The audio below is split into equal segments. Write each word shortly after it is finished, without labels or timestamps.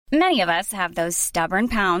Many of us have those stubborn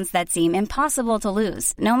pounds that seem impossible to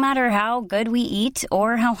lose, no matter how good we eat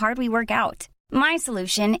or how hard we work out. My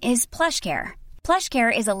solution is PlushCare.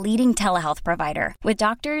 PlushCare is a leading telehealth provider with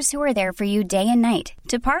doctors who are there for you day and night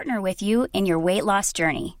to partner with you in your weight loss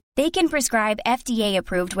journey. They can prescribe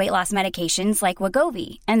FDA-approved weight loss medications like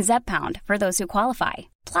Wegovy and Zepbound for those who qualify.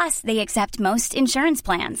 Plus, they accept most insurance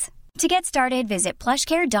plans. To get started, visit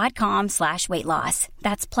plushcare.com/weightloss.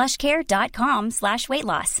 That's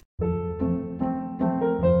plushcare.com/weightloss.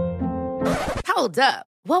 Hold up.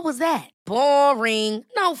 What was that? Boring.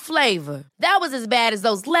 No flavor. That was as bad as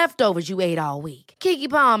those leftovers you ate all week. Keke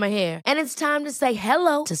Palmer here. And it's time to say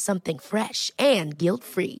hello to something fresh and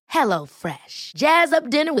guilt-free. Hello Fresh. Jazz up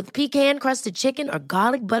dinner with pecan-crusted chicken or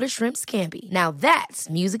garlic butter shrimp scampi. Now that's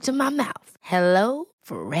music to my mouth. Hello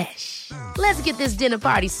Fresh. Let's get this dinner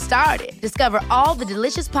party started. Discover all the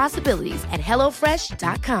delicious possibilities at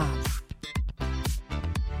hellofresh.com.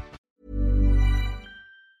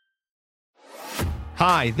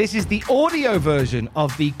 Hi, this is the audio version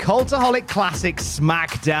of the Cultaholic Classic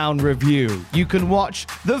SmackDown review. You can watch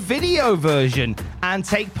the video version and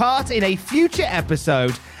take part in a future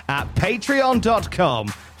episode at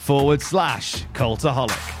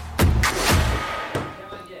patreon.com/Cultaholic.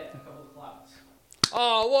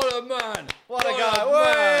 Oh, what a man! What a guy!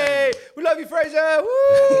 Way! We love you, Fraser!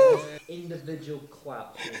 Woo! Individual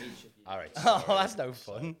clap for each of you. All right. Oh, that's no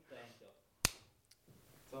fun.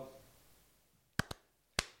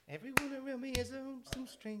 Everyone around me is some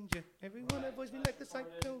stranger. Everyone avoids me like the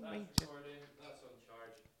Psycho Ranger.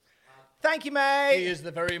 Thank you, mate. He is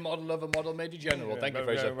the very model of a model major general. Thank you,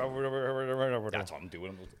 Fraser. That's what I'm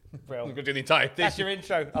doing. I'm going to do the entire thing. That's your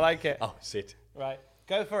intro. I like it. Oh, sit. Right,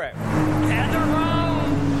 go for it. Gather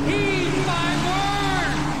round, heed my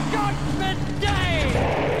word! Judgment Day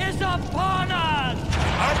is upon us!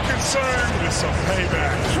 I'm concerned with some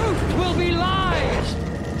payback. Truth will be lies!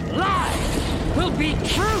 Lies will be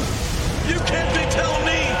truth! You can't be telling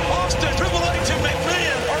me Austin, Triple H, and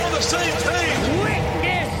McMahon are on the same page.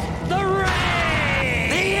 Witness the rain!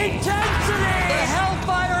 The intensity! The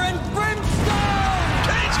hellfire and brimstone!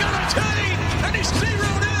 Kane's got a chain, and he's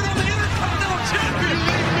zeroed in on the Intercontinental Champion. You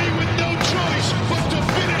leave me with no choice but to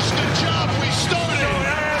finish the job we started. Your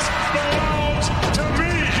ass belongs to me.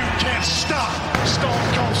 You can't stop Stone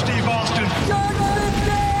Cold Steve Austin. Judgment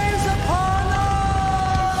Day is upon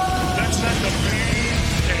us! Let's let the pain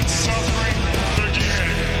and suffering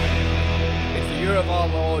begin. It's the year of our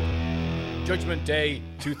Lord, Judgment Day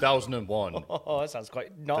 2001. Oh, that sounds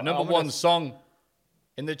quite not The number ominous. one song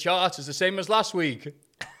in the charts is the same as last week.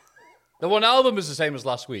 The one album is the same as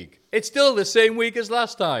last week. It's still the same week as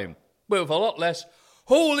last time, but with a lot less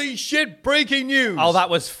holy shit breaking news. Oh, that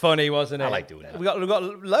was funny, wasn't it? I like doing that. We got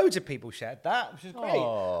loads of people shared that, which is great.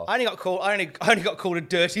 Oh. I only got called a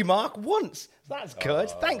dirty mark once. That's good.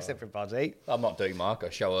 Thanks, everybody. I'm not Dirty Mark. I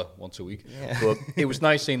shower once a week. But it was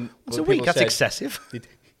nice seeing Once what a week. people That's said. excessive.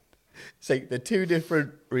 It's like the two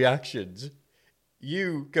different reactions.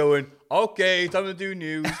 You going, okay, time to do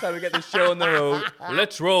news, time to get the show on the road,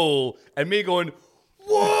 let's roll. And me going,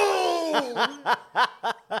 whoa!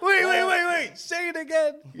 wait, say it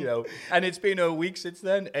again. You know, and it's been a week since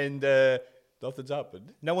then, and nothing's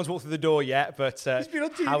happened. No one's walked through the door yet, but He's been on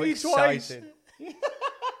TV how twice. exciting.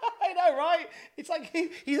 I know, right? It's like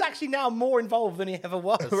he's actually now more involved than he ever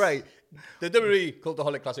was. Right. The WWE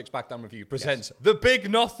Cultaholic Classic SmackDown Review presents The Big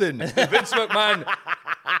Nothing, the Vince McMahon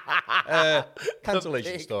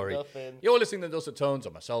cancellation Big story. Nothing. You're listening to Dulcet Tones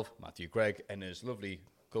on myself, Matthew Gregg, and his lovely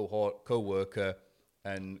co-worker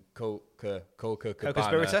and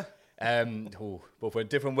Co-conspirator? Both went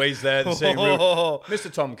different ways there, the same route.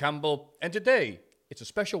 Mr. Tom Campbell. And today, it's a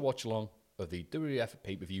special watch-along of the WWF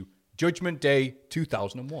pay-per-view Judgment Day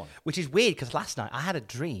 2001. Which is weird because last night I had a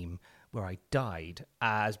dream where I died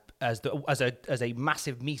as a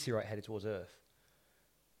massive meteorite headed towards Earth.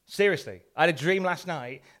 Seriously, I had a dream last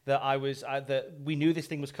night that that we knew this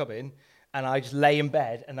thing was coming, and I just lay in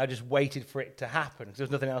bed and I just waited for it to happen because there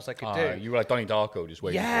was nothing else I could do. You were like Donnie Darko, just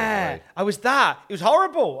waiting for it. Yeah, Right? I was that. It was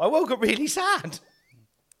horrible. I woke up really sad.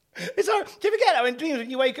 It's hard. Do you ever get that in dreams when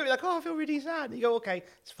you wake up, you're like, oh, I feel really sad. And you go, okay,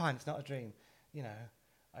 it's fine. It's not a dream. You know,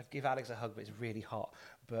 I'd give Alex a hug, but it's really hot.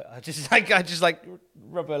 But I just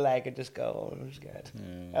rub her leg and just go, oh, I'm scared.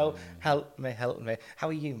 Help me. How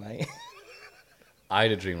are you, mate? I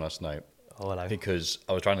had a dream last night Hello. because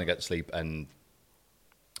I was trying to get to sleep and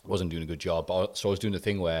wasn't doing a good job. So I was doing the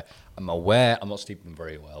thing where I'm aware I'm not sleeping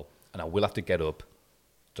very well and I will have to get up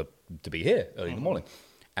to be here early in the morning.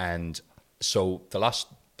 And so the last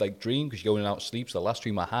dream, because you're going out of sleep, so the last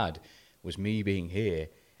dream I had was me being here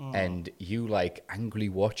and you like angrily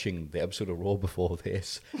watching the episode of Raw before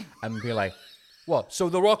this and be like, what? So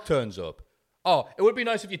The Rock turns up. Oh, it would be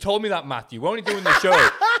nice if you told me that, Matthew. We're only doing the show.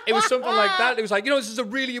 It was something like that. It was like, this is a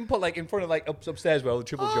really important, like in front of like upstairs where all the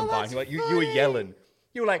triple jump by. And you were yelling.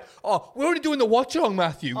 You were like, oh, we're only doing the watch along,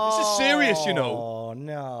 Matthew. This is serious, Oh,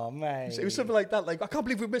 no, mate. So it was something like that. Like, I can't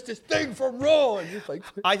believe we missed this thing from Raw. And you're like,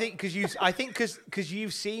 I think because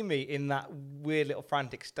you've seen me in that weird little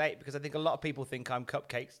frantic state, because I think a lot of people think I'm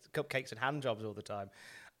cupcakes and hand jobs all the time.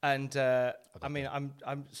 And I mean, I'm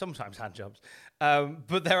sometimes hand jobs,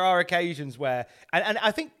 but there are occasions where, and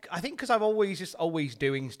I think because I'm always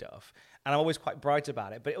doing stuff, and I'm always quite bright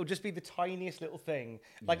about it, but it'll just be the tiniest little thing.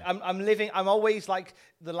 Like I'm always like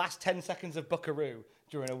the last 10 seconds of Buckaroo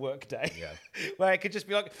during a work day, where it could just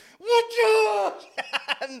be like, what?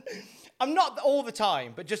 And I'm not all the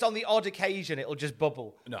time, but just on the odd occasion, it'll just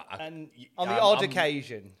bubble. On the odd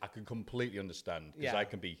occasion, I can completely understand, because I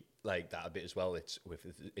can be like that a bit as well. It's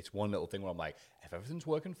one little thing where I'm like, if everything's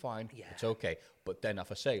working fine, it's okay. But then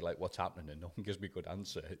if I say like what's happening and no one gives me a good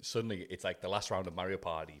answer, suddenly it's like the last round of Mario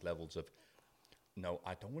Party levels of, no,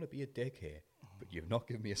 I don't want to be a dick here, but you've not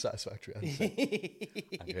given me a satisfactory answer.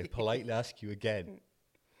 I'm going to politely ask you again.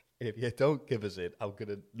 And if you don't give us it, I'm going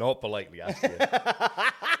to not politely ask you.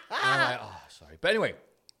 I'm like, oh, sorry. But anyway,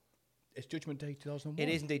 it's Judgment Day 2001. It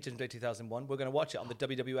is indeed Judgment Day 2001. We're going to watch it on the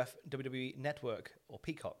WWE Network, or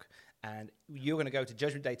Peacock. And you're going to go to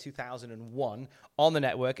Judgment Day 2001 on the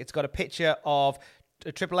network. It's got a picture of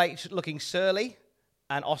Triple H looking surly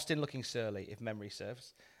and Austin looking surly, if memory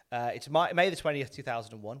serves. It's May the 20th,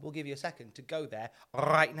 2001. We'll give you a second to go there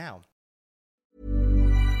right now.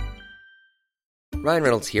 Ryan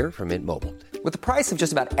Reynolds here from Mint Mobile. With the price of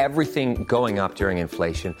just about everything going up during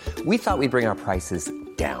inflation, we thought we'd bring our prices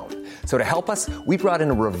down. So to help us, we brought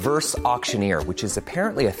in a reverse auctioneer, which is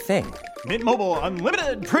apparently a thing. Mint Mobile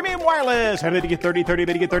Unlimited Premium Wireless. How to get 30, 30,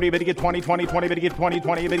 bit to get 30, bit to get 20, 20, 20, bit to get 20,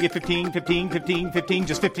 20, bit to get 15, 15, 15, 15,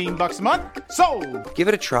 just $15 a month? Sold! Give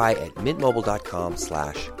it a try at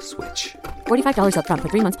mintmobile.com/switch. $45 up front for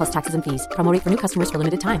 3 months plus taxes and fees. Promo rate for new customers for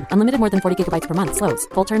limited time. Unlimited more than 40 gigabytes per month. Slows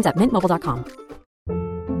full terms at mintmobile.com.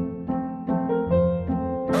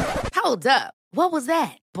 Hold up. What was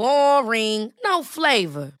that? Boring. No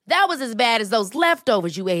flavor. That was as bad as those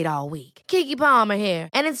leftovers you ate all week. Keke Palmer here,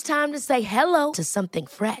 and it's time to say hello to something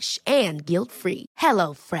fresh and guilt-free.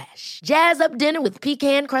 Hello Fresh. Jazz up dinner with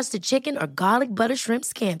pecan-crusted chicken or garlic butter shrimp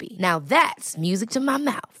scampi. Now that's music to my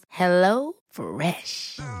mouth. Hello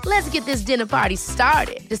Fresh. Let's get this dinner party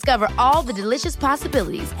started. Discover all the delicious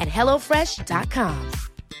possibilities at hellofresh.com.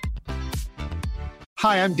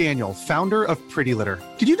 Hi, I'm Daniel, founder of Pretty Litter.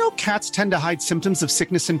 Did you know cats tend to hide symptoms of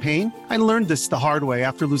sickness and pain? I learned this the hard way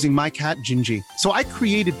after losing my cat, Gingy. So I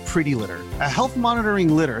created Pretty Litter, a health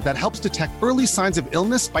monitoring litter that helps detect early signs of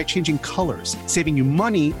illness by changing colors, saving you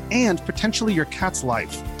money and potentially your cat's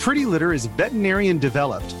life. Pretty Litter is veterinarian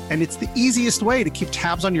developed, and it's the easiest way to keep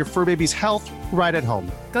tabs on your fur baby's health right at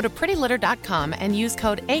home. Go to prettylitter.com and use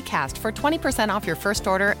code ACAST for 20% off your first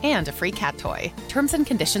order and a free cat toy. Terms and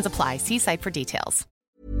conditions apply. See site for details.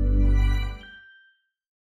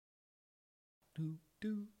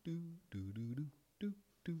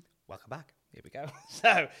 Welcome back. Here we go.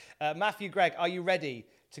 So, Matthew, Greg, are you ready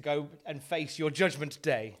to go and face your Judgment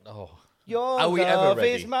Day? Oh. Your Are we ever love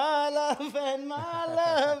ready? is my love and my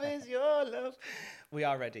love is your love. We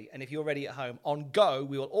are ready. And if you're ready at home, on Go,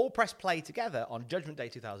 we will all press play together on Judgment Day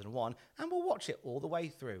 2001 and we'll watch it all the way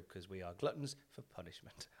through because we are gluttons for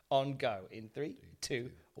punishment. On Go. In 3, 2,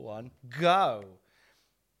 1, go.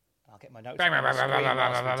 I'll get my notes. Don't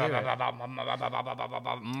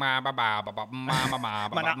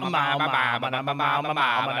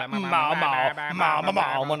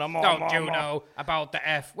you know about the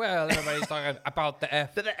F? Well, everybody's talking about the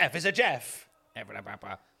F. The F is a Jeff. Oh.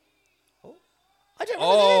 I don't remember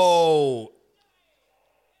Oh. this.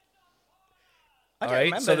 I All don't right,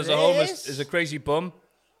 remember so there's a this. homeless, there's a crazy bum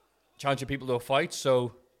challenging people to a fight.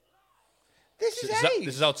 So This is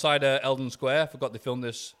this is outside Eldon Square. I forgot they filmed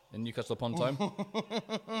this in Newcastle upon Tyne.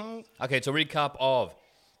 Okay, it's a recap of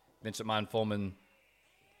Vince McMahon forming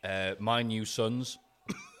My New Sons,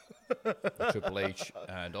 Triple H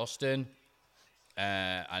and Austin.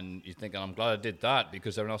 And you're thinking, I'm glad I did that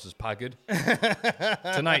because everyone else is pagged.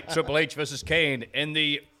 Tonight, Triple H versus Kane in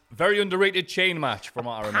the very underrated chain match, from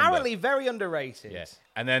what I remember. Apparently very underrated. Yeah.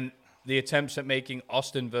 And then the attempts at making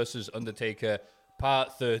Austin versus Undertaker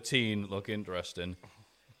Part 13 look interesting.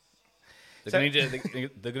 They're going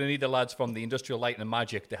to need the lads from the Industrial Light and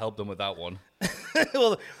Magic to help them with that one.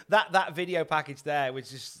 Well, that video package there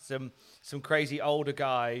was just some crazy older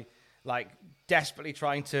guy, like, desperately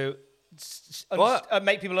trying to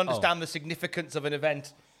make people understand the significance of an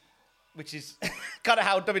event, which is kind of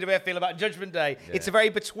how WWF feel about Judgment Day. Yeah. It's a very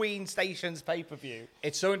between stations pay-per-view.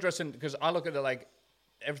 It's so interesting because I look at it like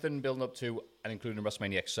everything building up to and including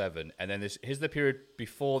WrestleMania X7, and then here's the period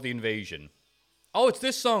before the invasion. Oh, it's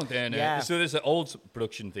this song then. Yeah. So there's an old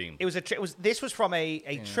production theme. This was from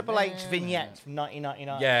a Triple H vignette from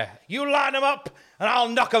 1999. Yeah. You line them up and I'll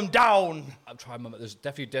knock them down. I'm trying to remember. There's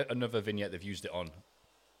definitely another vignette they've used it on.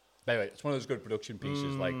 But anyway, it's one of those good production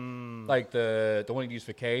pieces, like the one he used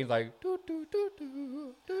for Kane, like. Yeah.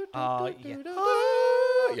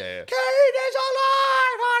 Yeah. Kane is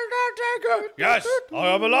alive, Undertaker. Yes, I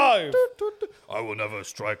am alive. I will never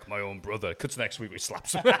strike my own brother. Cuts next week, we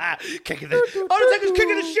slaps him. Undertaker's kicking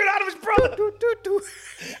the shit out of his brother.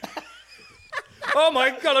 Oh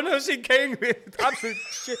my God, I've never seen Kane with absolute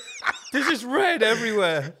shit. There's just red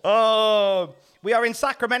everywhere. Oh, we are in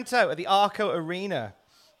Sacramento at the Arco Arena.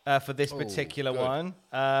 For this particular one.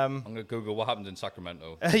 I'm going to Google what happened in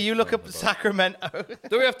Sacramento. You look up Sacramento.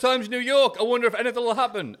 Do we have times New York? I wonder if anything will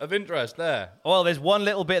happen of interest there. Well, there's one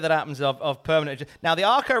little bit that happens of permanent. Now, the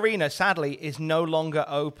Arco Arena, sadly, is no longer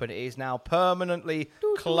open. It is now permanently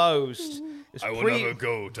closed. I will never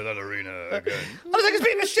go to that arena again. Undertaker's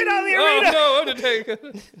beating the shit out of the arena. Oh, no, Undertaker.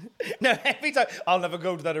 No, every time. I'll never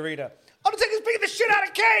go to that arena. Undertaker's beating the shit out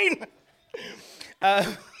of Kane.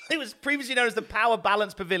 It was previously known as the Power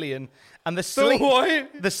Balance Pavilion and the Sleep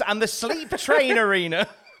the Sleep Train Arena.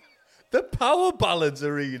 The Power Balance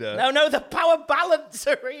Arena. No, the Power Balance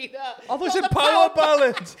Arena. I was in Power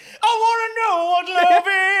Balance. I want to know what love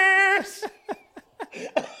is.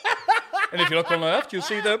 And if you look on the left, you'll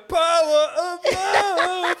see the Power of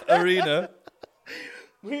Love Arena.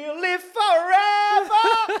 We'll live forever,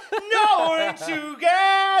 knowing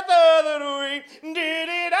together that we did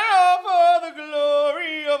it all for the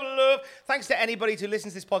glory of love. Thanks to anybody who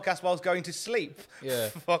listens to this podcast whilst going to sleep. Yeah.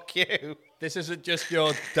 Fuck you. This isn't just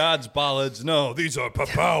your dad's ballads. No, these are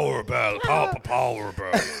power ballads. Power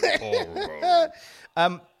ballads.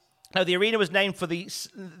 No, the arena was named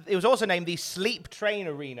it was also named the Sleep Train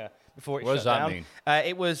Arena before it shut down. What does that mean?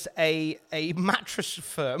 It was a mattress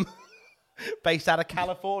firm. Based out of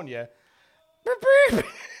California.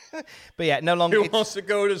 But yeah, no longer... Who wants to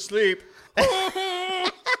go to sleep?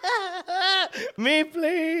 Me,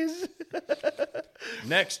 please.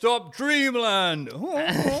 Next up, Dreamland.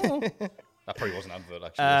 That probably wasn't an advert,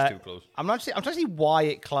 actually. It was too close. I'm trying to see why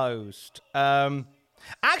it closed. In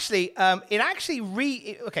April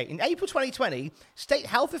 2020, state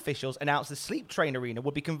health officials announced the Sleep Train Arena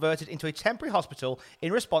would be converted into a temporary hospital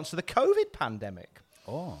in response to the COVID pandemic.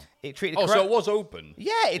 Oh. It treated so it was open?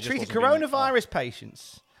 Yeah, it treated coronavirus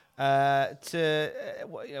patients when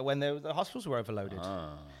the hospitals were overloaded.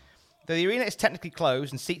 Though the arena is technically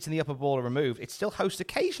closed and seats in the upper bowl are removed, it still hosts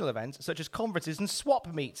occasional events such as conferences and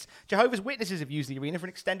swap meets. Jehovah's Witnesses have used the arena for an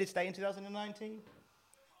extended stay in 2019.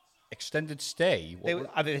 Extended stay?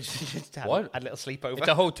 I think they just had a little sleepover. It's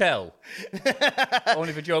a hotel.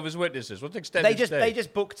 Only for Jehovah's Witnesses. What's extended stay? They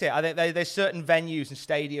just booked it. I think there's certain venues and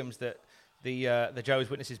stadiums that the Jehovah's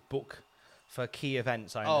Witnesses book for key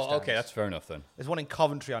events, I understand. Oh, okay, that's fair enough then. There's one in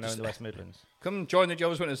Coventry, I know, in the West Midlands. Come join the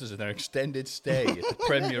Jehovah's Witnesses in their extended stay at the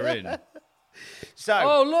Premier Inn.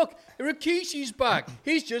 So, look, Rikishi's back.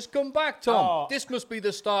 He's just come back, Tom. This must be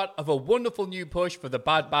the start of a wonderful new push for the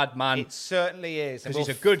bad man. It certainly is. Because he's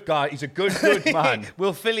a good guy. He's a good man.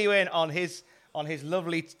 We'll fill you in on his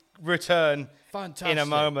lovely return in a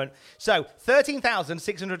moment. So,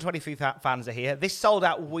 13,623 fans are here. This sold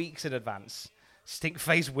out weeks in advance.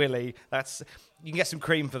 Stinkface Willie. You can get some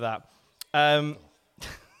cream for that.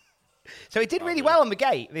 So it did really well on the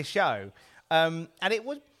gate, this show. And it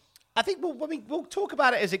was, I think we'll talk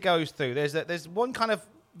about it as it goes through. There's one kind of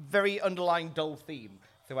very underlying dull theme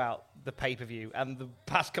throughout the pay-per-view and the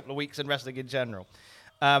past couple of weeks in wrestling in general.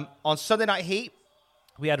 On Sunday Night Heat,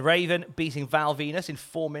 we had Raven beating Val Venus in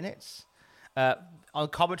 4 minutes. On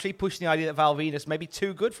commentary, pushing the idea that Val Venus may be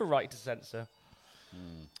too good for Right to Censor.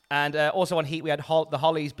 And also on Heat, we had the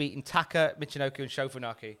Hollies beating Taka, Michinoku, and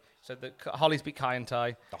Shofunaki. So the Hollies beat Kai and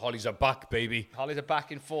Tai. The Hollies are back, baby. Hollies are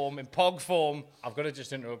back in form, in POG form. I've got to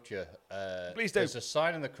just interrupt you. Please do. There's a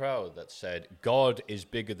sign in the crowd that said, God is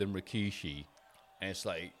bigger than Rikishi. And it's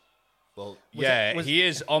like, well, he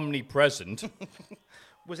is omnipresent.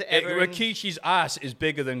 Was it ever Rikishi's ass is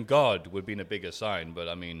bigger than God would be in a bigger sign, but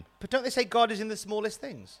I mean... But don't they say God is in the smallest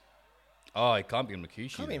things? Oh, it can't be in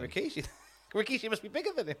Rikishi. Can't be in Rikishi. Rikishi must be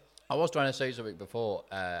bigger than him. I was trying to say something before,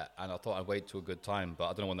 and I thought I'd wait to a good time, but I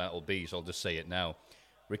don't know when that will be, so I'll just say it now.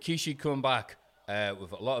 Rikishi coming back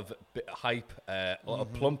with a lot of hype, a lot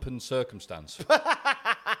of plump and circumstance.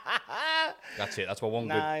 That's it. That's my one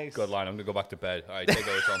Nice. good line. I'm going to go back to bed. All right, take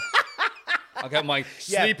over, Tom. I'll get my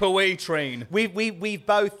sleep away train. We've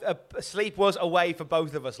both sleep was away for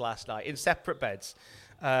both of us last night in separate beds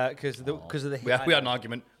because of the We had an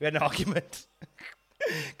argument. We had an argument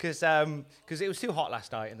because it was too hot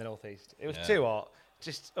last night in the northeast. It was too hot.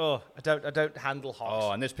 Just I don't handle hot.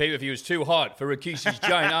 Oh, and this pay-per-view is too hot for Rikishi's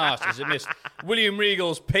giant ass as it missed William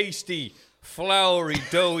Regal's pasty, floury,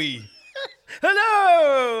 doughy.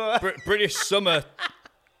 Hello, British summer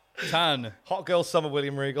tan. Hot girl summer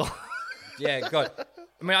William Regal. Yeah, God.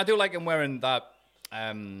 I mean, I do like him wearing that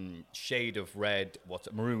shade of red. What's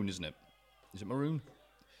it? Maroon, isn't it? Is it maroon?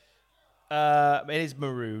 It is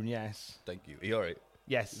maroon, yes. Thank you. Are you all right?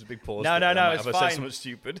 Yes. There's a big pause. No, it's have fine. I said something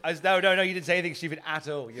stupid? No, you didn't say anything stupid at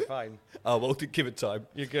all. You're fine. Oh, well, give it time.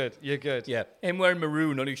 You're good. Yeah. Him wearing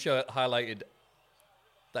maroon only highlighted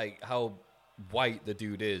like how white the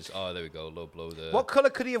dude is. Oh, there we go. Low blow there. What colour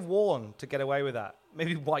could he have worn to get away with that?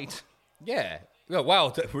 Maybe white. Yeah. Oh,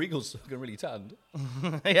 wow, Regal's looking really tanned.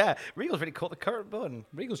 Yeah, Regal's really caught the current button.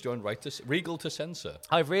 Regal's joined Regal to Censor.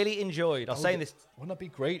 I've really enjoyed. I was saying this. Wouldn't that be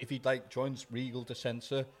great if he joins Regal to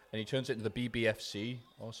Censor and he turns it into the BBFC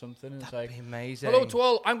or something? And That'd be amazing. Hello to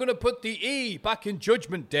all. I'm going to put the E back in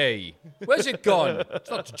Judgment Day. Where's it gone? It's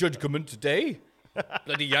not Judgment Day.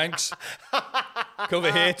 Bloody Yanks.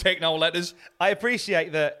 Over here, taking our letters. I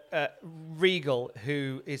appreciate that Regal,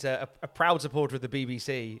 who is a proud supporter of the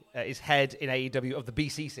BBC, is head in AEW of the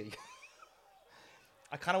BCC.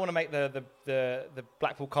 I kind of want to make the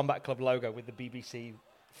Blackpool Combat Club logo with the BBC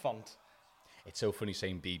font. It's so funny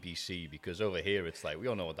saying BBC because over here it's like, we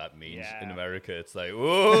all know what that means. Yeah. In America, it's like,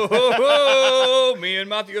 whoa, me and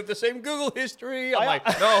Matthew have the same Google history. I'm like,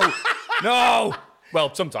 no.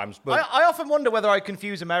 Well, sometimes. But I often wonder whether I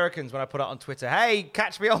confuse Americans when I put it on Twitter. Hey,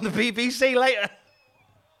 catch me on the BBC later.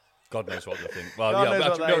 God knows what they think. Well, God yeah, knows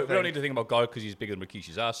actually, what they we don't think. need to think about God because he's bigger than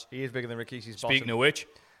Rikishi's ass. He is bigger than Rikishi's Speaking bottom. of which,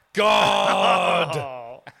 God!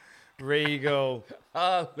 Oh, Regal.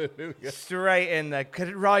 Hallelujah. Straight in there. Get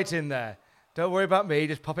it right in there. Don't worry about me.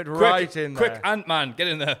 Just pop it right in there. Quick, Ant-Man, get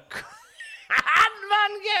in there.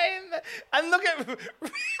 Ant-Man, get in there. And look at...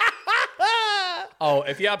 Oh,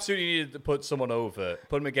 if you absolutely needed to put someone over,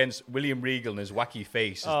 put him against William Regal and his wacky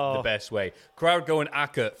face is the best way. Crowd going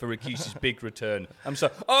Aka for Rikishi's big return. I'm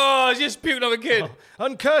sorry. Oh, he's just puking on a kid.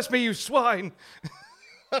 Uncurse me, you swine.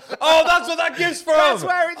 Oh, that's what that gift's from. That's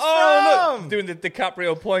where it's from. Look, doing the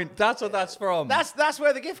DiCaprio point. That's what that's from. That's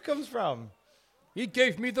where the gift comes from. He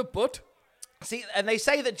gave me the butt. See, and they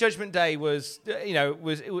say that Judgment Day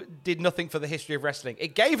did nothing for the history of wrestling.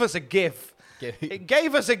 It gave us a GIF. It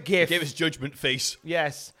gave us a GIF. Gave us Judgment Face.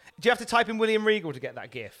 Yes. Do you have to type in William Regal to get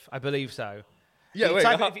that GIF? I believe so. Yeah, wait,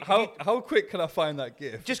 type it- how quick can I find that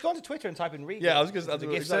GIF? Just go onto Twitter and type in Regal. Yeah, I was going to the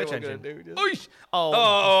do GIF exactly search what I'm engine. gonna do.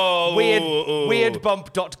 Oh,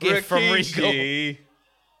 weirdbump.gif from Regal. Rikishi.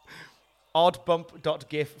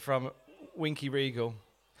 Oddbump.gif from Winky Regal.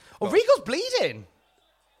 Oh, Regal's bleeding.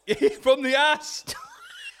 From the ass.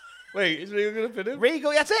 Wait, is Regal going to fit him?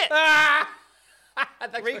 Regal, that's it.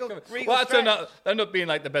 Regal Well, that ended up being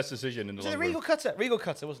like the best decision in the long the run. Regal cutter. Regal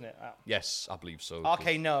cutter, wasn't it? Yes, I believe so.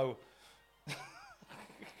 Okay, no.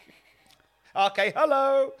 Okay,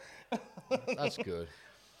 hello. That's good.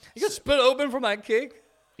 You got split open from that kick.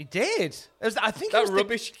 He did. I think That it was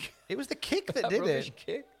rubbish. It was the kick that That did rubbish it.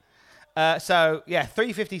 kick. So, yeah,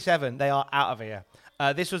 3:57. They are out of here.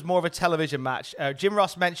 This was more of a television match. Jim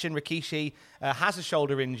Ross mentioned Rikishi has a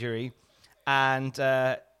shoulder injury, and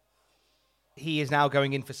he is now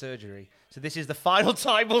going in for surgery. So this is the final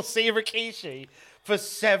time we'll see Rikishi for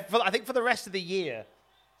the rest of the year.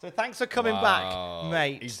 So thanks for coming back,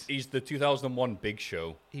 mate. He's the 2001 Big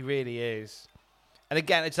Show. He really is. And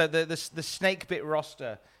again, so the snake bit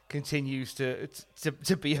roster continues to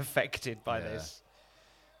be affected by this.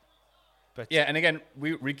 But Yeah, and again,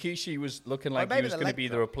 Rikishi was looking like he maybe was the going to leg be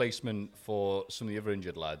the drop. replacement for some of the other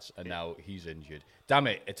injured lads, and now he's injured. Damn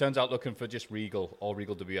it, it turns out looking for just Regal or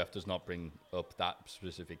Regal WF does not bring up that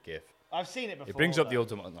specific GIF. I've seen it before. It brings up the though.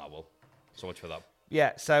 ultimate... Oh, well, so much for that.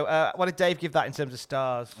 Yeah, so what did Dave give that in terms of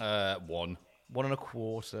stars? 1.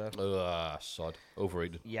 1.25. Sod.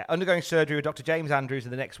 Overrated. Yeah, undergoing surgery with Dr. James Andrews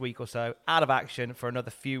in the next week or so, out of action for another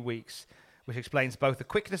few weeks, which explains both the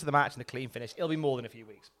quickness of the match and the clean finish. It'll be more than a few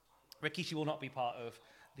weeks. Rikishi will not be part of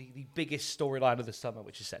the biggest storyline of the summer,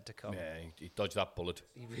 which is set to come. Yeah, he dodged that bullet,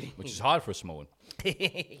 which is hard for a Samoan.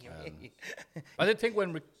 I did think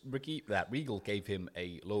when Regal gave him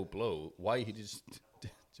a low blow, why he just...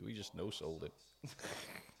 So he just no-sold it.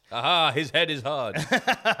 Aha, his head is hard.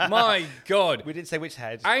 My God. We didn't say which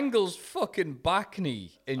head. Angle's fucking back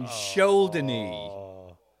knee and shoulder knee.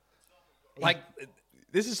 Like,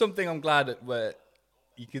 This is something I'm glad that where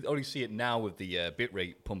you can only see it now with the bit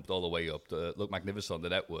rate pumped all the way up to look magnificent on the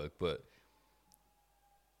network, but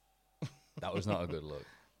that was not a good look.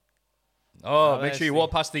 Oh, make sure you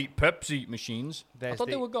walk past the Pepsi machines. I thought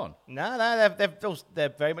they were gone. No, they're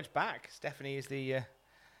very much back. Stephanie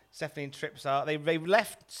and Trips are. They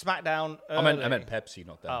left SmackDown early. I meant Pepsi,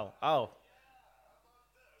 not them. Oh.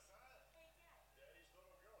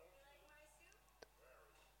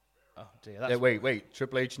 Oh dear. That's Wait.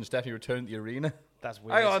 Triple H and Stephanie returned to the arena. That's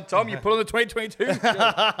weird. Hang on, Tom. You put on the 2022.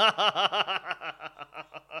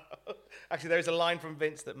 Actually, there's a line from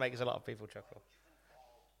Vince that makes a lot of people chuckle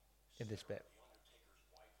in this bit.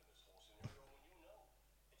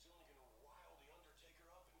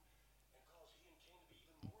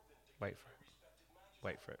 Wait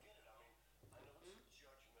for it.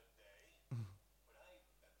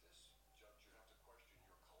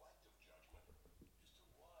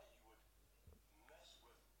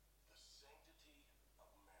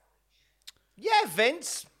 Yeah,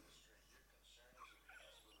 Vince.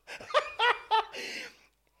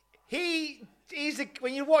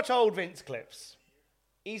 When you watch old Vince clips,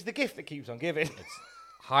 he's the gift that keeps on giving. It's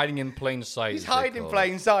hiding in plain sight. He's hiding in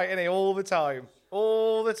plain sight, isn't he? All the time.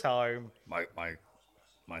 My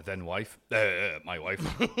then wife. My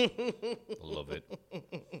wife. I love it.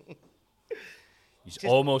 He's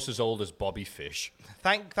almost as old as Bobby Fish.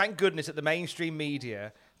 Thank goodness that the mainstream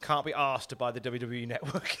media can't be asked to buy the WWE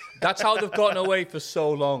network. That's how they've gotten away for so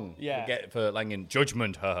long. Yeah. For in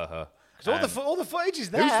Judgment. Because all the footage is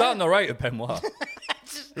there. Who's that on the right of Benoit?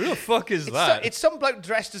 Who the fuck is that? It's some bloke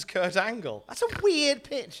dressed as Kurt Angle. That's a weird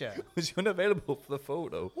picture. Was he unavailable for the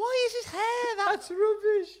photo? Why is his hair That's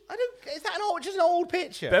rubbish. Is that just an old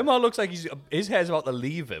picture? Benoit looks like his hair's about to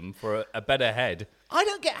leave him for a better head. I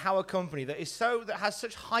don't get how a company that has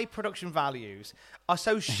such high production values are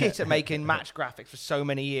so shit at making match graphics for so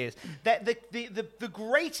many years. The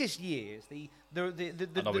greatest years, I know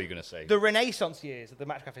what you're gonna say. The Renaissance years of the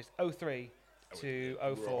match graphics, 03 to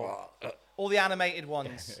 04. All the animated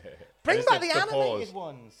ones. Bring back the animated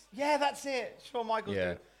ones. Yeah, that's it. Shawn Michaels.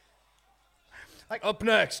 Yeah. Up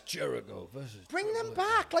next, Jericho versus. Bring them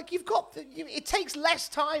back. Like you've got. It takes less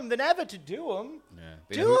time than ever to do them.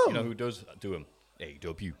 Yeah. You know who does do them?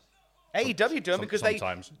 AEW. AEW do them because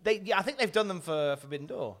sometimes. I think they've done them for Forbidden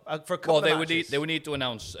Door for a couple of matches. They would need to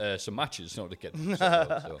announce some matches in order to get them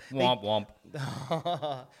set up, so. Womp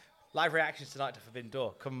womp. Live reactions tonight to Forbidden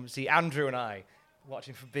Door. Come see Andrew and I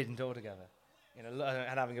watching Forbidden Door together, and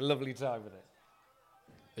having a lovely time with it.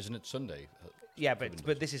 Isn't it Sunday? Yeah,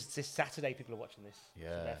 but this Saturday. People are watching this. Yeah.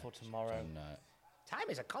 So therefore, tomorrow. Time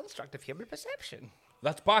is a construct of human perception.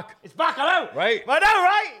 That's back. It's back. I know. Right. I know.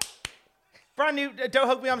 Right. Brand new Don't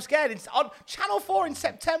Hug Me, I'm Scared. It's on Channel 4 in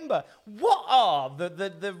September. What are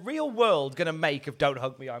the real world going to make of Don't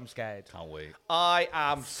Hug Me, I'm Scared? Can't wait. I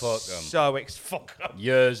am so excited.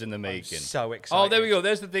 Years in the making. I'm so excited. Oh, there we go.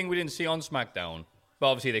 There's the thing we didn't see on SmackDown. But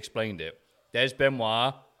obviously they explained it. There's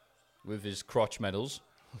Benoit with his crotch medals.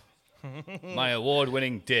 My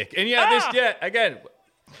award-winning dick. And again,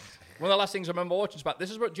 one of the last things I remember watching Smack.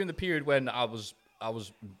 This is during the period when I was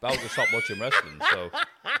about to stop watching wrestling. So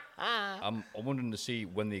I'm wondering to see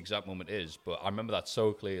when the exact moment is, but I remember that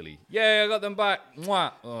so clearly. Yeah, I got them back.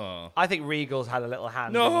 Mwah. Oh. I think Regal's had a little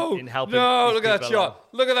hand in helping. No, look at that shot.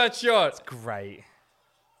 Look at that shot. It's great.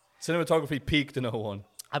 Cinematography peaked in 01.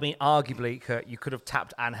 I mean, arguably, Kurt, you could have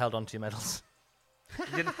tapped and held onto your medals.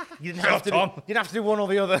 You didn't have to do one or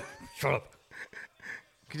the other. Shut up.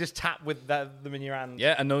 You could just tap with them in your hand.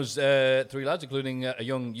 Yeah, and those three lads, including a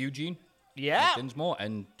young Eugene. Yeah. Dinsmore,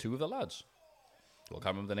 and two of the lads. Well, I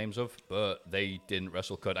can't remember the names of, but they didn't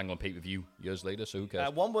wrestle Kurt Angle on pay-per-view years later, so who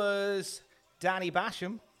cares? One was Danny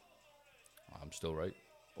Basham. I'm still right.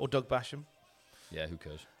 Or Doug Basham. Yeah, who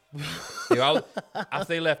cares? They were out,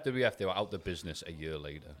 after they left WF, they were out of business a year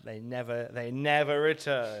later. They never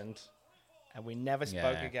returned, and we never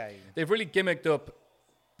spoke again. They've really gimmicked up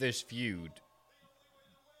this feud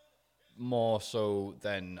more so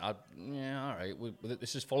than... all right,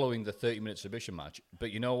 this is following the 30-minute submission match,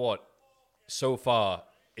 but you know what? So far,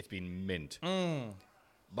 it's been mint.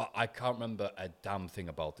 But I can't remember a damn thing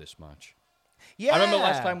about this match. Yeah. I remember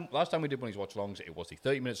last time we did one of these watch-alongs, it was the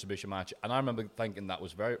 30-minute submission match, and I remember thinking that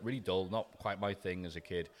was really dull, not quite my thing as a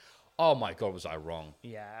kid. Oh my God, was I wrong?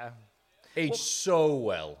 Yeah. Aged so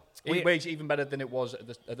well. It aged even better than it was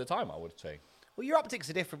at the time, I would say. Well, your optics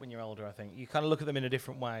are different when you're older, I think. You kind of look at them in a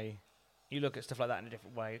different way. You look at stuff like that in a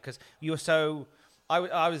different way, because you were so...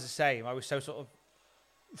 I was the same. I was so sort of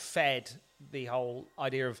fed the whole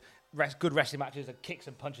idea of good wrestling matches and kicks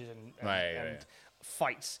and punches and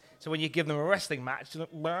fights. So when you give them a wrestling match, you're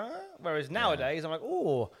like, "Bah?" Whereas nowadays, I'm like,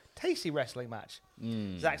 oh, tasty wrestling match.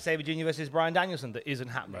 Zack Sabre Jr. versus Bryan Danielson that isn't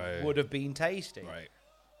happening would have been tasty. Right.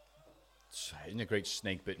 Isn't it great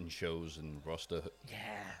snake-bitten shows and roster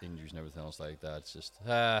injuries and everything else like that? It's just,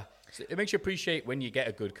 it makes you appreciate when you get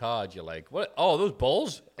a good card. You're like, what? Oh, those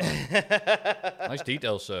balls? Nice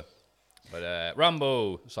detail, sir. But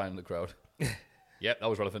Rambo, sign in the crowd. Yep, that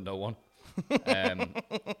was relevant, no one. And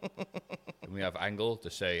we have Angle to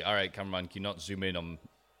say, all right, cameraman, can you not zoom in on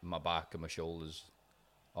my back and my shoulders,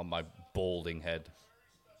 on my balding head?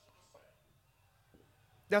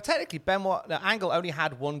 Now, technically, Angle only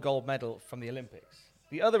had one gold medal from the Olympics.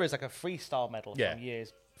 The other is like a freestyle medal from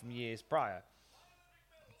years prior.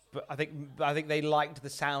 But I think they liked the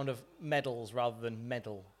sound of medals rather than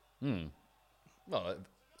medal. Well,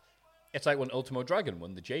 it's like when Ultimo Dragon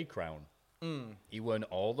won the J Crown. He won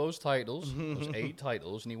all those titles, those 8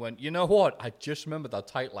 titles, and he went, you know what? I just remembered that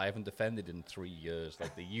title I haven't defended in 3 years,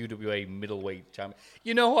 like the UWA middleweight champion.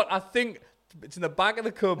 You know what? I think it's in the back of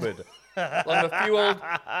the cupboard. Like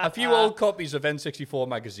a few old copies of N64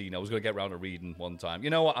 magazine I was going to get around to reading one time. You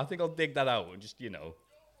know what? I think I'll dig that out and just,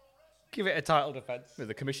 give it a title defense.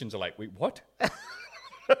 The commissions are like, wait, what?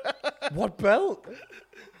 What belt?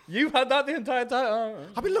 You've had that the entire time?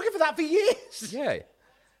 I've been looking for that for years. Yeah.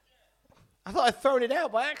 I thought I'd thrown it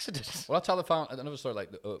out by accident. Well, that's how they found another story. Like,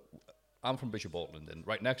 I'm from Bishop Auckland, and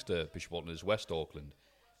right next to Bishop Auckland is West Auckland,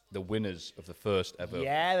 the winners of the first ever.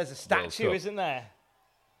 Yeah, there's a statue, isn't there?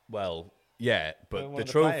 Well, yeah, but the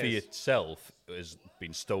trophy itself has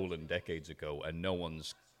been stolen decades ago, and no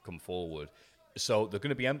one's come forward. So they're going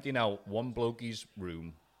to be emptying out one blokey's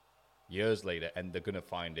room years later, and they're going to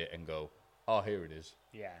find it and go, oh, here it is.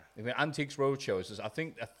 Yeah. I mean, Antiques Roadshow says, I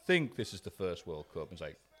think this is the first World Cup. And it's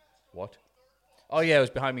like, what? Oh, yeah, it was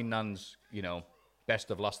behind me Nan's,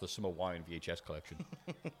 best of last of the summer wine VHS collection.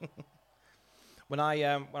 When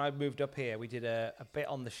I moved up here, we did a bit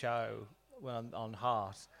on the show on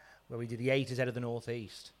Heart, where we did the A to Z of the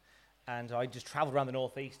Northeast. And I just travelled around the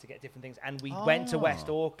Northeast to get different things. And we went to West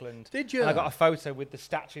Auckland. Did you? And I got a photo with the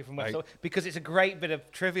statue from West Auckland. Because it's a great bit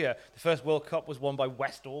of trivia. The first World Cup was won by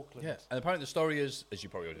West Auckland. Yeah. And apparently the story is, as you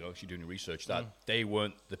probably already know, if you're doing your research, that they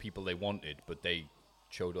weren't the people they wanted, but they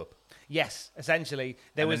showed up. Yes, essentially.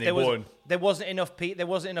 There wasn't enough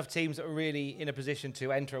teams that were really in a position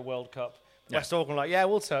to enter a World Cup. Yeah. West Auckland were like, yeah,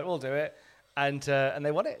 we'll do it. And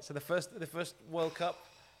they won it. So the first World Cup.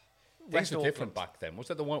 Things were different back then. Was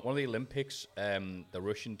that the one of the Olympics the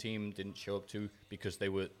Russian team didn't show up to because they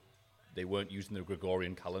weren't using the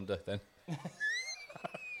Gregorian calendar then? So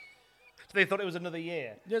they thought it was another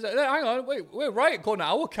year. Yeah, hang on, wait, we're right according to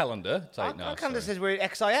our calendar. Our calendar says we're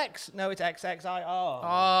XIX. No, it's XXIR.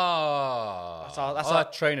 Oh. That's all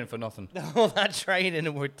that training for nothing. All that training,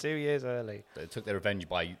 and we're 2 years early. They took their revenge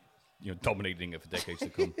by dominating it for decades to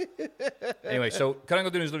come. Anyway, so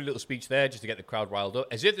Karango doing his little speech there just to get the crowd riled up.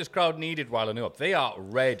 As if this crowd needed riling up. They are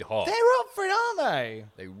red hot. They're up for it, aren't they?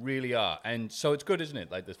 They really are. And so it's good, isn't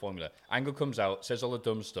it? Like this formula. Angle comes out, says all the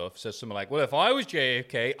dumb stuff, says something like, well, if I was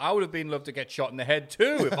JFK, I would have been loved to get shot in the head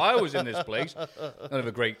too if I was in this place. None of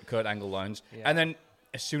the great Kurt Angle lines. Yeah. And then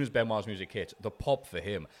as soon as Benoit's music hits, the pop for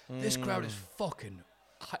him. This crowd is fucking...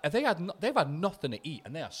 They've had nothing to eat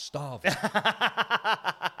and they are starving.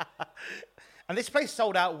 And this place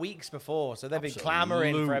sold out weeks before, so they've been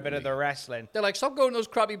clamouring for a bit of the wrestling. They're like, stop going to those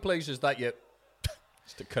crappy places that you...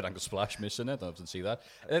 It's the Kurt Angle splash missing it. I don't see that.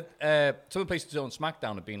 Some of the places on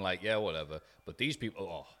SmackDown have been like, yeah, whatever. But these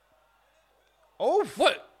people... Oh,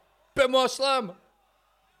 what? Benoit slam.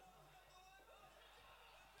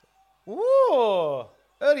 Ooh,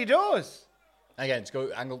 early doors. Again, it's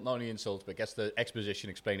Angle not only insults, but gets the exposition,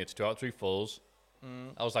 explain it to 2 out of 3 falls.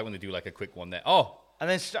 I was like when they do like a quick one there. Oh! And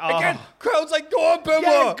then... Again, crowd's like, go on, Benoit!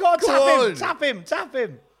 Yeah, God, tap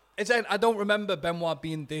him! It's I don't remember Benoit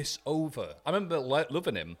being this over. I remember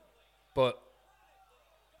loving him, but...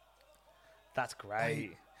 That's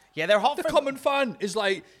great. Yeah, they're hot. The common fan is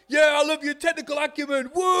like, yeah, I love your technical acumen.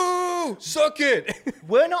 Woo! Suck it!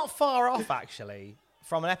 We're not far off, actually,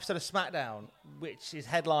 from an episode of SmackDown, which is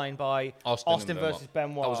headlined by Austin versus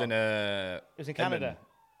Benoit. I was in It was in Canada.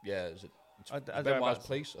 Yeah, is it? Benoit's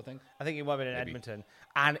place, I think. I think it might have been in Edmonton.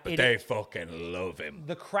 And they fucking love him.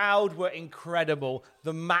 The crowd were incredible.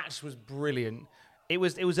 The match was brilliant. It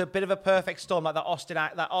was a bit of a perfect storm, like that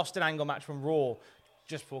Austin Angle match from Raw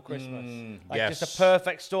just before Christmas. Just a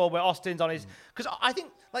perfect storm where Austin's on his... Because I think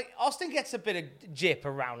Austin gets a bit of jip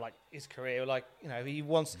around like his career. Like,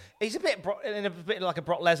 he's a bit in a bit like a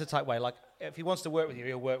Brock Lesnar type way. Like, if he wants to work with you,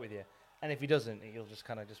 he'll work with you. And if he doesn't, he'll just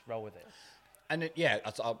kind of just roll with it. And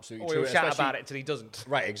that's absolutely Or true. he'll shout Especially- about it until he doesn't.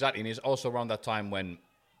 Right, exactly. And it's also around that time when,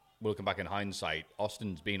 looking back in hindsight,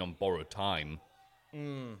 Austin's been on borrowed time.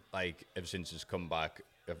 Like, ever since he's come back,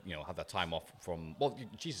 had that time off from,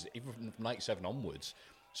 Jesus, even from 97 onwards.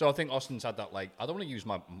 So I think Austin's had that, like, I don't want to use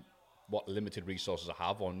what limited resources I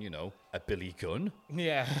have on, a Billy Gunn.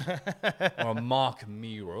 Yeah. Or a Mark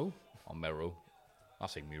Miro. Or Mero. I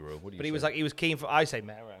say Miro. What do you But say? he was keen for, I say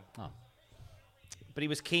Mero. Oh. But he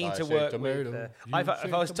was keen I to say work tomato, with, you if I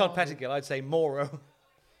say was Todd tomato. Pettingill, I'd say Moro.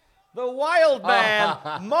 The wild man,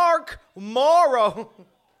 Mark Morrow.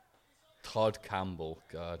 Todd Campbell,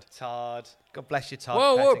 God. Todd. God bless you, Todd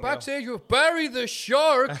Whoa, Pettingill. backstage with Barry the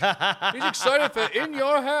Shark. He's excited for In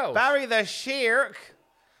Your House. Barry the Shark.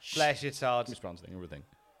 Bless you, Todd. Mispronouncing everything.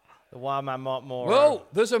 The wild man, Mark Morrow. Well,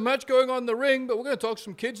 there's a match going on in the ring, but we're going to talk to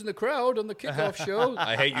some kids in the crowd on the kickoff show.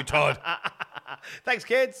 I hate you, Todd. Thanks,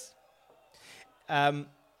 kids.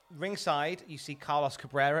 Ringside, you see Carlos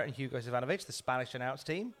Cabrera and Hugo Ivanovic, the Spanish announce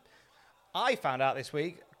team. I found out this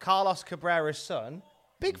week, Carlos Cabrera's son,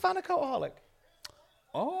 big fan of Cultaholic.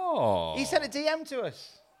 Oh. He sent a DM to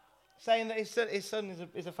us saying that his son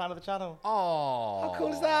is a fan of the channel. Oh. How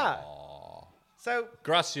cool is that? So,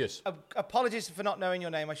 Gracias. Apologies for not knowing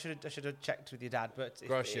your name. I should have checked with your dad. But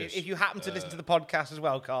Gracias. if you happen to listen to the podcast as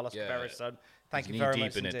well, Carlos Cabrera's son, thank you very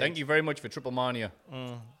much in indeed. it. Thank you very much for Triple Mania.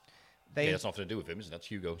 That's nothing to do with him, isn't it? That's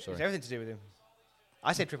Hugo, sorry. It's everything to do with him.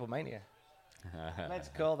 I say Triple Mania. Let's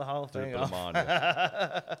call the whole thing Triple off.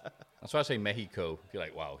 Mania. That's why I say Mexico. You're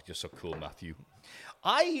like, wow, you're so cool, Matthew.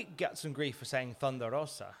 I get some grief for saying Thunder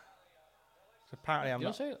Rosa. So apparently I'm You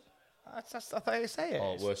not. don't say it? I thought you say it.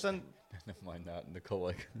 Oh, It's worse. Thun- Never mind that in the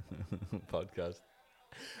Colic podcast.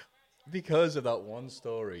 Because of that one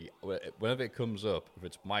story, whenever it comes up, if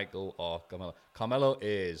it's Michael or Carmelo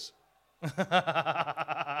is.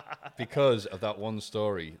 Because of that one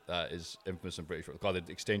story that is infamous and British. God, the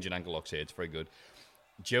exchanging angle locks here. It's very good.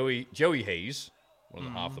 Joey Hayes, one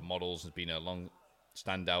of the half the models, has been a long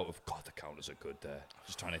standout of, God, the counters are good there.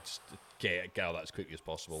 Just trying to get out of that as quickly as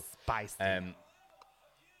possible. Spicy.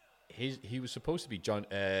 He was supposed to be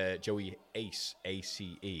Joey Ace,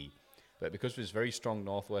 A-C-E, but because of his very strong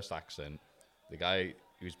Northwest accent, the guy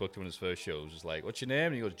who was booked to one of his first shows was like, "What's your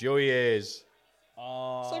name?" And he goes, "Joey Hayes."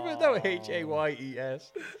 Oh. So no,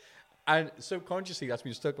 Hayes. And subconsciously, that's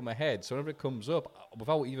been stuck in my head. So whenever it comes up,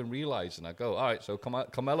 without even realizing, I go, "All right." So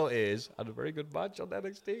Carmelo Hayes had a very good match on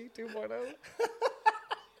NXT 2.0.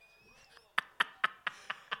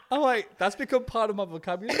 I'm like, that's become part of my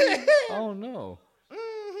vocabulary. Oh no.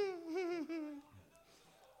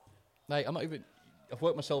 Like, I've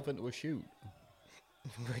worked myself into a shoot.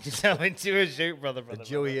 Worked yourself into a shoot, brother.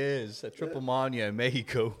 Joey is a Triple Mania in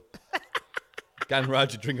Mexico. Dan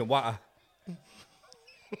Roger drinking water.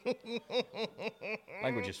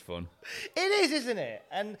 Language is fun. It is, isn't it?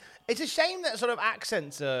 And it's a shame that sort of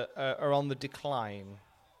accents are on the decline.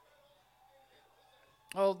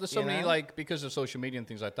 Oh, there's so You many, know? like, because of social media and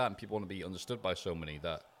things like that, and people want to be understood by so many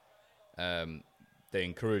that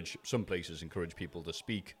some places encourage people to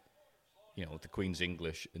speak, the Queen's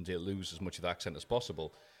English and to lose as much of the accent as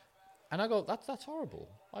possible. And I go, that's horrible.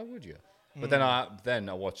 Why would you? But then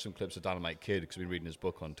I watched some clips of Dynamite Kid because I've been reading his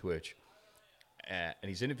book on Twitch. And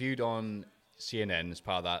he's interviewed on CNN as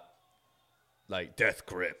part of that, like, death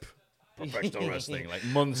grip professional wrestling, like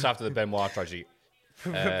months after the Benoit tragedy.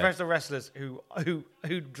 Professional wrestlers who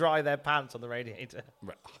dry their pants on the radiator.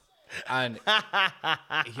 Right. And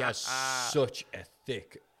he has such a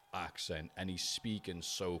thick accent, and he's speaking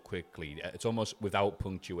so quickly. It's almost without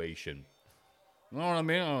punctuation. You know what I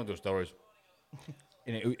mean? I don't know those stories.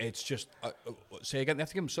 And it's just, say again, they have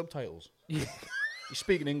to give him subtitles. He's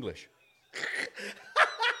speaking English.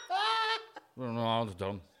 I don't know, I was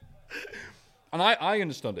dumb. And I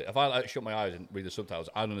understand it. If I shut my eyes and read the subtitles,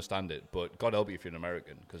 I'd understand it. But God help you if you're an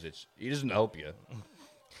American, because he doesn't help you.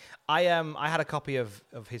 I had a copy of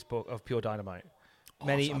his book of Pure Dynamite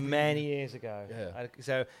many years ago. Yeah.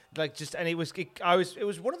 It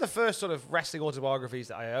was one of the first sort of wrestling autobiographies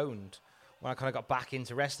that I owned. When I kind of got back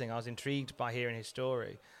into wrestling, I was intrigued by hearing his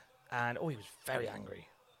story, and he was very angry.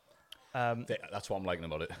 That's what I'm liking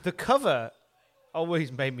about it. The cover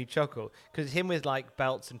always made me chuckle because it's him with like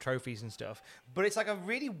belts and trophies and stuff, but it's like a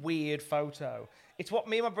really weird photo. It's what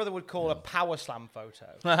me and my brother would call a power slam photo,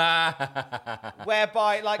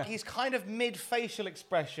 whereby like he's kind of mid facial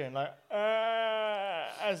expression, like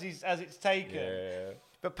as it's taken. Yeah.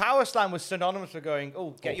 But power slam was synonymous with going,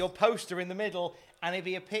 get your poster in the middle, and it'd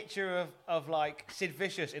be a picture of like Sid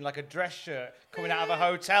Vicious in like a dress shirt coming out of a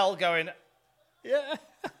hotel, going, Yeah.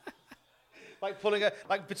 like pulling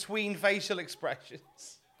like between facial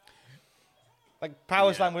expressions. Like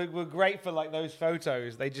Power Slam were great for like those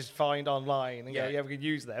photos they just find online and go, yeah, we could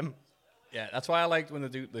use them. Yeah, that's why I liked when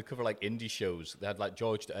they cover like indie shows. They had like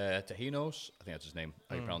George Tahinos, I think that's his name,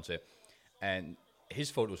 how you pronounce it. And his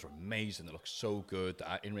photos were amazing. They look so good.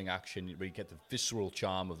 The in-ring action, you really get the visceral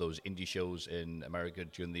charm of those indie shows in America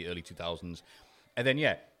during the early 2000s. And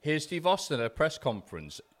then, here's Steve Austin at a press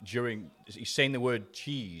conference he's saying the word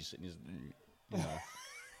cheese. And he's, you know.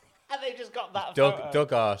 And they just got that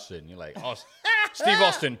Doug Arson. You're like, oh, Steve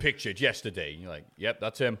Austin pictured yesterday. You're like, yep,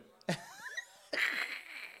 that's him.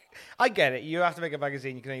 I get it. You have to make a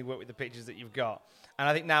magazine. You can only work with the pictures that you've got. And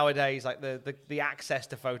I think nowadays, like the access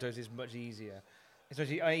to photos is much easier. It's much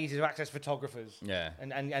easier to access photographers. Yeah.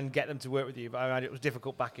 And get them to work with you. But I imagine it was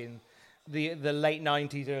difficult back in the late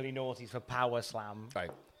 90s, early noughties for Power Slam. Right.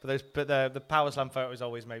 But the Power Slam photos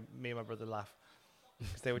always made me and my brother laugh.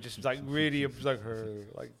 Because they were just like really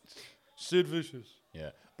like Sid Vicious. Yeah.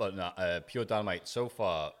 But no, Pure Dynamite so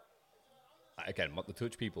far, again, the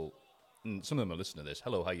Touch people, and some of them are listening to this.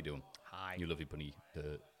 Hello, how you doing? Hi. You lovely bunny,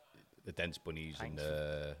 the Dense Bunnies. Thanks.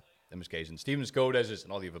 And MSKs and Steven Skodes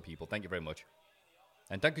and all the other people. Thank you very much.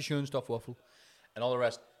 And Dankeschön, Stoffwaffel, and all the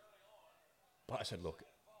rest. But I said, look,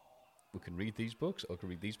 we can read these books, or we can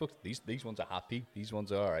read these books. These ones are happy. These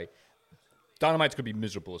ones are all right. Dynamite's going to be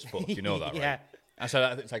miserable as fuck. You know that, yeah. right? I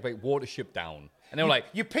said, it's like, wait, Watership Down. And they were like,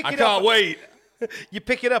 you pick I it can't up. wait. You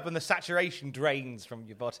pick it up and the saturation drains from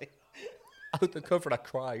your body. I looked at the cover and I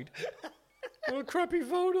cried. What crappy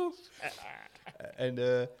photos. And,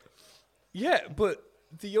 but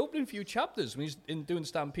the opening few chapters, when he's doing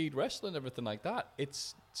Stampede Wrestling and everything like that,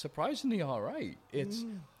 it's surprisingly all right.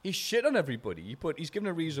 He's shit on everybody, but he's given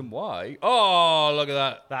a reason why. Oh, look at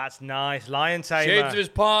that. That's nice. Lion Tamer. Shades of his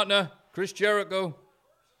partner, Chris Jericho.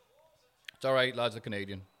 It's all right, lads, are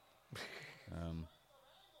Canadian.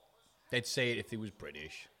 They'd say it if they was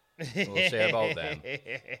British. We'll say about them.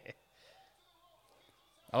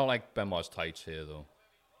 I don't like Benoit's tights here, though.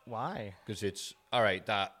 Why? Because it's, all right,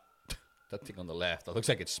 that thing on the left, that looks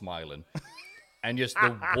like it's smiling. And just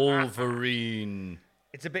the Wolverine.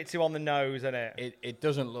 It's a bit too on the nose, isn't it? It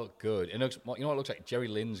doesn't look good. It looks, you know what it looks like? Jerry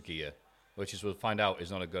Lynn's gear, which is, we'll find out, is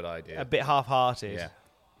not a good idea. A bit half-hearted. Yeah.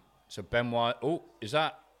 So Benoit, is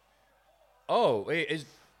that... Oh,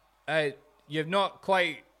 you've not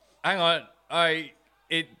quite... Hang on.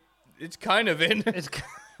 It's kind of in.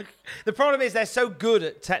 The problem is they're so good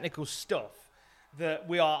at technical stuff that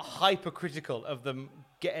we are hypercritical of them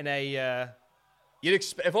getting a...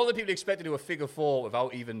 If all the people expected to do a figure four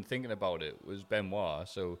without even thinking about it was Benoit,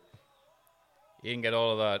 so he didn't get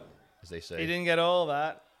all of that, as they say. He didn't get all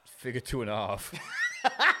that. Figure 2.5.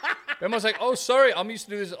 Benoit's like, oh, sorry, I'm used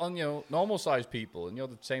to do this on, normal sized people, and you're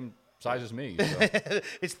the same size as me. So.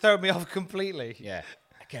 It's thrown me off completely. Yeah.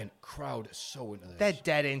 Again, crowd is so into this. They're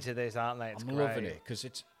dead into this, aren't they? I'm loving it, because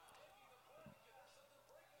it's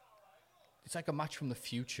like a match from the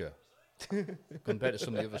future compared to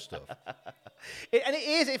some of the other stuff. And it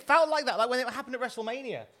is. It felt like that, like when it happened at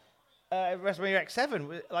WrestleMania, WrestleMania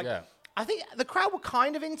X7. Like, yeah. I think the crowd were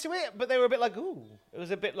kind of into it, but they were a bit like, ooh. It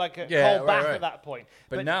was a bit like a cold bath at that point.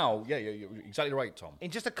 But now, you're exactly right, Tom.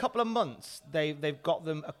 In just a couple of months, they've got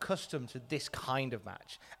them accustomed to this kind of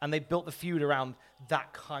match, and they built the feud around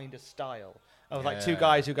that kind of style. Of like two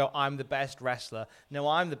guys who go, I'm the best wrestler. No,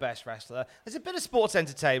 I'm the best wrestler. There's a bit of sports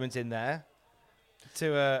entertainment in there.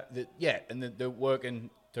 And they're working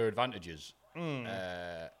their advantages. And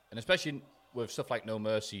especially with stuff like No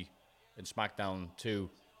Mercy and SmackDown 2,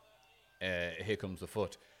 Here Comes the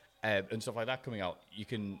Foot, and stuff like that coming out, you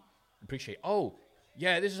can appreciate,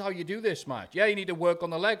 this is how you do this match. Yeah, you need to work on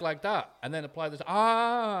the leg like that, and then apply this.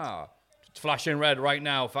 It's flashing red right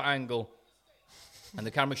now for Angle. And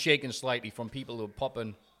the camera's shaking slightly from people who are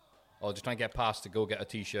popping or just trying to get past to go get a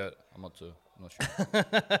T-shirt. I'm not sure.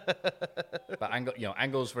 But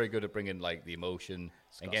Angle's very good at bringing like the emotion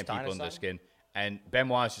and getting people under the skin. And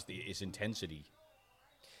Benoit's just his intensity.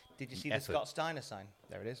 Did you see the Scott Steiner sign?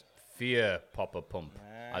 There it is. Fear Popper Pump.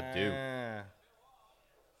 I do.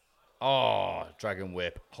 Oh, Dragon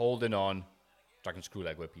Whip. Holding on. Dragon Screw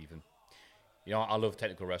Leg Whip even. I love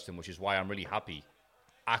technical wrestling, which is why I'm really happy.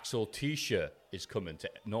 Axel Tisha is coming to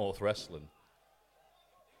North Wrestling.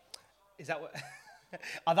 Is that what...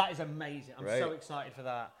 that is amazing. I'm so excited for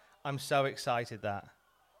that. I'm so excited that.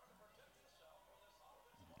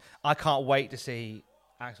 I can't wait to see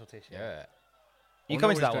Axel Tisha. Yeah. You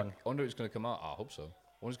coming to that one? I wonder who's going to come out. I hope so.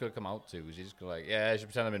 What he's going to come out to is he's going to I should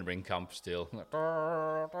pretend I'm in ring camp still. Do you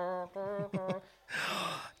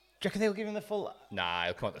reckon they'll give him the full... Nah,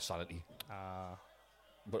 he'll come out to Sanity.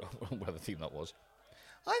 But whatever theme that was.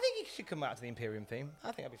 I think he should come out to the Imperium theme.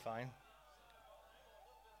 I think that'd be fine.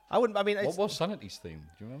 I wouldn't. I mean, What was Sanity's theme?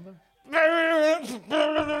 Do you remember?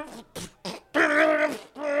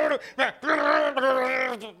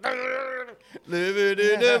 Living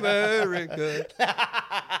in America.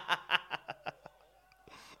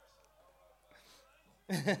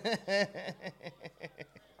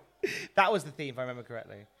 That was the theme, if I remember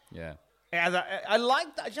correctly. Yeah. Yeah, I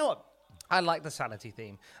liked that. You know what? I liked the Sanity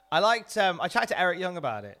theme. I liked. I chatted to Eric Young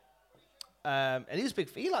about it, and he was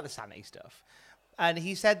big. He liked the Sanity stuff, and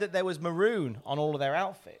he said that there was maroon on all of their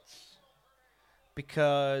outfits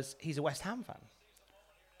because he's a West Ham fan.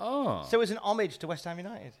 Oh. So it was an homage to West Ham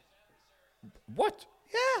United. What?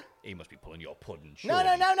 Yeah. He must be pulling your pudding. No.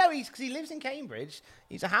 surely. Because he lives in Cambridge.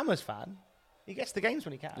 He's a Hammers fan. He gets the games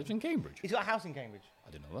when he can. Lives in Cambridge? He's got a house in Cambridge.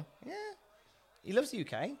 I didn't know that. Yeah. He loves the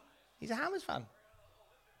UK. He's a Hammers fan.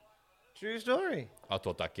 True story. I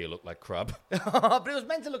thought that gear looked like crap. But it was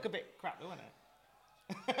meant to look a bit crap, wasn't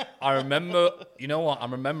it? I remember, you know what?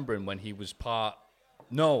 I'm remembering when he was part.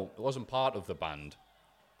 No, it wasn't part of the band.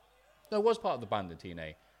 No, it was part of the band in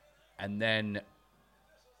TNA. And then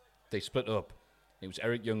they split up. It was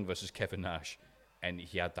Eric Young versus Kevin Nash. And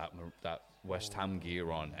he had that West Ham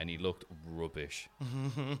gear on. And he looked rubbish.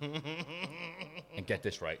 And get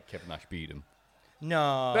this right, Kevin Nash beat him.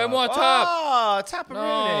 No. Benoit Tap. Oh, Tapperoni.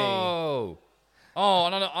 No.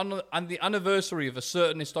 Oh, on the anniversary of a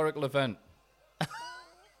certain historical event.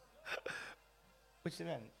 Which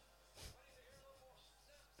event?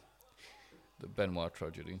 The Benoit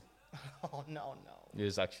tragedy. Oh, no. It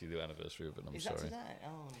is actually the anniversary of it, I'm Is sorry. that today?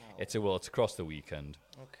 Oh, no. It's across the weekend.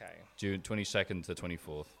 Okay. June 22nd to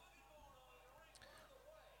 24th.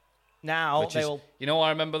 Now, Which they is, will... you know why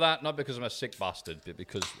I remember that? Not because I'm a sick bastard, but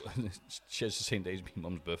because shares the same day as my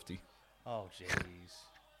mum's birthday. Oh, jeez.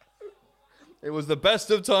 It was the best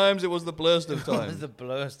of times. It was the blurst of It was times. the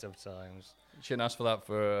blurst of times. She didn't ask for that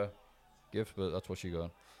for a gift, but that's what she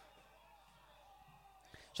got.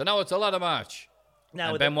 So now it's a ladder match.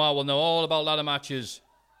 Now and Benoit will know all about ladder matches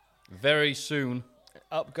very soon.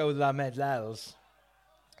 Up go La Medlels.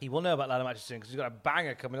 He will know about ladder matches soon because he's got a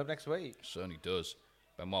banger coming up next week. Certainly does.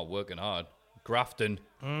 Benoit working hard. Grafton.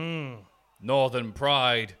 Northern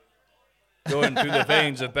pride. Going through the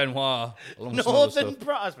veins of Benoit. Northern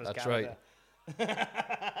pride. That's right.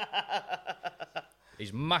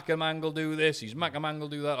 He's Macamangle do this. He's Macamangle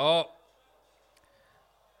do that. Oh.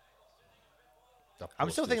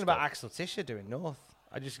 I'm still thinking about Axel Tischer doing North.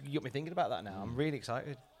 You got me thinking about that now. I'm really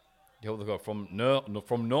excited. Yo, they got from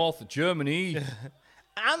North Germany.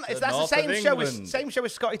 And that's the north same of show England.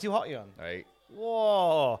 as Scotty Too Hotty on. Right.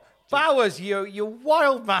 Whoa. Bowers, you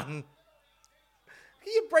wild man.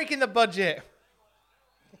 You're breaking the budget.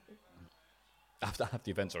 After half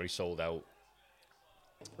the event's already sold out.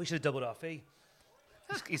 We should have doubled our fee.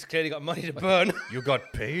 He's clearly got money to burn. You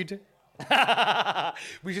got paid?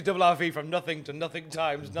 We should double our fee from nothing to nothing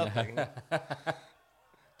times nothing.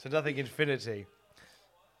 To nothing infinity.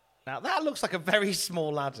 Now, that looks like a very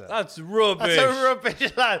small ladder. That's rubbish. That's a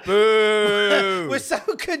rubbish ladder. Boo. We're so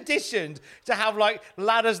conditioned to have, like,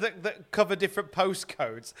 ladders that cover different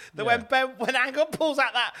postcodes that when Angle pulls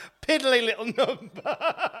out that piddly little number...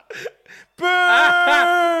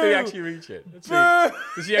 Boo! Did he actually reach it? Let's see.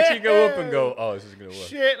 Does he actually go up and go, oh, this is going to work?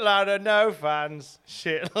 Shit ladder, no fans.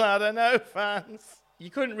 Shit ladder, no fans.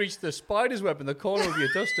 You couldn't reach the spider's web in the corner of your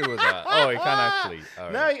duster with that. Oh, he can actually.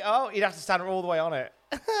 All right. No, you'd have to stand all the way on it.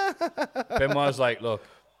 Benoit's like, look,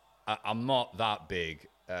 I'm not that big.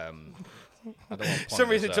 I don't want to For some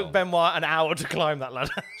reason, it took Benoit an hour to climb that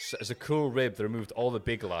ladder. So as a cool rib, they removed all the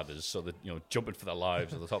big ladders so that, jumping for their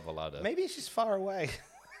lives at the top of the ladder. Maybe it's just far away.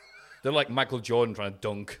 They're like Michael Jordan trying to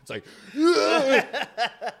dunk. It's like...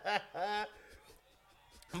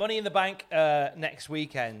 Money in the Bank next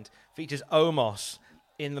weekend features Omos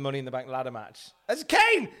in the Money in the Bank ladder match. That's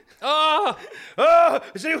Kane! Oh,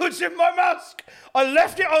 has anyone seen my mask? I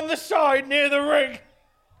left it on the side near the ring.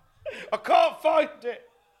 I can't find it.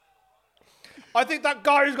 I think that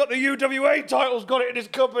guy who's got the UWA title's got it in his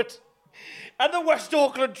cupboard. And the West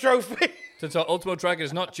Auckland trophy. Since our Ultimo Dragon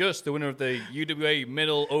is not just the winner of the UWA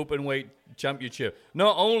Middle Openweight Championship,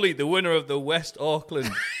 not only the winner of the West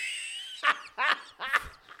Auckland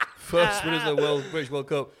first winners of the British World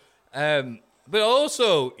Cup, but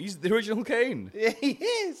also he's the original Kane. Yeah, he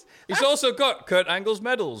is. He's also got Kurt Angle's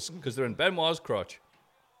medals because they're in Benoit's crotch.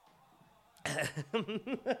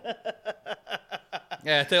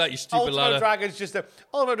 Yeah, I tell you like, you stupid ladder.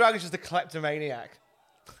 Ultimo Dragon's just a kleptomaniac.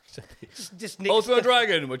 Ultimo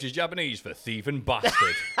Dragon, which is Japanese for thief and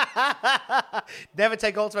bastard. Never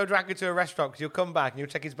take Ultimo Dragon to a restaurant because you'll come back and you'll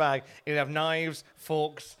check his bag and he'll have knives,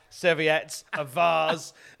 forks, serviettes, a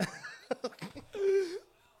vase.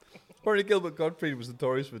 Apparently Gilbert Gottfried was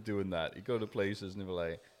notorious for doing that. He'd go to places and he'd be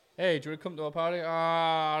like, hey, do you want to come to our party?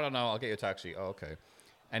 I don't know. I'll get you a taxi. Oh, okay.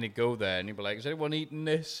 And he'd go there and he'd be like, is anyone eating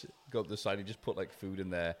this? Go up the side. He'd just put like food in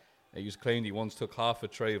there. And he just claimed he once took half a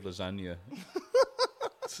tray of lasagna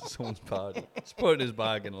to someone's party. Just put it in his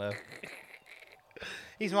bag and left.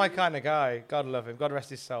 He's my kind of guy. God love him. God rest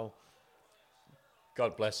his soul.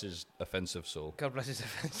 God bless his offensive soul. God bless his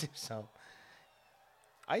offensive soul.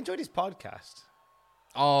 I enjoyed his podcast.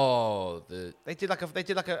 Oh, they did like a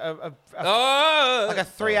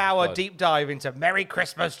 3-hour deep dive into Merry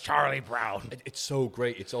Christmas, Charlie Brown. It's so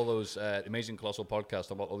great. It's all those amazing colossal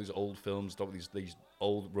podcasts about all these old films, about these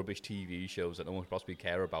old rubbish TV shows that no one possibly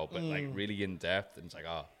care about, but like really in depth. And it's like,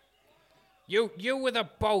 You were the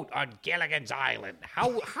boat on Gilligan's Island. How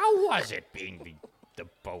was it being the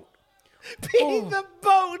boat? Being the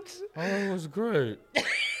boat. Oh, it was great.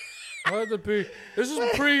 I had to be. This is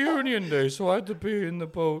pre-Union Day, so I had to be in the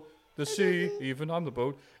boat, the sea. Even I'm the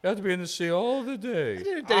boat. I had to be in the sea all the day.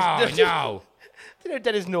 No. Did you know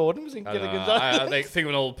Dennis Norden was in Gilligan's Island? I think of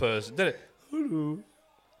an old person. Did it? Hello.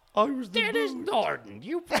 I was the Dennis boat. Norden.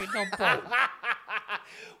 You played the boat.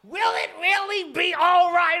 Will it really be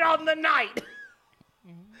all right on the night?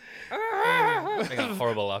 I got a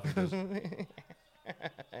horrible laugh.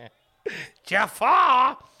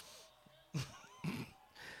 Jafar!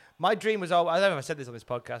 My dream was always, I don't know if I said this on this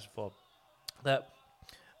podcast before, that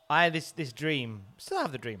I had this dream, still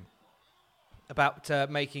have the dream, about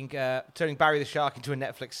turning Barry the Shark into a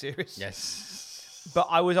Netflix series. Yes. But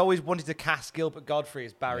I was always wanted to cast Gilbert Godfrey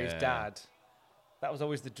as Barry's dad. That was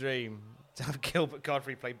always the dream, to have Gilbert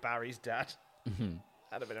Godfrey play Barry's dad. That'd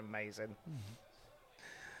have been amazing.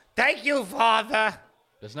 Thank you, Father!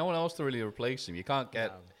 There's no one else to really replace him. You can't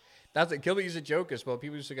get... That's it. Gilbert is a joke as well.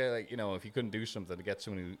 People used to get like, if you couldn't do something to get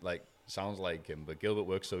someone who like sounds like him, but Gilbert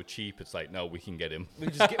works so cheap, it's like, no, we can get him. We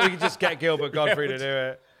can just get Gilbert Godfrey to do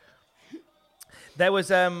it. There was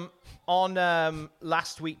on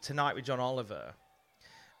Last Week Tonight with John Oliver.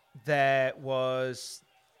 There was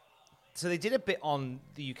they did a bit on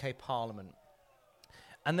the UK Parliament,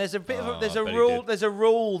 and there's a bit of there's a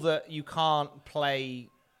rule that you can't play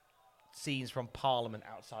scenes from Parliament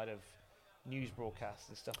outside of news broadcasts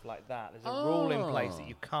and stuff like that. There's a rule in place that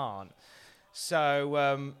you can't.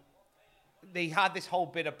 So they had this whole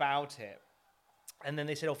bit about it. And then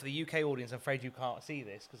they said, for the UK audience, I'm afraid you can't see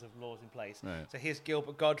this because of laws in place. Right. So here's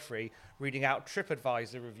Gilbert Godfrey reading out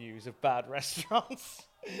TripAdvisor reviews of bad restaurants.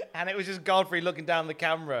 And it was just Godfrey looking down the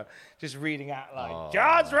camera, just reading out like,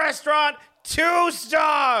 John's Restaurant, 2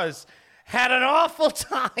 stars. Had an awful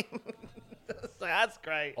time. That's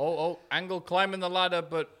great. Angle climbing the ladder,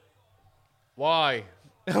 but... Why?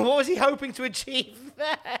 What was he hoping to achieve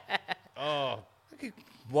there?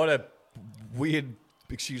 What a weird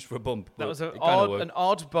excuse for a bump. That was an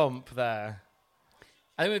odd bump there.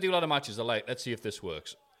 I think we do a lot of matches. They're like, let's see if this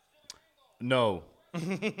works. No.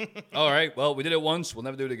 All right, well, we did it once. We'll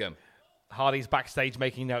never do it again. Hardy's backstage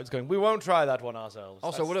making notes going, we won't try that one ourselves.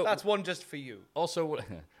 Also, that's one just for you. Also,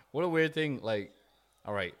 what a weird thing. Like,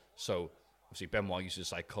 all right, so obviously Benoit uses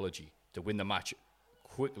psychology to win the match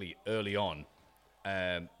quickly early on,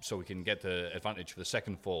 so we can get the advantage for the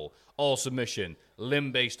second fall. All submission,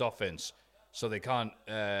 limb-based offense, so they can't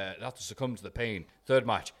have to succumb to the pain. Third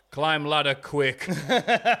match, climb ladder quick,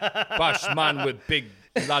 bash man with big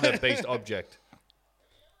ladder-based object.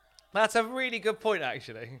 That's a really good point,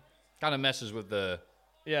 actually. Kind of messes with the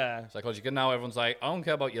psychology. Because now everyone's like, I don't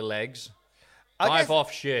care about your legs. Dive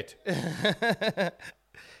off shit.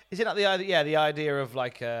 Is it not the idea? Yeah, the idea of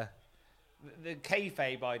like the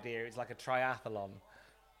kayfabe idea is like a triathlon,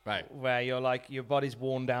 right? Where you're like your body's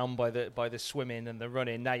worn down by the swimming and the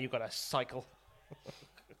running. Now you've got to cycle.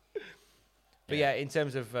 But yeah, in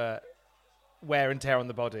terms of wear and tear on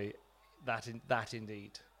the body, that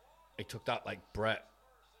indeed. It took that like Brett.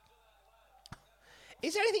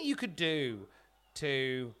 Is there anything you could do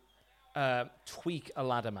to tweak a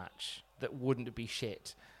ladder match that wouldn't be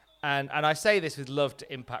shit? And I say this with love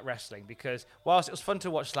to Impact Wrestling, because whilst it was fun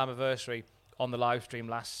to watch Slammiversary on the live stream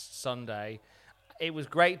last Sunday, it was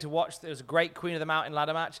great to watch. There was a great Queen of the Mountain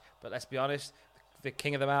ladder match, but let's be honest, the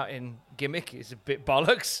King of the Mountain gimmick is a bit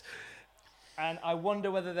bollocks. And I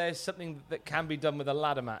wonder whether there's something that can be done with a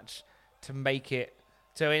ladder match to make it,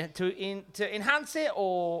 to enhance it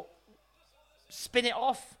or spin it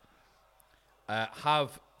off.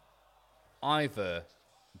 Have either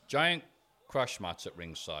giant crash mats at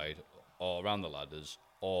ringside or around the ladders,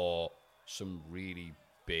 or some really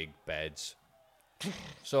big beds.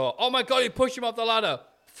 So, oh my god, he pushed him off the ladder.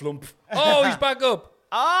 Flump. Oh, he's back up.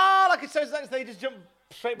 Like it's so they just jump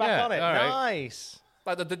straight back on it. Right. Nice.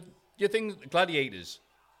 Like your thing, gladiators.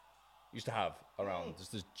 used to have around. There's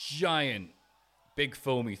this giant, big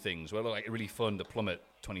foamy things where they're like really fun to plummet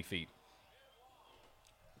 20 feet.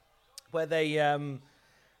 Where they,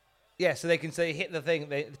 so they can say hit the thing,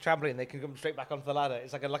 the trampoline, they can come straight back onto the ladder.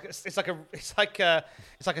 It's like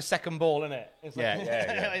a second ball, isn't it? It's like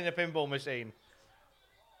in a pinball machine.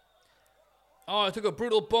 Oh, I took a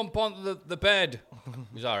brutal bump onto the bed.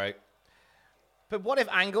 He's all right. But what if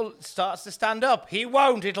Angle starts to stand up? He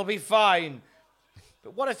won't. It'll be fine.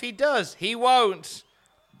 But what if he does? He won't.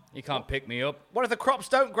 He can't pick me up. What if the crops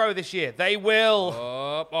don't grow this year? They will.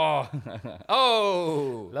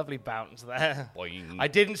 Oh. Lovely bounce there. Boing. I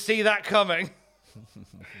didn't see that coming.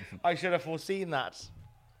 I should have foreseen that.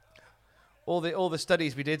 All the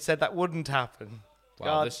studies we did said that wouldn't happen.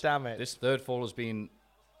 Wow, God damn it. This third fall has been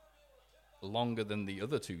longer than the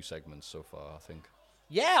other two segments so far, I think.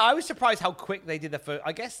 Yeah, I was surprised how quick they did the first.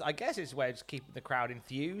 I guess it's where it's keeping the crowd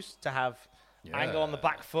enthused to have Angle on the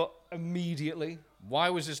back foot immediately. Why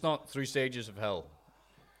was this not 3 stages of hell?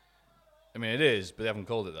 I mean, it is, but they haven't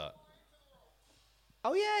called it that.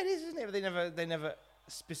 Oh yeah, it is, isn't it? They never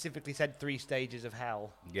specifically said 3 stages of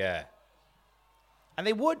hell. Yeah. And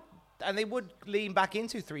they would lean back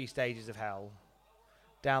into 3 stages of hell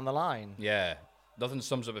down the line. Yeah. Nothing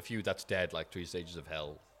sums up a feud that's dead like 3 stages of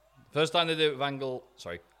hell. First time they did it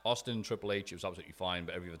with Austin and Triple H, it was absolutely fine,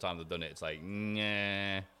 but every other time they've done it, it's like,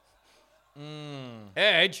 nah.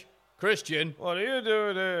 Edge, Christian. What are you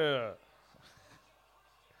doing here?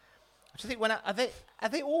 I just think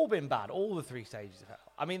have they all been bad? All the 3 stages of hell.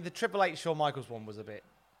 I mean, the Triple H Shawn Michaels one was a bit.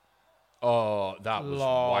 Oh, that was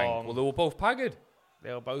wank. Well, they were both pagged.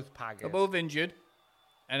 They were both pagged. They're both injured,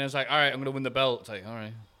 and it's like, all right, I'm going to win the belt. It's like, all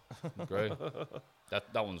right, great.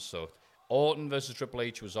 That one sucked. Orton versus Triple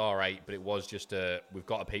H was all right, but it was just we've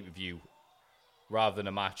got a pay-per-view rather than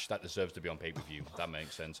a match that deserves to be on pay-per-view. That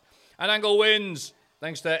makes sense. And Angle wins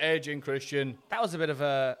thanks to Edge and Christian. That was a bit of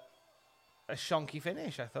a shonky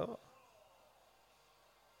finish, I thought.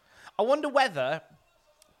 I wonder whether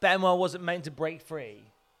Benoit wasn't meant to break free.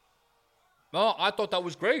 No, I thought that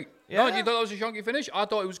was great. Yeah? No, you thought that was a shonky finish? I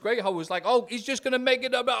thought it was great. How it was like, oh, he's just going to make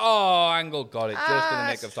it up. Oh, Angle got it just in the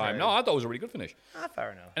nick of time. True. No, I thought it was a really good finish.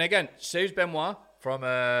 Fair enough. And again, saves Benoit from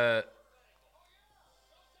not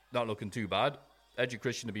looking too bad. Edge and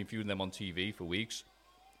Christian have been feuding them on TV for weeks.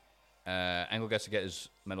 Angle gets to get his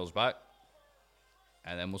medals back.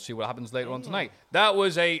 And then we'll see what happens later on tonight. That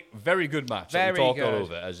was a very good match. That we talked all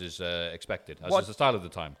over, as is expected, as is the style of the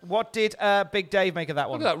time. What did Big Dave make of that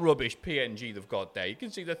one? Look at that rubbish PNG they've got there. You can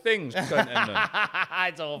see the things.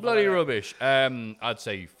 It's all bloody rubbish. I'd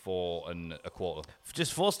say 4 1/4.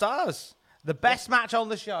 Just 4 stars. The best match on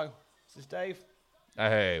the show. This is Dave.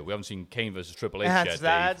 Hey, we haven't seen Kane versus Triple H yet, Dave.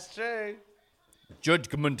 That's true.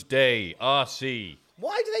 Judgment Day, RC.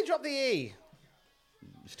 Why do they drop the E?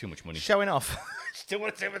 It's too much money. Showing off. Still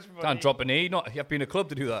want too much money. Can't drop an E. You have to be in a club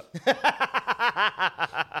to do that.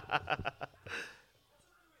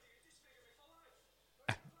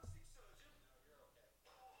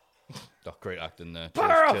 Oh, great acting there.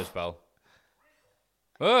 Cheers, pal.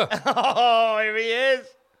 Oh, here he is.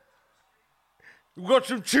 You got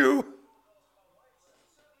some chew?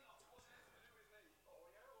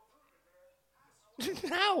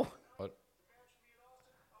 Now. What?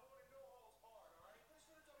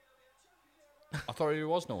 I thought it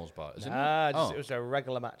was Noel's part, isn't it? It was a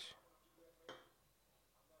regular match.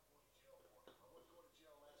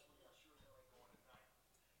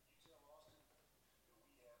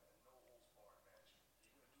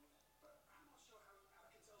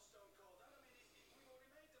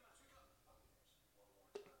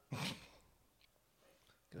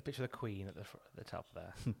 Got a picture of the Queen at the top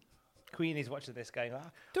there. Queen is watching this going,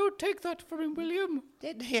 Don't take that from him, William.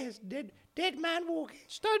 Dead man walking.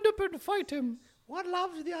 Stand up and fight him. One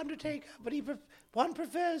loves the Undertaker, but one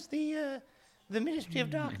prefers the Ministry of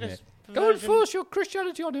Darkness. Go and force your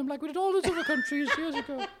Christianity on him like we did all those other countries years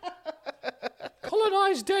ago.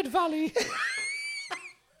 Colonize Dead Valley.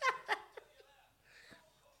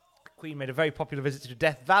 Queen made a very popular visit to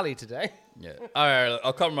Death Valley today. Yeah. All right,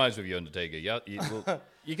 I'll compromise with you, Undertaker. Yeah,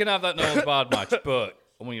 you can have that Noel's Bard match, but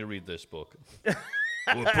I want you to read this book.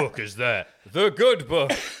 What book is that? The good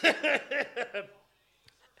book.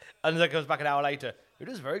 And then it comes back an hour later. It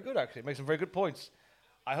is very good, actually. It makes some very good points.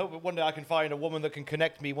 I hope that one day I can find a woman that can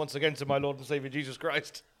connect me once again to my Lord and Savior Jesus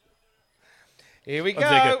Christ. Here we go.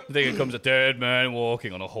 I think it comes a dead man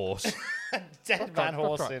walking on a horse. Dead man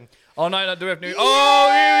horsing. All night at the afternoon.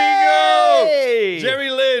 Oh, here we go.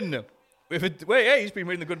 Jerry Lynn. Hey, he's been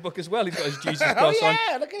reading the good book as well. He's got his Jesus cross on. Oh,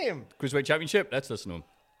 yeah, look at him. Cruiserweight Championship. Let's listen to him.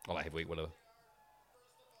 Or like heavyweight, whatever.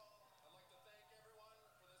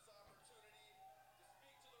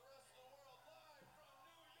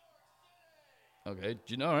 Okay, do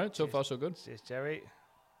you know? All right, so far so good. Cheers, Jerry.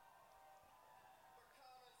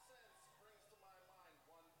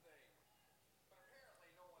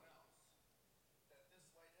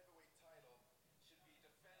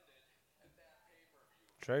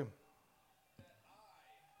 True.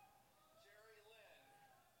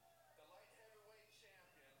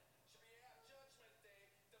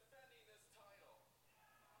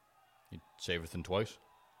 You'd say everything twice.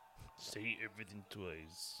 Say everything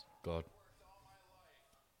twice. God.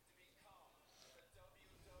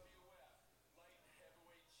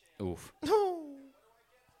 Oof.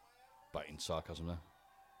 Biting sarcasm there.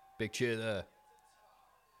 Big cheer there.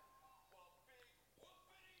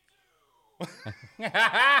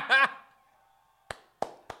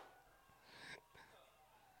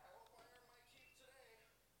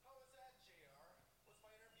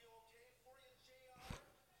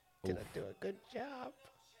 Did I do a good job?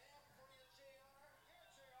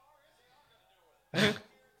 You're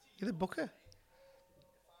the booker.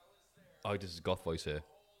 Oh, this is goth voice here.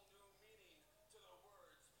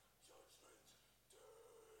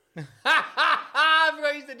 I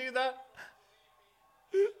forgot I used to do that.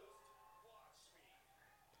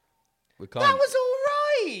 We can't. That was all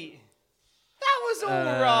right. That was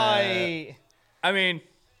all right. I mean,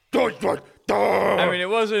 it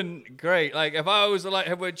wasn't great. Like, if I was the light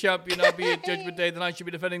heavyweight champion, I'd be at Judgment Day, then I should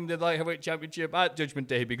be defending the light heavyweight championship at Judgment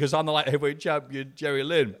Day because I'm the light heavyweight champion, Jerry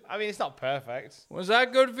Lynn. I mean, it's not perfect. Was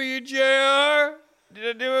that good for you, JR? Did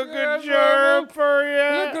I do a good job for you?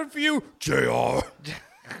 Was that good for you, JR?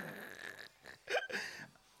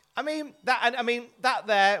 that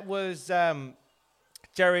there was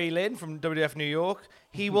Jerry Lynn from WWF New York.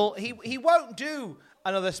 He won't do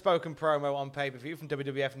another spoken promo on pay-per-view from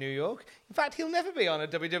WWF New York. In fact, he'll never be on a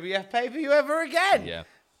WWF pay-per-view ever again. Yeah.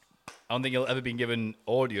 I don't think he'll ever been given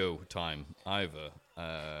audio time either.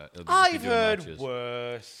 I've heard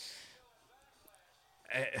worse.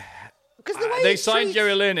 Because the way they signed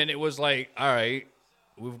Jerry Lynn and it was like, all right,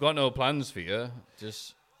 we've got no plans for you.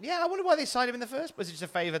 Just... Yeah, I wonder why they signed him in the first place. It's just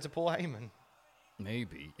a favour to Paul Heyman.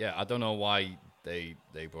 Maybe. Yeah, I don't know why they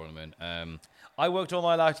brought him in. I worked all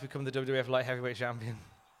my life to become the WWF Light Heavyweight Champion.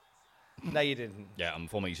 No, you didn't. Yeah, I'm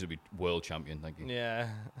former used to be world champion. Thank you. Yeah.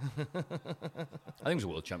 I think it was a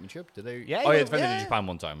world championship. Did they? Yeah. Oh, yeah, defended in Japan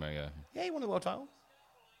one time. Yeah. Yeah, he won the world title.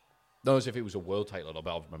 No, as if it was a world title.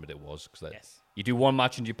 But I remembered it was. Cause yes. You do one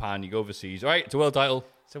match in Japan, you go overseas. All right, it's a world title.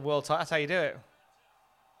 It's a world title. That's how you do it.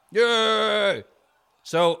 Yay!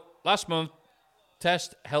 So, last month,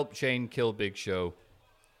 Test helped Shane kill Big Show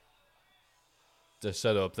to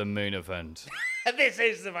set up the main event. This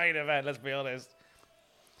is the main event, let's be honest.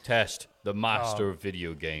 Test, the master of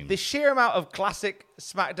video games. The sheer amount of classic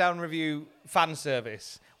SmackDown review fan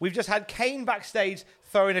service. We've just had Kane backstage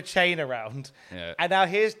throwing a chain around. Yeah. And now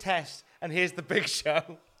here's Test, and here's the Big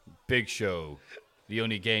Show. Big Show. The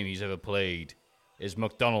only game he's ever played is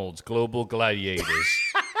McDonald's Global Gladiators.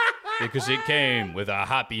 Because it came with a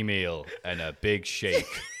Happy Meal and a big shake.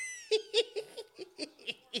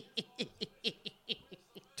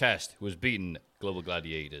 Test was beaten Global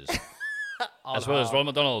Gladiators. as well as Ronald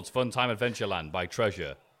McDonald's Fun Time Adventureland by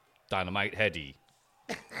Treasure, Dynamite Heady,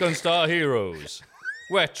 Gunstar Heroes,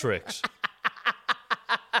 Wet Tricks,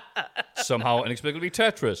 somehow inexplicably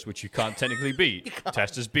Tetris, which you can't technically beat.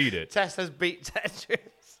 Test has beat it. Test has beat Tetris.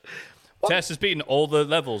 Test has beaten all the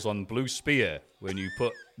levels on Blue Spear when you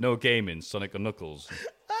put no game in Sonic and Knuckles.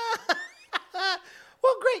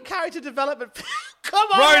 What great character development. Come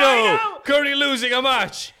on, Rhino! Currently losing a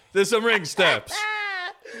match. There's some ring steps.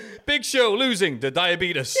 Big Show losing to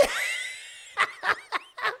Diabetes.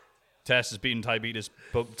 Test has beaten Diabetes,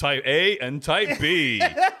 but Type A and Type B.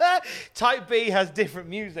 Type B has different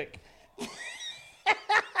music.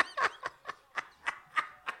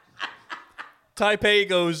 Type A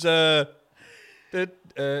goes, Type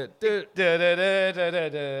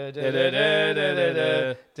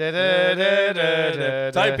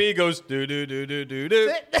B goes, What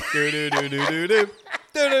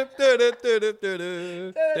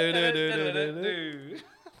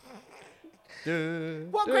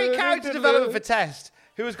great character development for Test,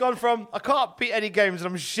 who has gone from I can't beat any games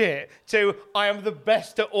and I'm shit to I am the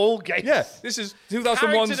best at all games. Yeah, this is 2001's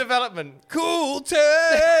character development. Cool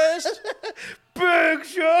Test. Big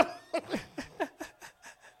Show.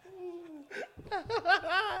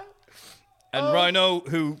 And Rhino,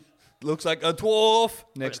 who looks like a dwarf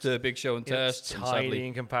next to Big Show and Test. It's and tiny sadly-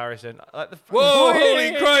 in comparison. Whoa,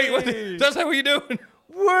 holy crap. That's how you doing.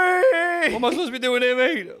 Whee! What am I supposed to be doing here,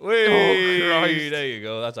 mate? Whee! Oh, Christ. There you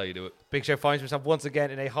go. That's how you do it. Big Show finds himself once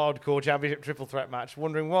again in a hardcore championship triple threat match,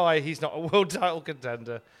 wondering why he's not a world title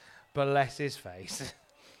contender. Bless his face.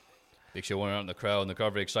 Big Show went out in the crowd, and the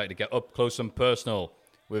crowd very excited to get up close and personal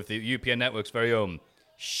with the UPN Network's very own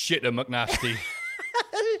Shitter McNasty.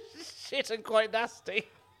 Shit and quite nasty.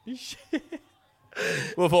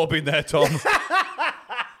 We've all been there, Tom.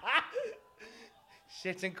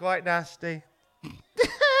 Shit and quite nasty.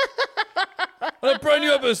 On a brand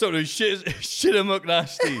new episode of Shitter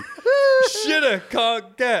McNasty. Shitter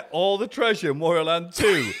can't get all the treasure in Wario Land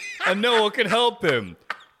 2, and no one can help him.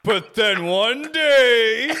 But then one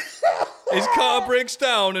day, his car breaks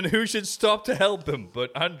down, and who should stop to help him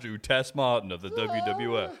but Andrew Tess Martin of the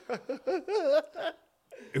WWF,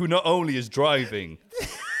 who not only is driving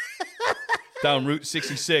down Route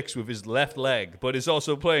 66 with his left leg, but is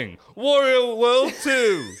also playing Wario World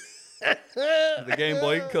 2, the Game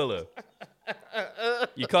Boy Color.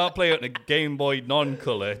 You can't play it in a Game Boy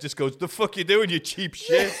non-color. It just goes, the fuck you doing, you cheap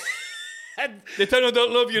shit? Nintendo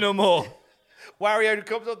don't love you no more. Wario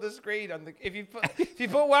comes on the screen. If you put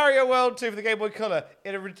Wario World 2 for the Game Boy Color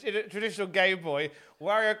in a traditional Game Boy,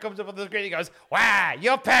 Wario comes up on the screen and he goes, "Wah!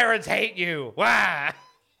 Your parents hate you! Wah!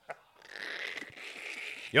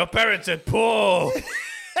 Your parents are poor!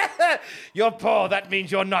 You're poor, that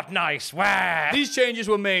means you're not nice! Wah!" These changes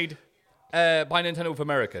were made by Nintendo of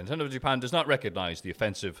America. Nintendo of Japan does not recognize the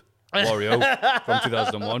offensive Wario from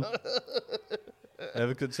 2001.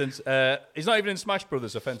 Since he's not even in Smash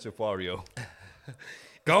Brothers offensive Wario.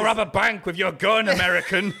 Go rob a bank with your gun,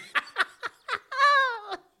 American.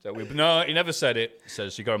 No, he never said it,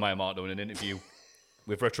 says Shigeru Miyamoto in an interview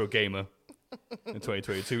with Retro Gamer in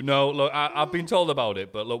 2022. No, look, I've been told about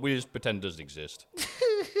it, but look, we just pretend it doesn't exist.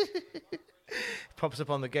 Pops up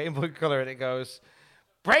on the Game Boy Color and it goes,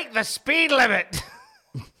 "Break the speed limit!"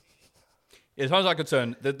 As far as I'm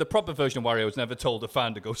concerned, the proper version of Wario was never told a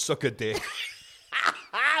fan to go suck a dick.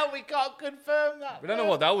 We can't confirm that. We don't know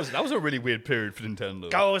what that was. That was a really weird period for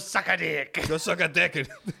Nintendo. Go suck a dick. Go suck a dick and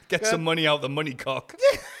get some money out the money cock.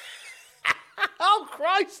 Oh,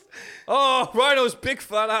 Christ. Oh, Rhino's big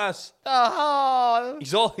fat ass. Oh.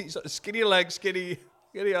 He's skinny legs, skinny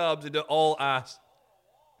arms, and all ass.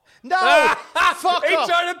 No. Fuck He off.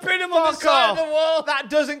 tried to pin him on the side of the wall. That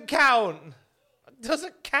doesn't count.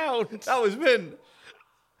 Doesn't count. That was Vin.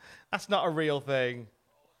 That's not a real thing.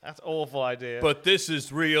 That's an awful idea. But this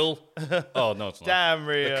is real. Oh, no, it's not. Damn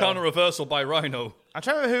real. The counter reversal by Rhino. I'm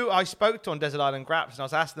trying to remember who I spoke to on Desert Island Graps, and I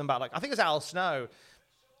was asking them about, I think it was Al Snow.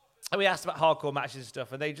 And we asked about hardcore matches and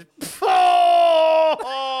stuff, and they just...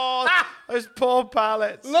 Oh, those poor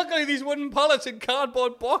pallets. Luckily, these wooden pallets and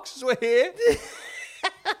cardboard boxes were here.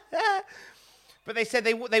 But they said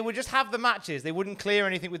they would just have the matches. They wouldn't clear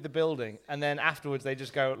anything with the building. And then afterwards, they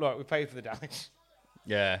just go, "Look, we paid for the damage."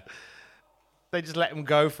 Yeah. They just let them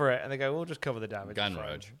go for it, and they go, "We'll just cover the damage."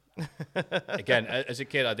 Ganraj. Again, as a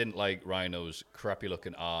kid, I didn't like Rhino's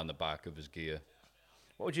crappy-looking R on the back of his gear.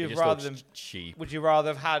 What would you It have just rather looks than cheap? Would you rather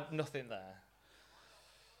have had nothing there?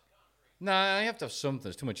 Nah, you have to have something.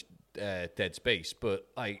 There's too much dead space. But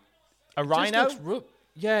like a rhino.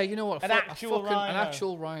 Yeah, you know what? An actual rhino. An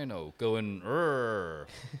actual rhino going.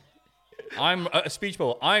 I'm a speech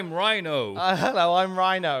bubble. I'm Rhino. Hello, I'm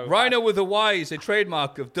Rhino. Rhino with a Y is a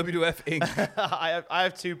trademark of WWF Inc. I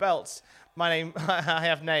have two belts. My name. I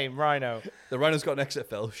have name Rhino. The Rhino's got an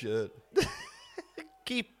XFL shirt.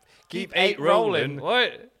 Keep 8 rolling.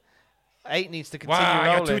 What? 8 needs to continue wow,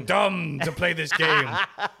 rolling. You're too dumb to play this game.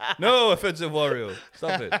 No, offensive Wario.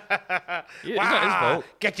 Stop it. It's not his fault.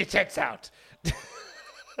 Get your tits out.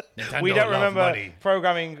 Nintendo We don't love remember money.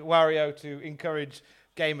 programming Wario to encourage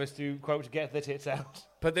gamers to, quote, get their tits out.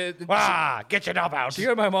 But get your knob out.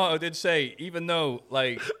 Shigeru Miyamoto did say, even though,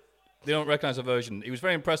 they don't recognize the version, he was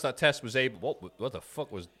very impressed that Tess was able... What the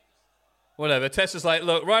fuck was... Whatever. Tess is like,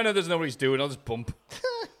 look, Rhino doesn't know what he's doing. I'll just bump.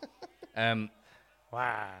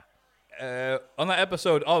 Wow. On that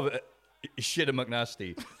episode of Shitter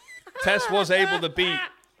McNasty, Tess was able to beat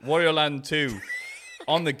Wario Land 2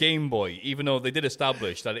 on the Game Boy, even though they did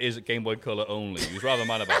establish that it is Game Boy Color only. He was rather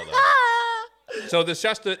mad about that. So the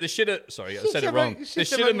shitter... Sorry, I said it wrong.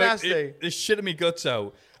 The shitter me guts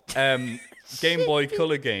out Game Boy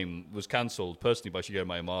Color game was cancelled personally by Shigeru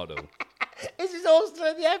Miyamoto. Is this also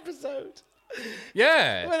in the episode?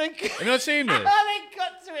 Yeah. Have you not seen this? They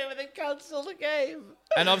got to it when they cancelled the game.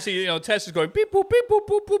 And obviously, Tess is going beep, boop, beep, boop,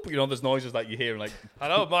 boop, boop. There's noises that you hear.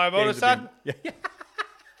 Hello, Miyamoto-san. Yeah.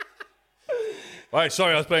 Right,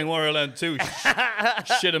 sorry, I was playing Wario Land 2.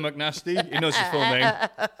 Shitter McNasty. He knows his full name.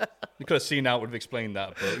 You could have seen out, would have explained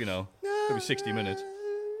that, but, it'll be 60 minutes.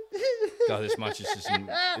 God, this match isn't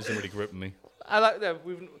really gripping me. I like that.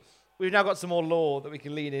 We've now got some more lore that we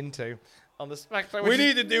can lean into on the SmackDown. We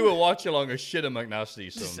need to do a watch along of Shit and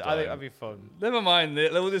McNasty sometime. I think that'd be fun. Never mind.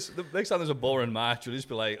 The next time there's a boring match, we'll just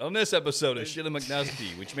be like, on this episode of Shit and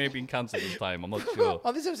McNasty, which may have been cancelled this time. I'm not sure.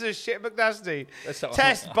 On this episode of Shit McNasty, not-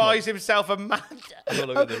 Test buys himself a mad. I'm not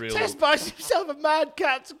looking at the real. Test buys himself a Mad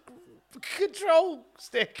Catz control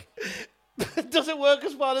stick. It doesn't work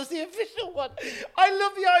as well as the official one. I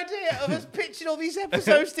love the idea of us pitching all these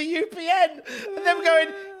episodes to UPN and them going,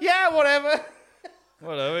 yeah, whatever.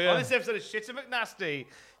 Whatever, yeah. On this episode of Shit and McNasty,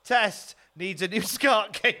 Test needs a new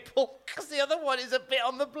SCART cable because the other one is a bit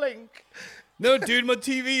on the blink. No, dude, my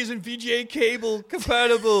TV isn't VGA cable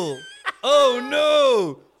compatible. Oh,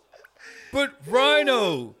 no. But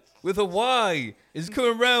Rhino, with a Y, is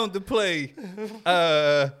coming round to play.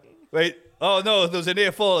 Wait. Oh, no, there was an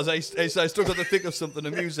ear fall as I struggled to think of something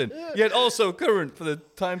amusing. Yet also current for the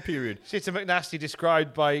time period. Shit and McNasty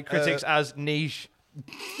described by critics as niche.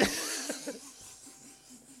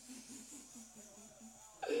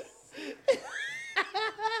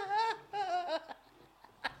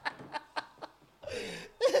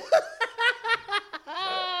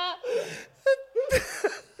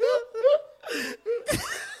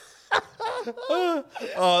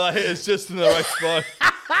 Oh, that hit us just in the right spot.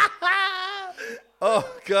 Oh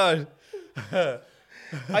God!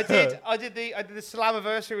 I did the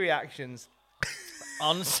Slammiversary reactions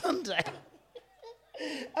on Sunday.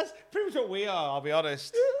 That's pretty much what we are. I'll be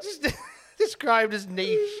honest. Just described as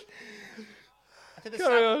niche. I did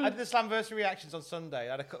the Slammiversary reactions on Sunday.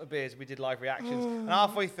 I had a couple of beers. We did live reactions, and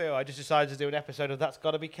halfway through, I just decided to do an episode of That's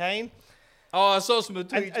Gotta Be Kane. Oh, I saw some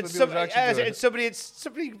tweets with people's reactions to it.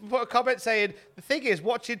 Somebody put a comment saying, the thing is,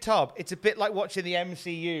 watching Tom, it's a bit like watching the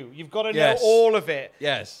MCU. You've got to know all of it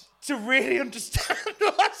to really understand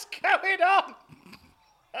what's going on.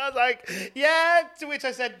 I was like, yeah, to which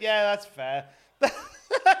I said, yeah, that's fair.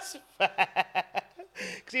 That's fair.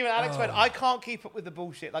 Because even Alex went, I can't keep up with the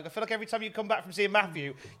bullshit. Like, I feel like every time you come back from seeing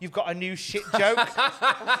Matthew, you've got a new shit joke.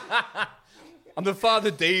 I'm the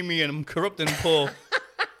father Damien. I'm corrupting poor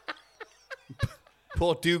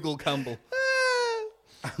Dougal Campbell.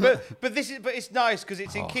 but it's nice because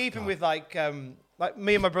it's in keeping with like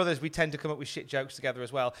me and my brothers. We tend to come up with shit jokes together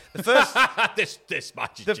as well. The first this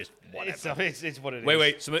match is just whatever. It's what it is.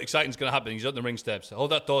 Wait, something exciting's going to happen. He's up the ring steps. Hold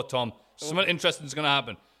that thought, Tom. Something interesting's going to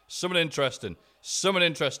happen. Something interesting.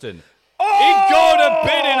 Oh! He got a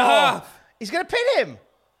pin in half. He's going to pin him.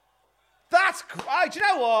 That's great. Do you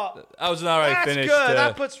know what? That was an alright finish. That's good.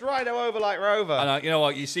 That puts Rhino over like Rover. And you know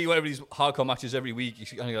what? You see whatever these hardcore matches every week. You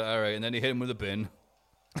kind of go, all right, and then they hit him with a bin.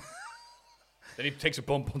 Then he takes a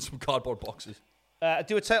bump on some cardboard boxes.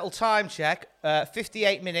 Do a total time check.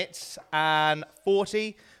 58 minutes and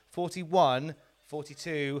 40, 41,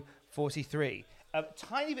 42, 43. A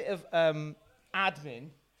tiny bit of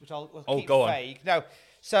admin, which I'll keep vague. No.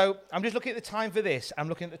 So I'm just looking at the time for this. I'm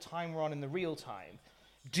looking at the time we're on in the real time.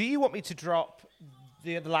 Do you want me to drop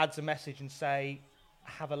the lads a message and say,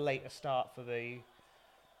 have a later start for the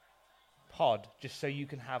pod, just so you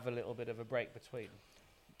can have a little bit of a break between?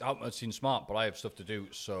 That seems smart, but I have stuff to do,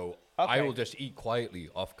 so I will just eat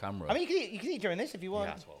quietly off camera. I mean, you can eat during this if you want.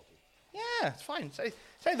 Yeah, that's what I'll do. Yeah, it's fine.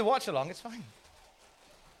 Say the watch along, it's fine.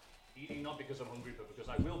 Eating not because I'm hungry, but because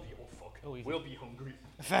I will be. Will be hungry.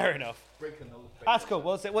 Fair enough. That's cool.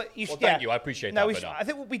 Well, thank you. I appreciate that. I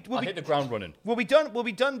think I'll hit the ground running. We'll be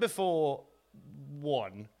done before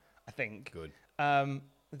 1, I think. Good. So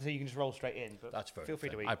you can just roll straight in. But that's fair. Feel free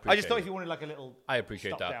to eat. I just thought if you wanted like a little. I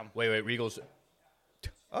appreciate that. Down. Wait, Regal's.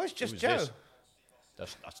 Oh, it's just Joe.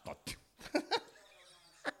 That's not.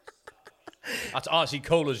 That's RC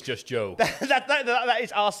Cola's just Joe. that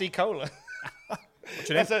is RC Cola. What's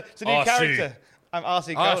your name? It's a new character. I'm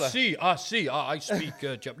RC Cola. RC. I speak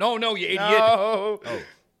Jap. No, you idiot. No.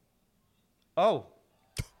 Oh.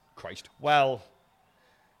 Christ. Well,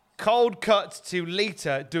 cold cut to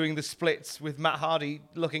Lita doing the splits with Matt Hardy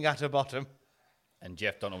looking at her bottom. And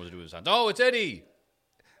Jeff don't know what to do with his hands. Oh, it's Eddie.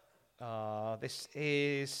 This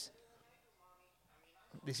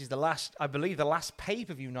is the last, I believe, the last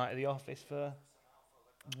pay-per-view night of the office for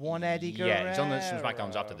one Eddie Guerrero. Yeah, it's on some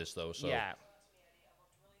SmackDowns after this, though. So. Yeah.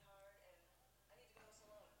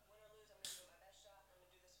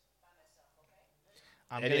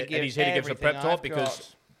 Eddie's here to give us a prep talk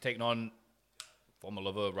because taking on former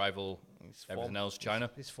lover, rival, everything else,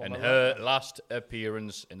 China, and her last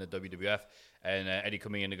appearance in the WWF, and Eddie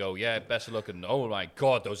coming in to go, yeah, best of luck, and oh my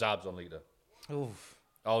God, those abs on Lita. Oof.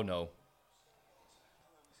 Oh no.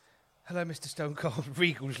 Hello, Mr. Stone Cold.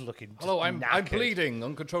 Regal's looking. Hello, I'm bleeding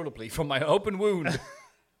uncontrollably from my open wound.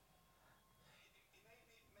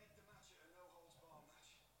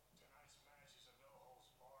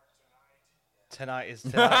 Tonight is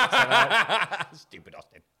tonight. Stupid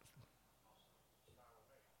Austin.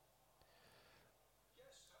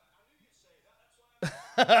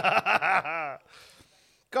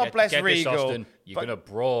 God bless get Regal. This, Austin. You're going to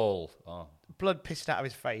brawl. Oh. Blood pissed out of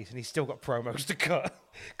his face, and he's still got promos to cut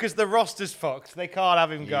because the roster's fucked. They can't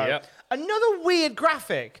have him go. Yep. Another weird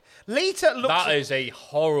graphic. Lita looks. That is a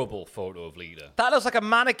horrible photo of Lita. That looks like a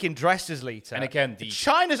mannequin dressed as Lita. And again, the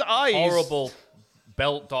China's eyes. horrible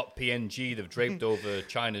belt.png they've draped over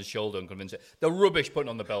China's shoulder and convinced it. The rubbish putting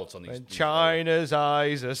on the belts on these. China's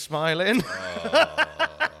eyes are smiling.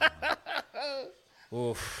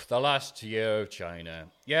 Oof, the last year of China.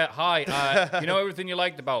 Yeah, hi. You know everything you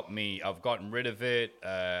liked about me. I've gotten rid of it.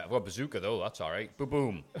 I've got Bazooka, though. That's all right.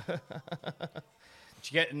 Boom.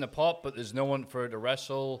 She get in the pop, but there's no one for her to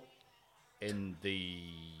wrestle in the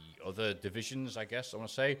other divisions, I guess I want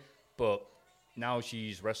to say. But now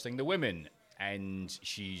she's wrestling the women, and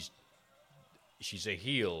she's a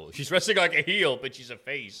heel. She's wrestling like a heel, but she's a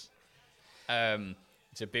face.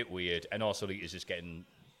 It's a bit weird. And also, Lita's just getting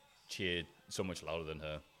cheered so much louder than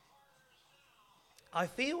her. I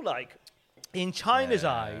feel like in China's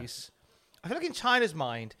eyes, I feel like in China's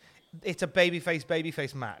mind, it's a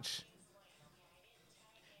babyface match.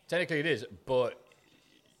 Technically it is, but...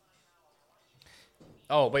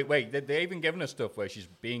 Oh, wait. They even given us stuff where she's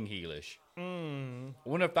being heelish. I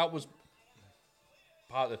wonder if that was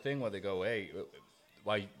part of the thing where they go, hey,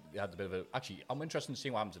 why they had a bit of a... Actually, I'm interested in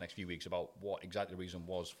seeing what happens the next few weeks about what exactly the reason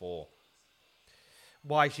was for...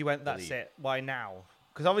 Why she went, that's it. Why now?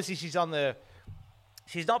 Because obviously she's not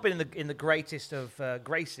been in the greatest of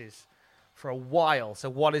graces for a while. So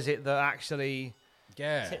what is it that actually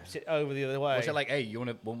tips it over the other way? Was it like, hey,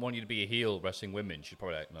 want you to be a heel wrestling women? She's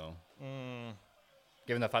probably like, no.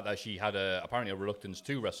 Given the fact that she had apparently a reluctance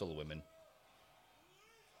to wrestle women.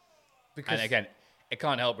 And again, it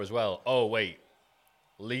can't help her as well. Oh, wait.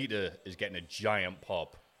 Lita is getting a giant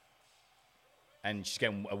pop. And she's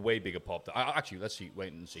getting a way bigger pop. Actually, let's see.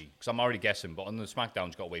 Wait and see. Because I'm already guessing, but on the SmackDown,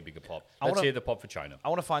 she's got a way bigger pop. Let's hear the pop for China. I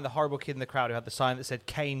want to find the horrible kid in the crowd who had the sign that said,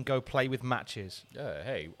 Kane, go play with matches. Yeah,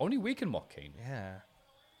 hey, only we can mock Kane. Yeah.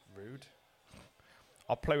 Rude.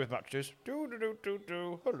 I'll play with matches. Do.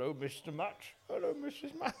 Hello, Mr. Match. Hello,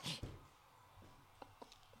 Mrs. Match.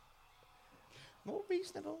 More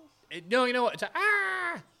reasonable. No, you know what? It's a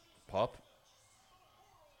pop.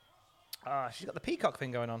 She's got the peacock thing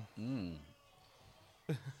going on.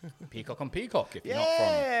 Peacock on peacock, if you're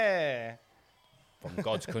not from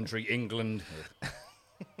God's country, England.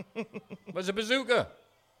 Where's the bazooka?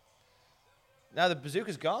 Now the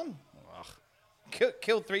bazooka's gone.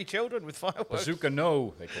 Killed 3 children with fireworks. Bazooka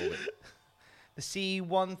no, they call it. The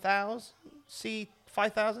C-1000?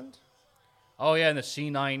 C-5000? Oh, yeah, and the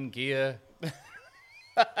C9 gear.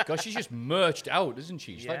 God, she's just merged out, isn't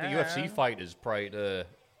she? She's like the UFC fighters prior to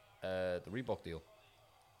the Reebok deal.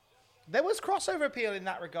 There was crossover appeal in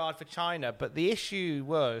that regard for China, but the issue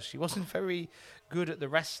was she wasn't very good at the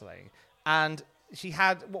wrestling, and she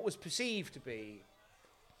had what was perceived to be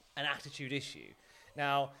an attitude issue.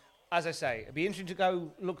 Now, as I say, it'd be interesting to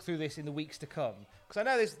go look through this in the weeks to come, because I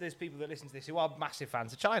know there's people that listen to this who are massive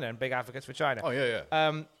fans of China and big advocates for China. Oh, yeah.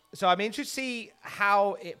 So I'm interested to see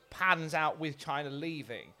how it pans out with China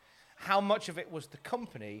leaving, how much of it was the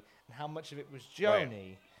company and how much of it was Joni.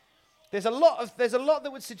 Right. There's a lot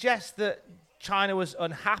that would suggest that China was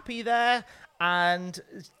unhappy there, and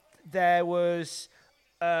there was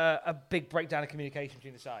a big breakdown of communication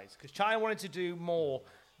between the sides, because China wanted to do more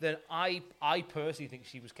than I personally think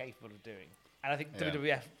she was capable of doing, and I think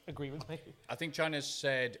WWF agree with me. I think China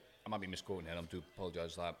said, I might be misquoting here, I do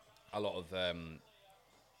apologise for that, a lot of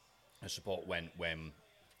her support went when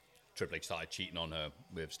Triple H started cheating on her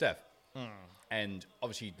with Steph, and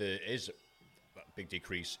obviously there is a big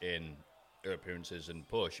decrease in her appearances and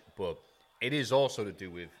push, but it is also to do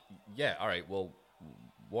with, all right, well,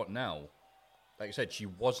 what now? Like I said, she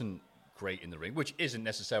wasn't great in the ring, which isn't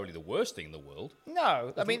necessarily the worst thing in the world.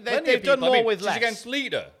 No, I mean, they've done more with less. She's against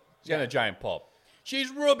Lita. She's getting a giant pop. She's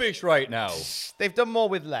rubbish right now. They've done more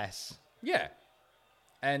with less. Yeah.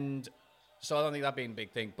 And so I don't think that being a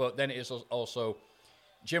big thing. But then it is also,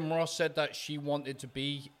 Jim Ross said that she wanted to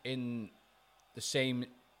be in the same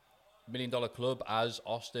 $1 million club as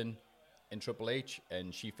Austin and Triple H,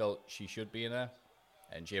 and she felt she should be in there.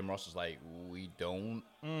 And Jim Ross is like, we don't.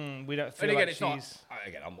 We don't feel and again, like it's she's... not.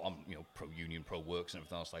 Again, I'm pro-union, pro-works and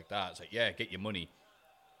everything else like that. It's like, yeah, get your money.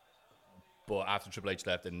 But after Triple H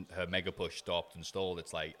left and her mega push stopped and stalled,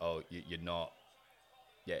 it's like, oh, you're not.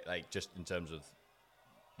 Yeah, like just in terms of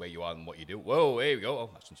where you are and what you do. Whoa, here we go. Oh,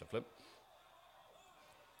 that's just a flip.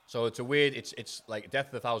 So it's a weird. It's like Death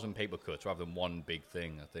of a Thousand Paper Cuts rather than one big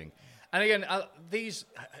thing, I think. And again, these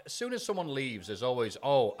as soon as someone leaves, there's always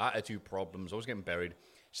attitude problems, always getting buried.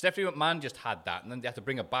 Stephanie McMahon just had that, and then they have to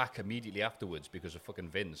bring her back immediately afterwards because of fucking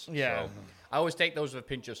Vince. Yeah. So I always take those with a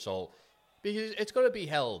pinch of salt because it's got to be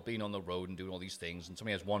hell being on the road and doing all these things, and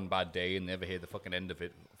somebody has one bad day and never hear the fucking end of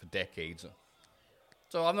it for decades.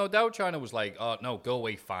 So I've no doubt China was like, oh, no, go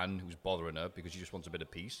away fan who's bothering her because she just wants a bit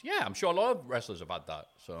of peace. Yeah, I'm sure a lot of wrestlers have had that.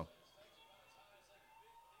 So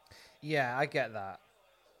Yeah, I get that.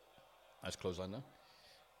 nice clothesline there.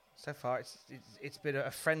 So far, it's been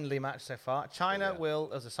a friendly match so far. China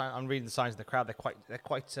will, as a sign, I'm reading the signs in the crowd. They're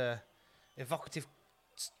quite evocative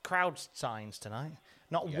crowd signs tonight.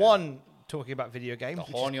 Not one talking about video games. The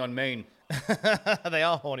horny on main. They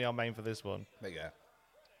are horny on main for this one. But yeah.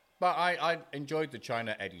 But I enjoyed the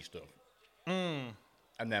China Eddie stuff. And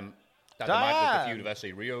then that the feud of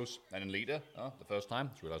S.A. Rios and then Lita, the first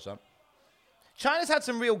time. Just realised that. China's had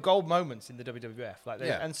some real gold moments in the WWF,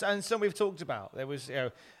 and some we've talked about. There was,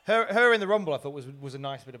 her in the Rumble. I thought was a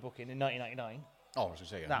nice bit of booking in 1999. Oh, I was gonna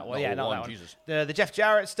say that one. Yeah, not that one. Jesus. The Jeff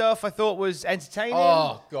Jarrett stuff I thought was entertaining.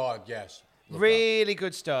 Oh God, yes. Really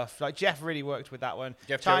good stuff. Like Jeff really worked with that one.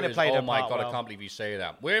 Jeff China Jarrett played oh a my part God, well. I can't believe you say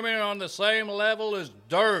that. Women are on the same level as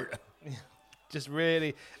dirt. Just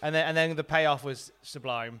really, and then the payoff was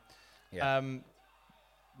sublime. Yeah.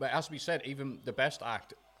 But it has to be said, even the best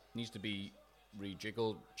act needs to be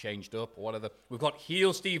rejiggled, changed up, or whatever. We've got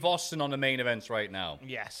heel Steve Austin on the main events right now.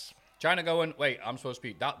 Yes. China going, wait, I'm supposed to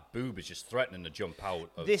be... That boob is just threatening to jump out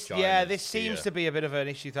of this. China's Yeah, this seems to be a bit of an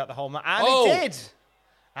issue throughout the whole match. And it did.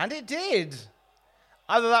 And it did.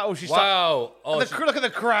 Either that or she wow. Look at the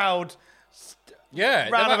crowd. Yeah.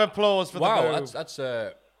 Round of applause for the boob. That's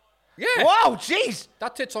yeah. Wow, jeez.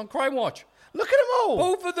 That tits on Crime Watch. Look at them all.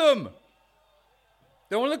 Both of them.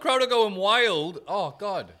 The one in the crowd are going wild. Oh,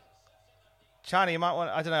 God. China, you might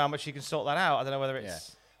want... I don't know how much you can sort that out. I don't know whether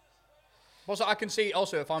it's... Yeah. Also, I can see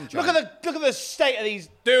also if I'm China. Look at the state of these...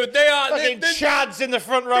 Dude, they are... Fucking chads in the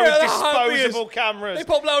front row with disposable cameras. They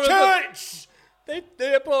pop louder. Tits!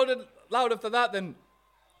 They applauded louder for that than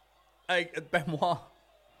Benoit.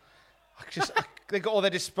 They got all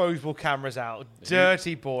their disposable cameras out.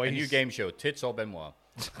 Dirty boys. A new game show, Tits or Benoit.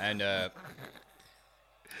 And...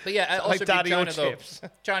 But yeah, it's also like Daddy China, or though. Chips.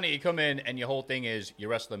 China, you come in and your whole thing is you're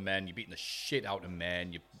wrestling men, you're beating the shit out of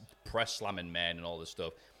men, you're press slamming men and all this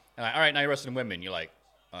stuff. And like, all right, now you're wrestling women. You're like,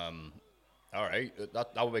 all right,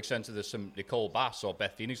 that would make sense if there's some Nicole Bass or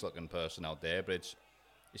Beth Phoenix looking person out there, but it's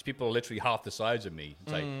people literally half the size of me.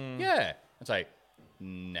 It's like, yeah. It's like,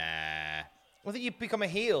 nah. Well, then you become a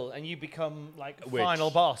heel and you become like final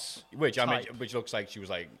boss. Which looks like she was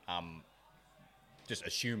like, just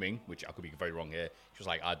assuming, which I could be very wrong here. She was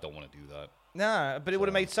like, I don't want to do that. No, but it would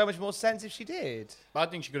have made so much more sense if she did. But I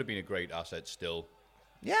think she could have been a great asset still.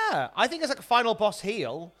 Yeah, I think as like a final boss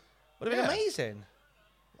heel would have been amazing.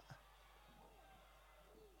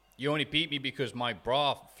 You only beat me because my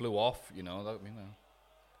bra flew off, you know.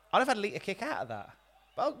 I'd have had Lita kick out of that.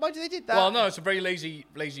 But why did they did that? Well, no, it's a very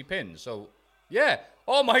lazy pin. So, yeah.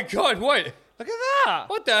 Oh my God, what? Look at that.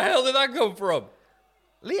 What the hell did that come from?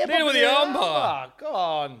 Lita with the armbar. Go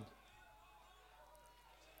on.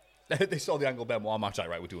 They saw the Angle Benoit match, like,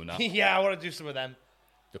 right, we're doing that. Yeah, I want to do some of them.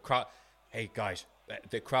 The crowd, hey guys,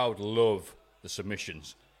 the crowd love the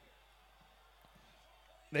submissions.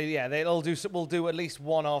 We'll do at least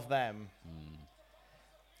one of them.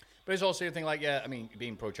 But it's also a thing like,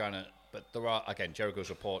 being pro-China, but there are, again, Jericho's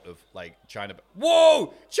support of, like, China.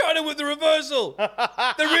 Whoa! China with the reversal!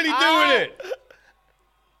 They're really doing it!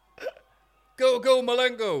 Go,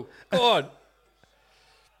 Malenko. Go on.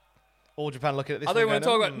 All Japan looking at this. I don't want to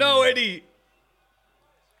talk about... No, Eddie!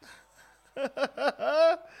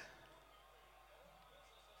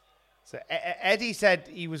 So Eddie said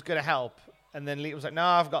he was going to help, and then Lita was like, "No,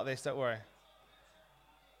 I've got this. Don't worry."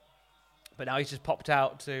 But now he's just popped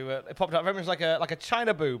out to. It popped out very much like a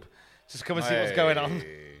China boob. Just come and see what's going on.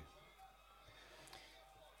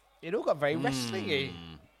 It all got very wrestling-y.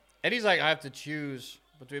 Eddie's like, I have to choose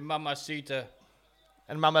between Mamacita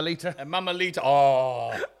and Mama Lita. And Mama Lita.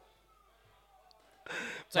 Oh.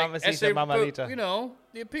 Mamacita, Mama Lita. You know,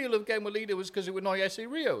 the appeal of Game with Lita was because it would annoy S.A.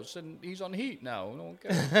 Rios, and he's on heat now. No one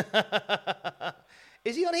cares.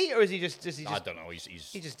 Is he on heat, or is he just I don't know. He's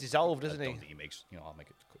just dissolved, isn't he? I don't think he makes... I'll make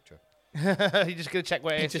it quick, Joe. You're just going to check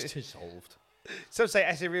where it is. He just dissolved. Some say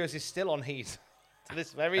S.A. Rios is still on heat to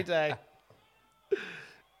this very day.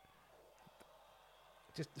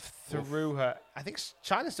 Just threw her. I think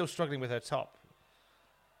China's still struggling with her top.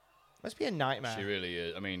 Must be a nightmare. She really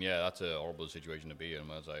is. I mean, yeah, that's a horrible situation to be in.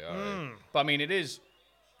 I was like, all right. But I mean, it is,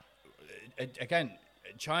 again,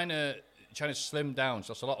 China's slimmed down,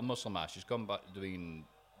 so that's a lot of muscle mass. She's gone back to doing,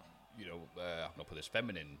 I'm gonna put this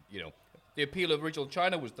feminine. The appeal of original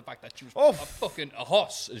China was the fact that she was a fucking a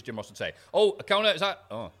hoss, as Jim Ross would say. Oh, a counter, is that?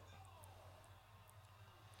 Oh.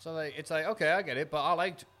 So it's like, okay, I get it, but I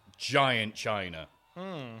liked giant China.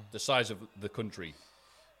 The size of the country.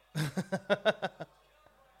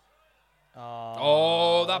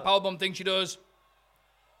 Oh, that powerbomb thing she does.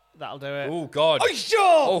 That'll do it. Oh, God. Oh, sure.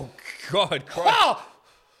 Oh, God. Christ.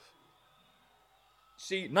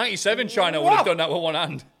 See, 97 China would have done that with one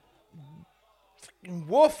hand.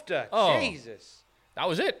 Woofed her. Oh. Jesus. That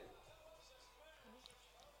was it.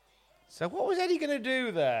 So what was Eddie going to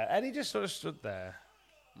do there? Eddie just sort of stood there.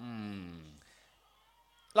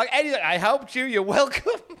 Like, Eddie, I helped you. You're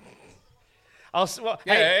welcome.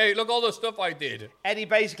 Hey, look all the stuff I did. Eddie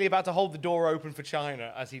basically about to hold the door open for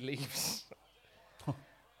China as he leaves.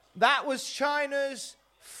 That was China's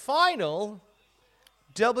final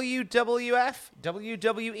WWE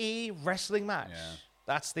wrestling match. Yeah.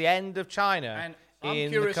 That's the end of China. And I'm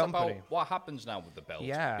curious about what happens now with the belt.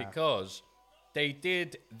 Yeah. Because they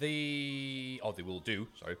did the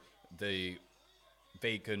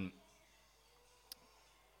vacant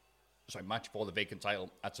match for the vacant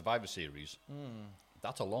title at Survivor Series.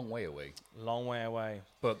 That's a long way away. Long way away.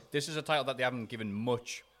 But this is a title that they haven't given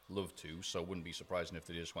much love to, so it wouldn't be surprising if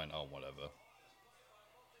they just went, oh, whatever.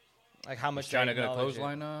 Like, how much is China going to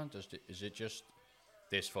clothesline her? Is it just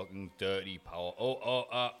this fucking dirty power?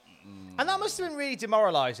 And that must have been really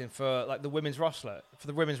demoralizing for like the women's roster,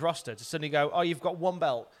 to suddenly go, oh, you've got one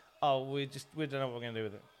belt. Oh, we don't know what we're going to do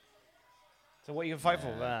with it. So what are you going to fight for? I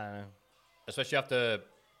don't know. Especially after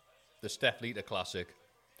the Steph Lita Classic.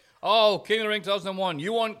 Oh, King of the Ring 2001.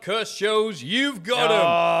 You want cursed shows? You've got them.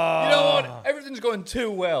 You know what? Everything's going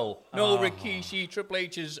too well. No Rikishi. Triple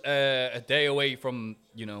H is a day away from,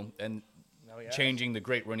 changing the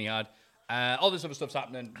great run he had. All this other stuff's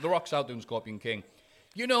happening. The Rock's out doing Scorpion King.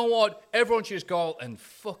 You know what? Everyone should just go out and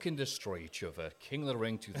fucking destroy each other. King of the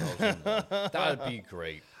Ring 2001. That'd be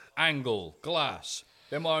great. Angle, Glass,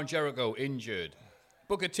 Benoit and Jericho injured.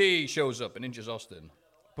 Booker T shows up and injures Austin.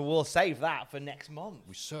 But we'll save that for next month.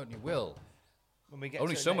 We certainly will. When we get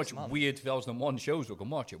only so much weird 2001 shows we can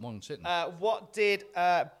watch at one sitting. What did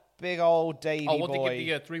big old Davey boy... Oh, what did they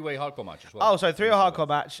give the three-way hardcore match as well? Oh, sorry, three-way hardcore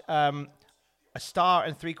match. A star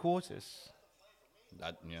and 3/4.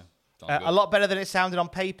 A lot better than it sounded on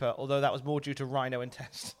paper, although that was more due to Rhino and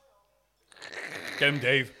Test. Get him,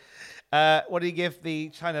 Dave. What did he give the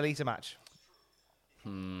China Lita match?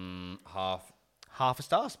 Half a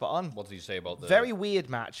star, spot on. What did he say about the... Very weird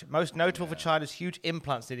match. Most notable for China's huge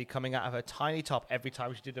implants nearly coming out of her tiny top every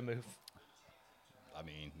time she did a move.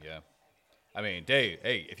 Dave,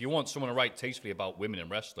 hey, if you want someone to write tastefully about women in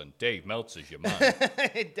wrestling, Dave Meltzer's your man.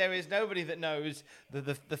 There is nobody that knows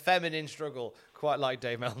the feminine struggle quite like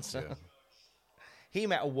Dave Meltzer. Yeah. He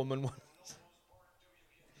met a woman once.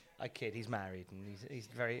 I kid, he's married, and he's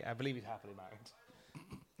very... I believe he's happily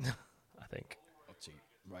married. I think. Let's see.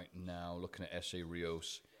 Right now, looking at S.A.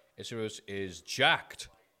 Rios. S.A. Rios is jacked.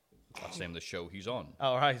 That's the name of the show he's on.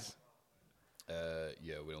 Oh, right.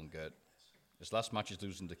 We don't get... His last match is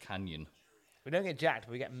losing to Canyon. We don't get jacked,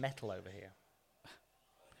 but we get metal over here.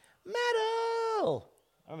 Metal!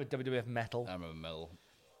 I remember WWF Metal. I remember Metal.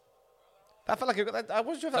 I felt like I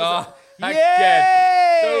wasn't sure if that was... Again!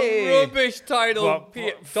 The rubbish title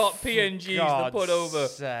 .pngs to put over.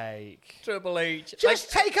 Sake. Triple H.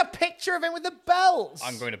 Just take a picture of him with the belts.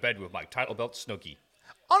 I'm going to bed with my title belt Snooki.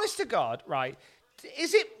 Honest to God, right?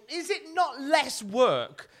 Is it not less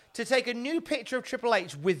work to take a new picture of Triple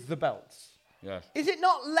H with the belts? Yes. Is it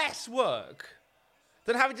not less work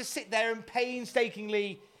than having to sit there and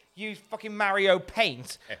painstakingly use fucking Mario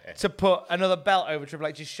Paint to put another belt over Triple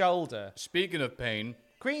H's shoulder? Speaking of pain,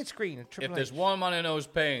 green screen of Triple H. If there's one man who knows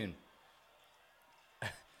pain,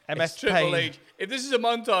 MS Triple H. If this is a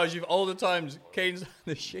montage of all the times Kane's had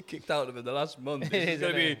the shit kicked out of him the last month, this is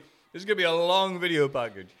going to be a long video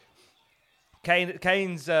package.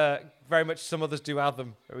 Kane's very much Some Others Do Have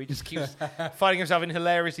Them, where he just keeps finding himself in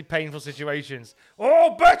hilariously painful situations.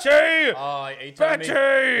 Oh, Betty! Betty!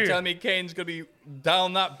 You're telling me Kane's going to be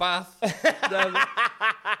down that bath?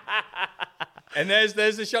 And there's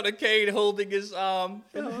the shot of Kane holding his arm.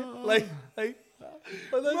 Mom!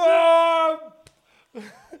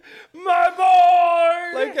 My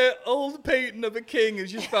boy! Like an old painting of a king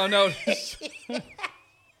who's just found out.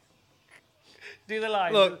 Do the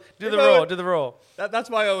line. Look, do the raw. That's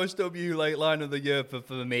my OSW line of the year for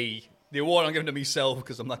me. The award I'm giving to myself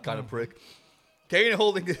because I'm that kind of prick. Kane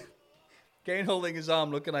holding his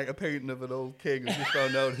arm, looking like a painting of an old king who just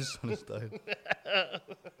found out his son has died.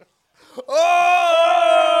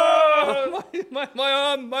 Oh! my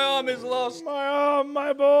arm is lost. My arm,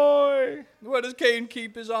 my boy. Where does Kane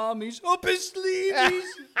keep his armies? Up his sleeves.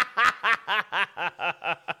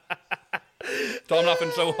 Tom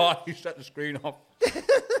laughing so hard he set the screen off.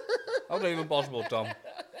 How's that even possible, Tom?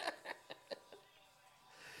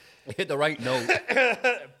 You hit the right note.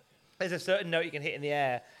 There's a certain note you can hit in the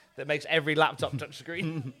air that makes every laptop touch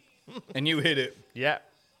screen. And you hit it. Yeah.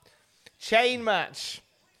 Chain match.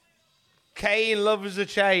 Kane loves a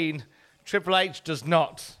chain. Triple H does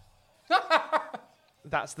not.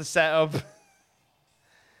 That's the setup.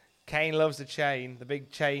 Kane loves a chain. The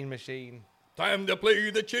big chain machine. Time to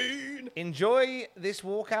play the chain. Enjoy this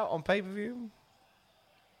walkout on pay-per-view.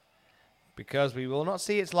 Because we will not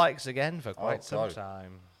see its likes again for quite some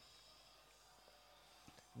time.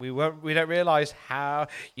 We don't realise how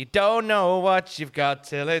you don't know what you've got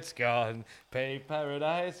till it's gone. Pay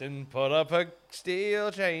paradise and put up a steel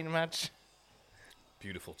chain match.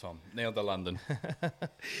 Beautiful, Tom. Nailed the landing.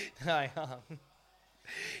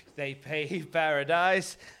 They paved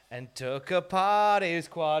paradise and took apart his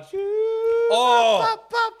quad. Oh!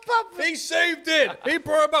 He saved it! He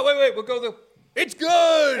brought it back. Wait, we'll go the... It's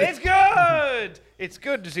good! It's good! It's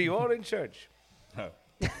good to see you all in church. Oh.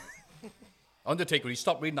 Undertaker, he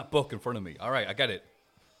stopped reading that book in front of me. All right, I get it.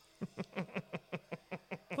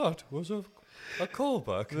 That was a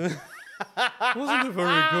callback. Wasn't a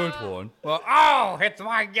very good one. Well, oh, it's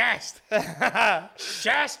my guest.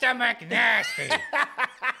 Shasta McNasty.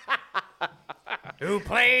 Who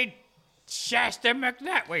played Shasta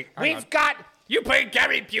McNasty? Wait, you played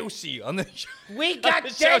Gary Busey on the show. We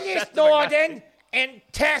got Dennis Norden and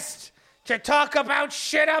Test to talk about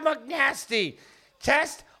Shitta McNasty.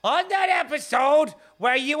 Test, on that episode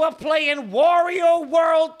where you were playing Wario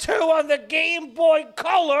World 2 on the Game Boy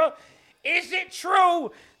Color, is it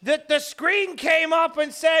true that the screen came up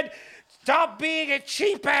and said, stop being a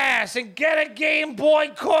cheap ass and get a Game Boy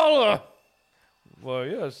Color? Well,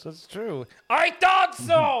 yes, that's true. I thought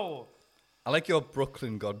so! I like your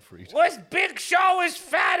Brooklyn Gottfried. Was Big Show as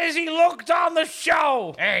fat as he looked on the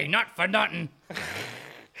show? Hey, not for nothing.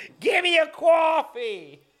 Give me a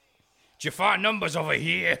coffee. Jafar numbers over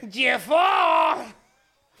here. Jafar!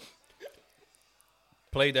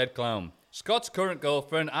 Play dead clown. Scott's current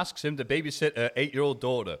girlfriend asks him to babysit her 8-year-old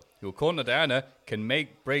daughter, who, according to Diana, can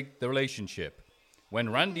break the relationship.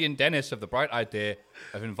 When Randy and Dennis have the bright idea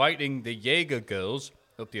of inviting the Jaeger girls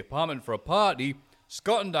up to the apartment for a party,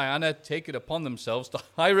 Scott and Diana take it upon themselves to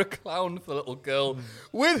hire a clown for the little girl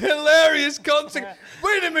with hilarious consequences.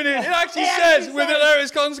 Wait a minute, it actually says with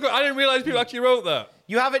hilarious consequences. I didn't realize people actually wrote that.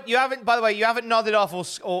 You haven't, by the way, you haven't nodded off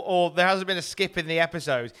or there hasn't been a skip in the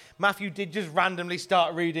episode. Matthew did just randomly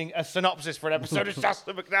start reading a synopsis for an episode of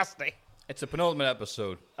Shasta McNasty. It's the penultimate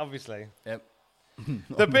episode. Obviously. Yep.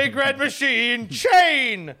 The Big Red Machine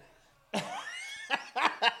Chain!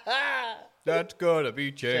 That's gotta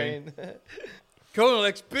be chain. Colonel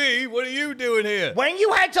XP, what are you doing here? When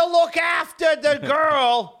you had to look after the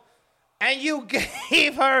girl and you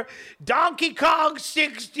gave her Donkey Kong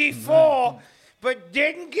 64, but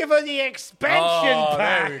didn't give her the expansion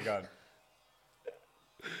pack. There we go.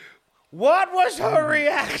 What was her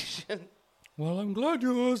reaction? Well, I'm glad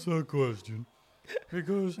you asked that question,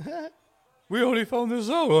 because we only found this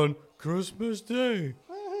out on Christmas Day,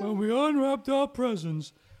 when we unwrapped our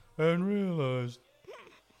presents and realized.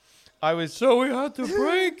 So we had to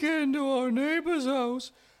break into our neighbor's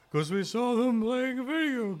house because we saw them playing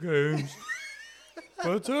video games.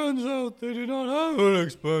 But turns out they did not have an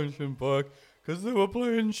expansion pack because they were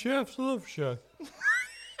playing Chef's Love Shack,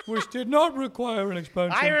 which did not require an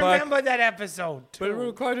expansion pack. I remember that episode, too. But it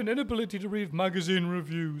required an inability to read magazine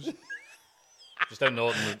reviews. Just don't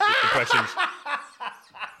Norton impressions.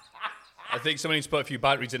 I think somebody needs to put a few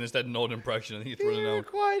batteries in instead of Norton impression. I think it's running out.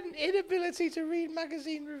 Required an inability to read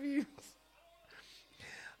magazine reviews.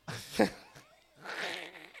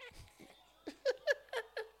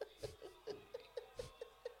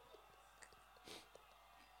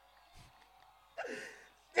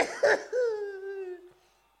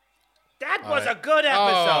 That was a good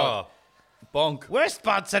episode. Bonk. We're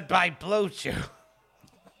sponsored by Blue Chew.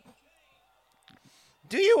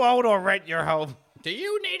 Do you own or rent your home? Do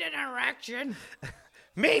you need an erection?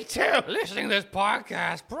 Me too. Listening to this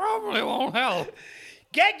podcast probably won't help.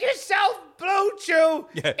 Get yourself Blue Chew.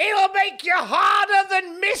 Yeah. It'll make you harder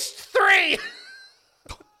than Mist 3.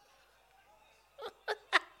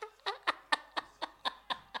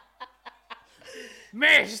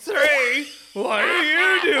 Mist 3? What are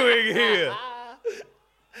you doing here?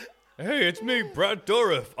 Hey, it's me, Brad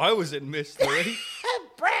Dourif. I was in Mist 3.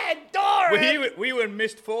 Brad Dourif. Sorry. We were in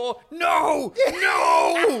Mist 4. No!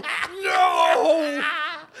 No! No!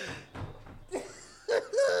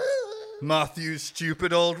 Matthew's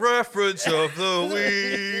stupid old reference of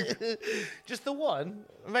the week. Just the one?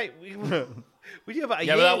 Mate, we do about a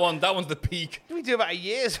Yeah, year. but that one's the peak. We do about a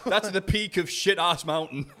year's That's the peak of shit-ass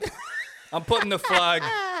mountain. I'm putting the flag.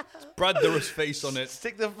 It's Brad Dourif's face on it.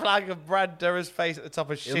 Stick the flag of Brad Dourif's face at the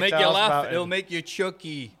top of shit. It'll make you laugh. It'll make you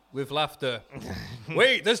chucky with laughter.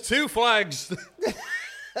 Wait, there's 2 flags.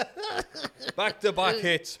 Back-to-back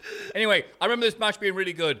hits. Anyway, I remember this match being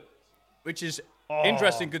really good, which is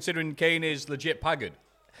interesting considering Kane is legit pagged.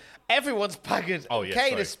 Everyone's pagged. Oh, yeah,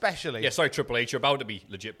 Kane sorry. especially. Yeah, sorry, Triple H. You're about to be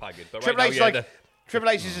legit pagged. But Triple right H now, like Triple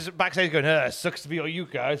H is just backstage going, it sucks to be all you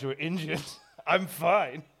guys who are injured. I'm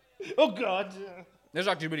fine. Oh, God. This is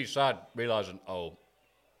actually really sad, realizing,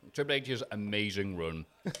 Triple H's amazing run,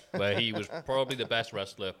 where he was probably the best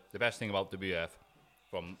wrestler, the best thing about WWF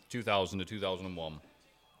from 2000 to 2001,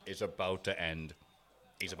 is about to end.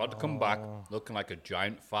 He's about to come back looking like a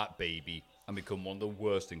giant fat baby and become one of the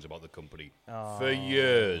worst things about the company for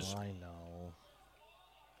years. I know.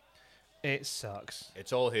 It sucks.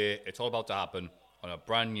 It's all here. It's all about to happen on a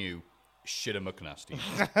brand new Shitter McNasty.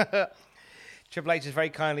 Triple H has very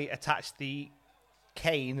kindly attached the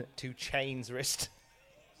cane to Chain's wrist.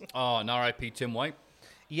 Oh, and R.I.P. Tim White.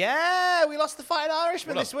 Yeah, we lost the Fighting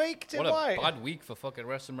Irishman this week, Tim White. What a bad week for fucking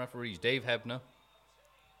wrestling referees. Dave Hebner.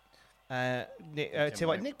 Tim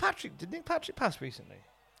White. Nick Patrick. Did Nick Patrick pass recently?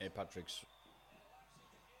 Yeah, Patrick's...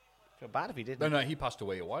 Feel bad if he didn't. No, he passed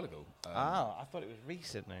away a while ago. I thought it was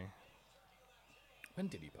recently. When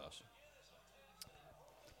did he pass?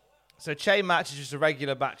 So chain match is just a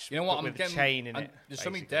regular match. You know what? but I'm with getting, chain in it. There's so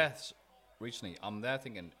many deaths recently. I'm there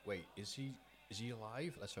thinking, wait, is he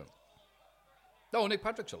alive? Let's hope. No, Nick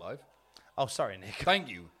Patrick's alive. Oh, sorry, Nick. Thank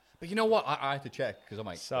you. But you know what? I had to check because I'm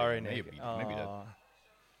like, Sorry, wait, Nick. Maybe dead.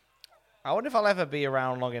 I wonder if I'll ever be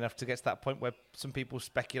around long enough to get to that point where some people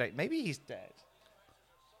speculate maybe he's dead.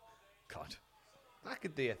 God. That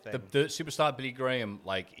could be a thing. The superstar Billy Graham,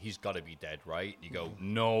 like, he's got to be dead, right? You go,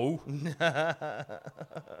 no.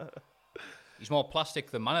 He's more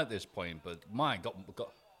plastic than man at this point, but my God,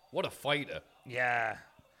 what a fighter. Yeah.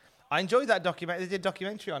 I enjoyed that documentary. They did a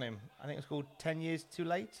documentary on him. I think it was called 10 Years Too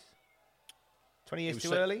Late. 20 Years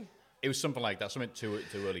Too Early. It was something like that, something too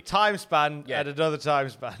early. Time span and another time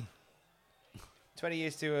span. 20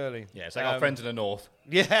 Years Too Early. Yeah, it's like our friends in the north.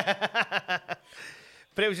 Yeah.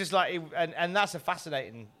 But it was just like, and that's a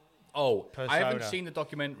fascinating persona. I haven't seen the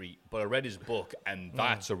documentary, but I read his book, and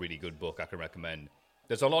that's a really good book I can recommend.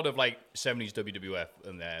 There's a lot of, like, 70s WWF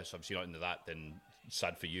in there, so if you're not into that, then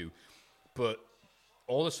sad for you. But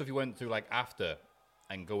all the stuff he went through, like, after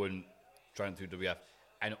and trying through WWF,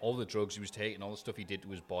 and all the drugs he was taking, all the stuff he did to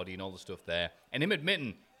his body and all the stuff there, and him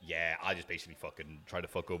admitting, yeah, I just basically fucking tried to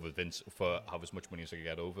fuck over Vince for have as much money as I could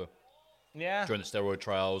get over. Yeah. During the steroid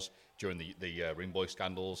trials, during the Ring Boy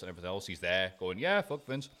scandals and everything else, he's there going, yeah, fuck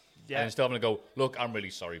Vince. Yeah. And still having to go, look, I'm really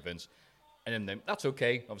sorry, Vince. And then that's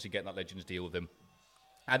okay, obviously getting that Legends deal with him.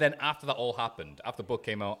 And then after that all happened, after the book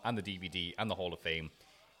came out and the DVD and the Hall of Fame,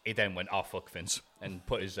 he then went, oh, fuck Vince, and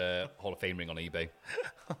put his Hall of Fame ring on eBay.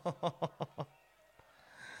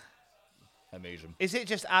 Amazing. Is it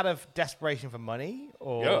just out of desperation for money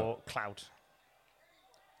or clout?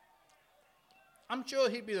 I'm sure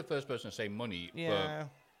he'd be the first person to say money, but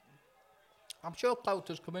I'm sure clout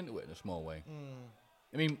does come into it in a small way.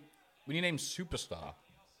 I mean, when you name Superstar...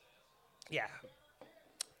 Yeah.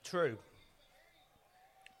 True.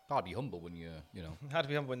 Hard to be humble when you know... Hard to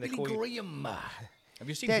be humble when they Billy call you... Graham. Have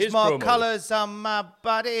you seen There's his more promos? colours on my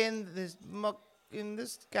body in the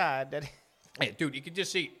sky, Daddy. Hey, dude, you can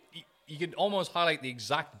just see... You can almost highlight the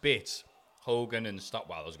exact bits. Hogan and... Wow,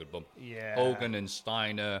 that was a good bump. Yeah. Hogan and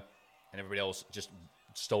Steiner and everybody else just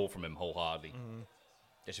stole from him wholeheartedly.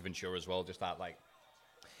 Jesse Ventura as well, just that, like...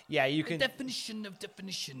 Yeah, you can... Definition,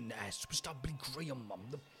 Superstar Billy Graham.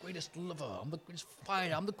 I'm the greatest lover. I'm the greatest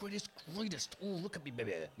fighter. I'm the greatest. Oh, look at me,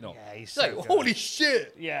 baby. You know, Yeah, he's like, so good. holy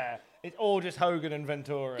shit. Yeah, it's all just Hogan and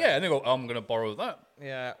Ventura. Yeah, and they go, I'm going to borrow that.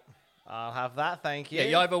 Yeah, I'll have that, thank you. Yeah,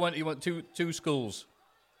 you either went two schools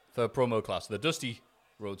for promo class, the Dusty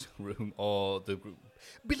Rhodes room or the group.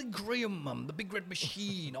 Billy Graham, the big red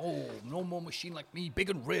machine. Oh, no more machine like me, big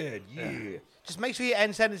and red. Yeah. Just make sure you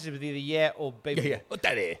end sentences with either yeah or baby. Yeah. Oh,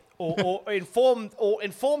 daddy. Or inform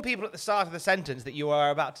people at the start of the sentence that you are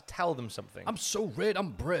about to tell them something. I'm so red,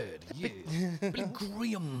 I'm bread. Yeah. Billy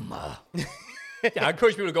Graham. Yeah, I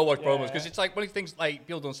encourage people to go watch promos because it's like one of the things like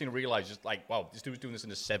people don't seem to realize. Just like, wow, this dude was doing this in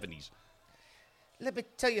the 70s. Let me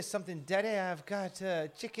tell you something, Daddy. I've got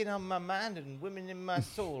chicken on my mind and women in my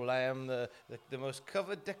soul. I am the most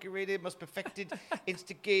covered, decorated, most perfected,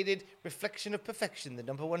 instigated reflection of perfection. The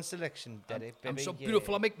number one selection, Daddy. I'm baby, so yeah.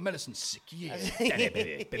 beautiful, I make medicine sick. Yeah. Daddy,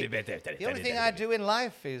 baby, baby, baby, daddy, The only daddy, thing daddy. I do in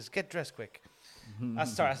life is get dressed quick. Sorry,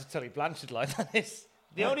 that's a Tully Blanchard line. That is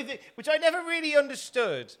the only thing, which I never really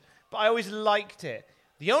understood, but I always liked it.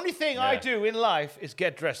 The only thing I do in life is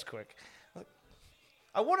get dressed quick.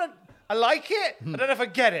 I like it. I don't know if I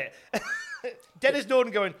get it. Dennis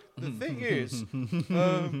Norton going, the thing is,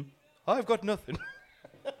 I've got nothing.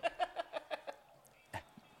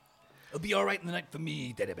 It'll be all right in the night for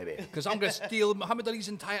me, daddy, baby, because I'm going to steal Muhammad Ali's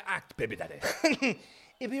entire act, baby, daddy.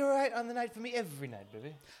 It'll be all right on the night for me every night,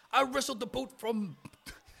 baby. I wrestled the boat from...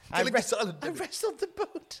 I wrestled the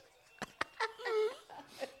boat.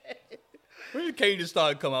 When Kane just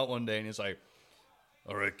started to come out one day and he's like,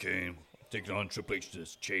 all right, Kane, taking on Triple H to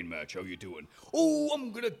this chain match. How you doing? Oh,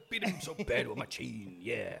 I'm going to beat him so bad with my chain.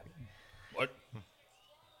 Yeah. What?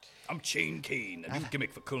 I'm Chain Kane, a new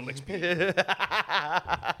gimmick for Colonel XP.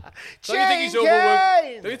 Don't you think he's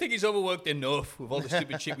overworked? Don't you think he's overworked enough with all the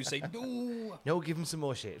stupid shit we say? No. No, give him some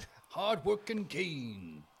more shit. Hard-working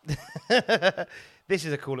Kane. This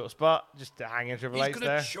is a cool little spot, just to hang in Triple H He's going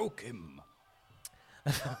there. to choke him.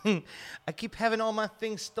 I keep having all my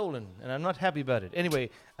things stolen, and I'm not happy about it. Anyway,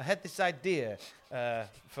 I had this idea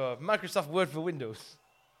for Microsoft Word for Windows.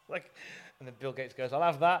 And then Bill Gates goes, I'll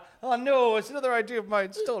have that. Oh, no, it's another idea of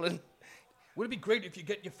mine stolen. Would it be great if you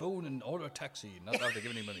get your phone and order a taxi and not have to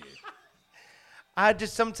give any money? I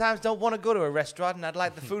just sometimes don't want to go to a restaurant, and I'd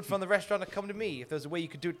like the food from the restaurant to come to me. If there's a way you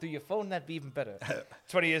could do it through your phone, that'd be even better.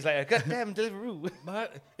 20 years later, goddamn Deliveroo.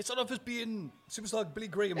 It started off as being superstar Billy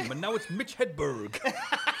Graham, and now it's Mitch Hedberg.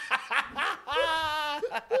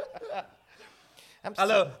 I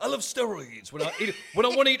love steroids when I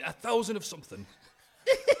want to eat 1,000 of something.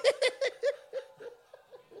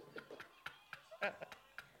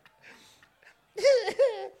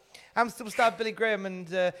 I'm superstar Billy Graham, and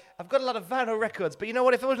I've got a lot of vinyl records. But you know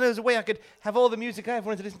what? If there was a way I could have all the music I ever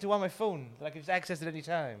wanted to listen to on my phone, that I could just access at any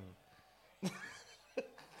time.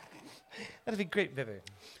 That'd be great, baby.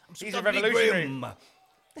 He's a revolutionary.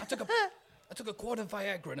 I took a quart of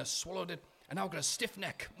Viagra and I swallowed it, and now I've got a stiff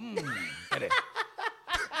neck. Get it?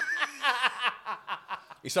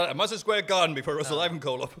 He started at Madison Square Garden before Russell Ivan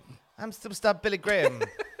called up. I'm superstar Billy Graham.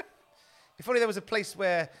 If only there was a place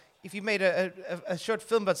where, if you made a short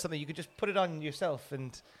film about something, you could just put it on yourself,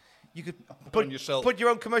 and you could put your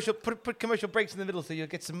own commercial, put commercial breaks in the middle, so you'll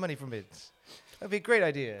get some money from it. That'd be a great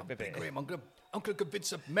idea, baby. Graham, I'm gonna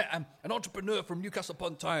convince an entrepreneur from Newcastle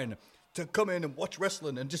upon Tyne to come in and watch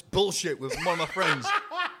wrestling and just bullshit with one of my friends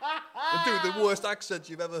and do the worst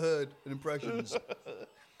accents you've ever heard and impressions.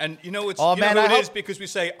 And you know, it is because we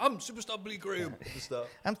say, I'm superstar Billy Graham.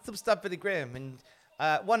 I'm superstar Billy Graham, and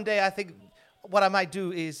one day I think what I might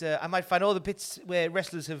do is I might find all the bits where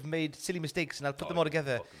wrestlers have made silly mistakes, and I'll put them all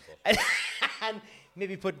together, and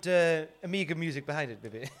maybe put Amiga music behind it,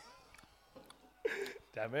 maybe.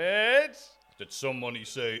 Damn it! Did somebody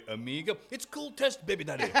say Amiga? It's Cool Test, baby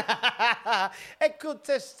daddy. Hey, Cool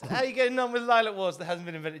Test. How are you getting on with Lilac Wars that hasn't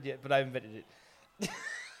been invented yet, but I invented it?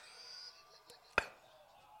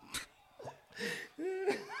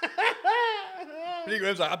 Billy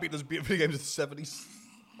Graham's like, I beat those video games in the 70s.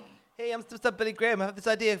 Hey, I'm superstar Billy Graham. I have this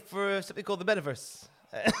idea for something called the Metaverse.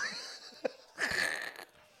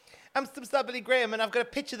 I'm superstar Billy Graham, and I've got a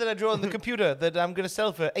picture that I drew on the computer that I'm going to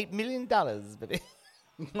sell for $8 million, baby.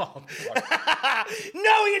 Oh,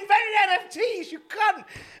 no, he invented NFTs, you cunt!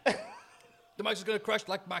 The mic's going to crash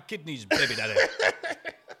like my kidneys, baby daddy.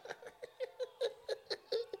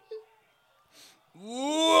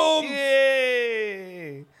 Whoa!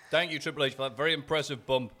 Yay! Thank you, Triple H, for that very impressive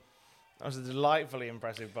bump. That was a delightfully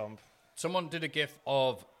impressive bump. Someone did a gif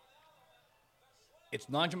of... It's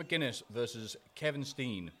Nigel McGuinness versus Kevin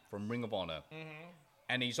Steen from Ring of Honor. Mm-hmm.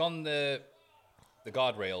 And he's on the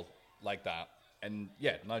guardrail like that. And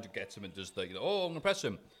yeah, Nigel gets him and does the, I'm going to press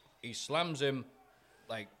him. He slams him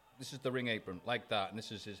like, this is the ring apron, like that. And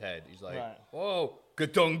this is his head. He's like, whoa,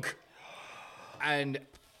 ka-dunk. And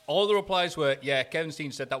all the replies were, yeah, Kevin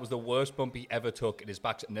Steen said that was the worst bump he ever took, and his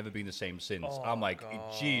back's never been the same since. Oh, I'm like,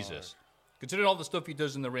 Jesus. Considering all the stuff he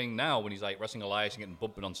does in the ring now when he's like wrestling Elias and getting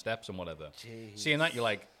bumping on steps and whatever. Jeez. Seeing that, you're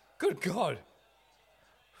like, good God.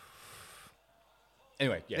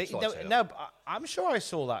 Anyway, yeah. I'm sure I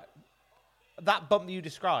saw that bump that you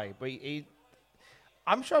described. But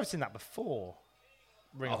I'm sure I've seen that before.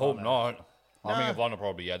 I hope not. Ring of Honor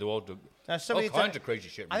probably, yeah. They all do all kinds of crazy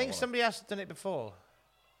shit. I think somebody else has done it before.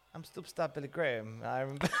 I'm superstar Billy Graham. I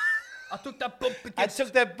remember. I took that bump. I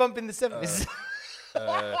took that bump in the 70s. Think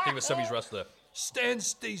of a 70s wrestler. Stan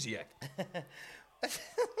Stasiak.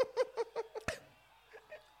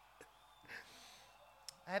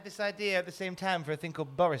 I had this idea at the same time for a thing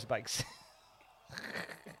called Boris Bikes.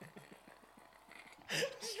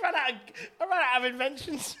 I ran out of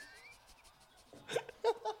inventions.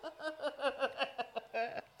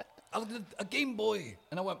 I looked at a Game Boy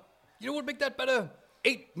and I went, you know what would make that better?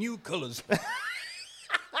 8 new colors.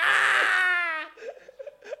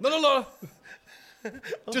 Not a lot.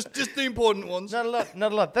 Just the important ones. Not a lot,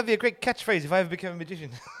 not a lot. That'd be a great catchphrase if I ever became a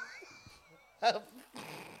magician.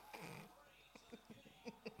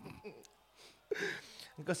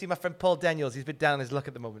 Go see my friend Paul Daniels. He's a bit down on his luck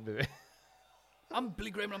at the moment, baby. I'm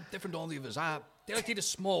Billy Graham and I'm different to all the others. They like to eat a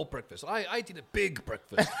small breakfast. I eat a big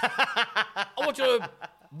breakfast. I watch a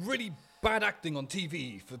really bad acting on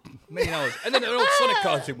TV for many hours. And then an old Sonic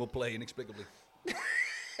cartoon will play inexplicably.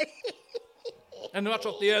 And the match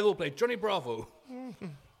off the air they'll play Johnny Bravo. I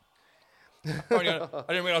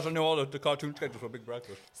didn't realize I knew all the cartoon schedules for a big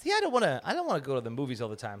breakfast. See, I don't want to go to the movies all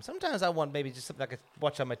the time. Sometimes I want maybe just something I could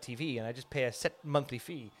watch on my TV, and I just pay a set monthly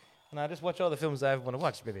fee, and I just watch all the films I ever want to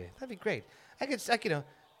watch. Baby, that'd be great. I could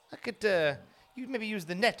you maybe use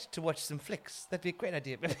the net to watch some flicks. That'd be a great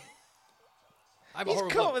idea. Baby. He's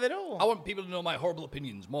come up with it all. I want people to know my horrible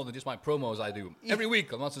opinions more than just my promos I do every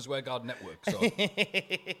week on Madison Square Garden Network. So.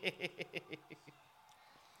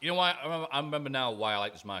 You know why? I remember now why I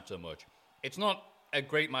like this match so much. It's not a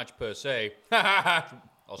great match per se.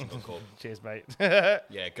 Also got called. Cheers, mate. Yeah,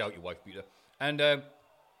 get out your wife, Peter. And it's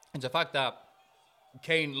the fact that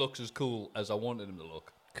Kane looks as cool as I wanted him to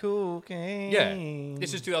look. Cool Kane. Yeah,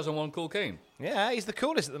 this is 2001 Cool Kane. Yeah, he's the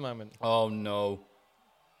coolest at the moment. Oh, no.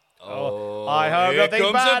 Oh, I hope here nothing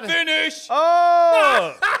comes bad. the finish.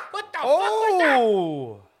 Oh! What the fuck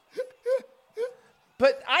was that?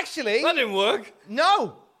 But actually... That didn't work.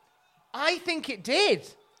 No. I think it did.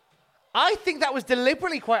 I think that was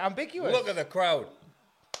deliberately quite ambiguous. Look at the crowd.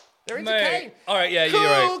 They're into Mate. Kane. All right, yeah, Cool you're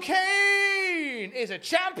right. Kane is a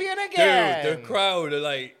champion again. Dude, the crowd are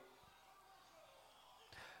like...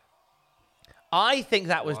 I think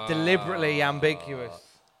that was deliberately ambiguous.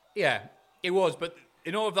 Yeah, it was, but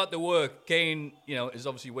in order for that to work, Kane, is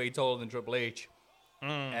obviously way taller than Triple H. You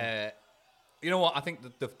know what? I think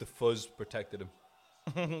the fuzz protected him.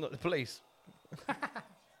 Not the police.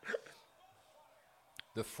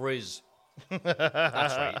 The frizz.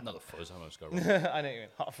 That's right, not the fuzz. I almost got it wrong. I know what you mean.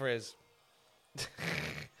 Hot frizz.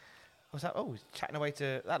 What's that? Oh, he's chatting away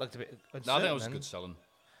to... That looked a bit uncertain. No, I think that was good selling.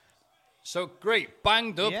 So great.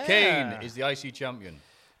 Banged Up Yeah. Kane is the IC champion.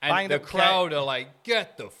 And Banged the Up crowd Kane. are like,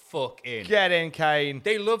 get the fuck in. Get in, Kane.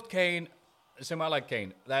 They loved Kane. Same way I like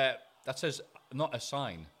Kane. That says not a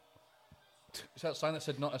sign. Is that a sign that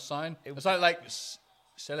said not a sign? It was like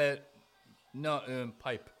sell it, not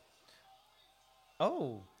pipe.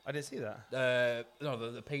 Oh, I didn't see that.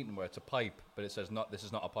 No, the painting where it's a pipe, but it says not. This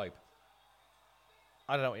is not a pipe.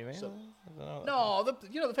 I don't know what you mean. So- I don't No,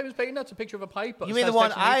 know. the famous painting. That's a picture of a pipe. but You it mean the says one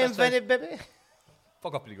text I underneath that says- invented, baby?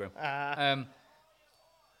 Fuck off, Billy Graham.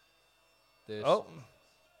 This. Oh.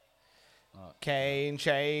 Kane,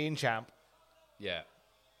 chain, champ. Yeah.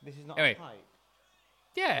 This is not Anyway. a pipe.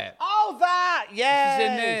 Yeah. Oh, that! Yes! This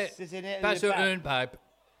is in it. This is in it. That's There's a an pipe.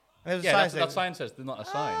 There's a Yeah, sign that saying- sign says they're not a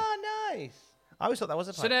sign. Ah, nice. I always thought that was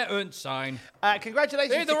a So pipe. there aren't sign.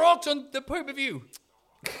 Congratulations. Hey, the to- Rock's on the pay-per-view.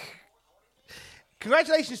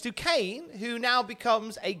 Congratulations to Kane, who now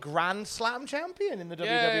becomes a Grand Slam champion in the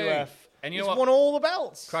WWF. And you He's know what? won all the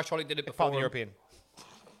belts. Crash Holly did it Apart before. from the European.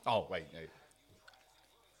 Oh, wait. No.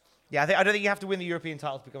 Yeah, I don't think you have to win the European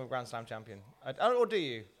title to become a Grand Slam champion. Or do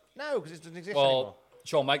you? No, because it doesn't exist anymore. Well,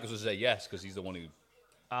 Shawn Michaels would say yes because he's the one who...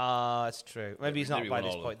 That's true. Maybe he's not maybe by won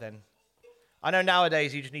this all of point then. I know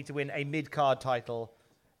nowadays you just need to win a mid-card title,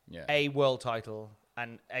 Yeah. a world title,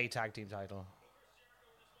 and a tag team title.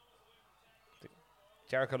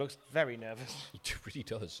 Jericho looks very nervous. He really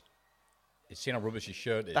does. It's seeing how rubbish his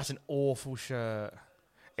shirt is. That's an awful shirt.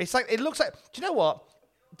 It's like, it looks like, do you know what?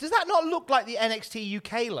 Does that not look like the NXT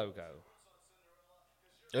UK logo?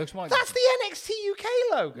 It looks more like... That's the NXT UK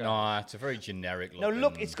logo. No, it's a very generic look. No,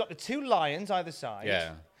 look, it's got the two lions either side.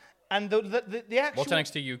 Yeah. And the actual... What's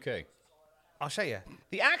NXT UK? I'll show you.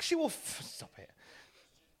 The actual... Stop it.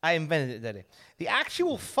 I invented it, didn't I? The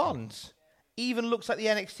actual font even looks like the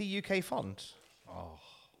NXT UK font. Oh.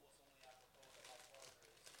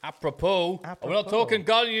 Apropos. We're not Apropos. talking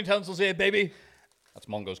gardening utensils here, baby. That's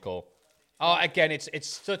Mongo's call. Oh, again, it's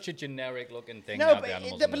such a generic looking thing. No, to have the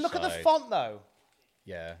animals but on the look at the side. font, though.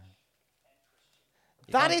 Yeah.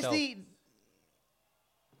 You That can't is tell. the...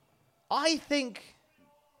 I think...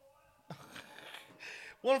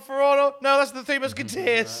 One for all. No, that's the Three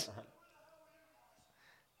Musketeers.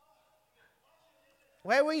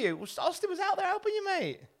 Where were you? Austin was out there helping you,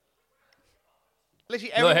 mate.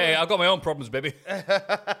 Literally No, hey, I've got my own problems, baby.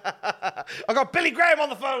 I got Billy Graham on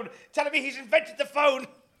the phone telling me he's invented the phone.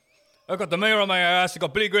 I've got the mayor on my ass. I've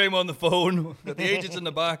got Billy Graham on the phone. Got the agents in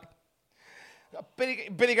the back. Billy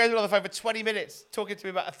Graham's been on the phone for 20 minutes talking to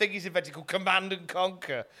me about a thing he's invented called Command and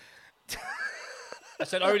Conquer. I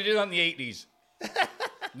said, I already did that in the 80s.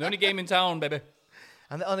 The only game in town, baby.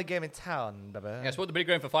 And the only game in town, baby. Yeah, I spoke to Billy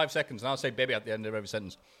Graham for 5 seconds, and I'll say baby at the end of every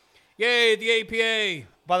sentence. Yay, the APA.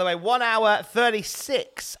 By the way, 1 hour,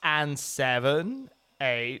 36 and 7,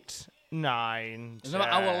 8, 9, There's another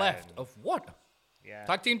hour left of what? Yeah.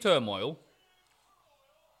 Tag Team Turmoil.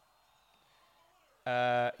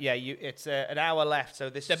 It's an hour left, so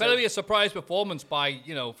this... There better be a surprise performance by,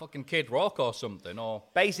 fucking Kid Rock or something, or...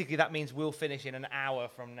 Basically, that means we'll finish in an hour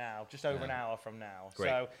from now, just over an hour from now. Great.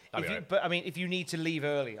 So, Right. but I mean, if you need to leave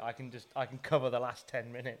early, I can cover the last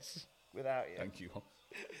 10 minutes without you. Thank you.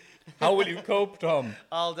 How will you cope, Tom?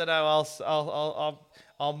 I don't know.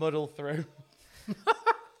 I'll muddle through.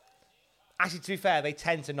 Actually, to be fair, they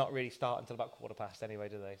tend to not really start until about 15:15 anyway,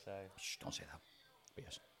 do they? So Shh, don't say that. But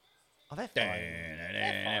yes. Oh, they're fine.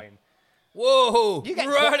 They're fine. Whoa! You get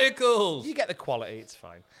radicals! You get the quality. It's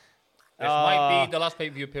fine. This might be the last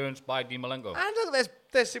pay-per-view appearance by Dean Malenko. And look,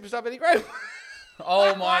 there's Superstar Billy Graham.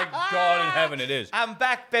 Oh my God in heaven, it is. I'm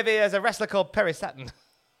back, baby, as a wrestler called Perry Saturn.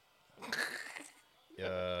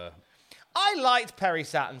 I liked Perry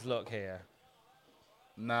Saturn's look here.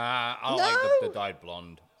 Nah, I like the dyed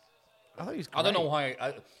blonde. I thought he was great. I don't know why.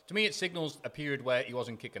 To me, it signals a period where he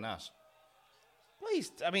wasn't kicking ass. Well,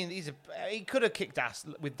 he could have kicked ass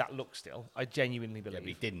with that look still. I genuinely believe. Yeah, but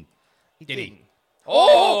he didn't. He Did didn't. he?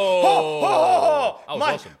 Oh! That was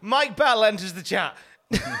awesome. Mike Bell enters the chat.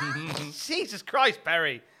 Jesus Christ,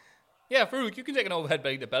 Perry. Yeah, Farouk, you can take an overhead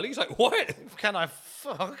belly to belly. He's like, what? Can I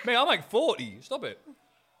fuck? Mate, I'm like 40. Stop it.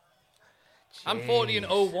 Jeez. I'm 40 in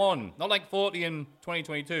 01. Not like 40 in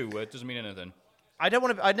 2022, where it doesn't mean anything. I don't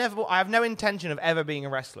want to. I have no intention of ever being a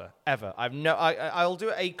wrestler. Ever. I'll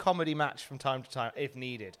do a comedy match from time to time if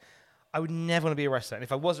needed. I would never want to be a wrestler. And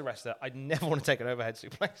if I was a wrestler, I'd never want to take an overhead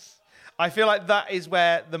suplex. I feel like that is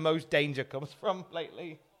where the most danger comes from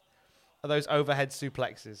lately. Are those overhead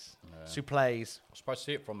suplexes. Suplees. I was surprised to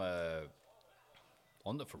see it from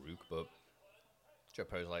on the Farouk, but Joe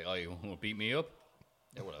Perry's like, oh, you want to beat me up?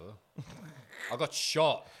 Yeah, whatever. I got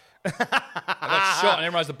shot. I got shot and I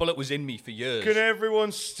didn't realize the bullet was in me for years. Can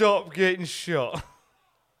everyone stop getting shot?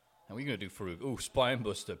 And we're going to do Farouk. Ooh, spine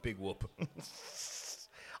buster, big whoop.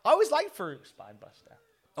 I always liked Farouk's spine buster.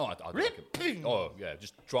 Oh, I like it. Oh, yeah,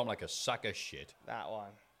 just drop him like a sack of shit. That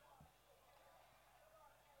one.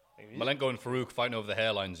 Malenko and Farouk fighting over the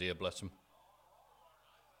hairlines here, bless him.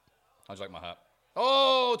 How'd you like my hat?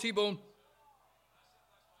 Oh, T-bone.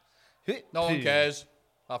 No one cares.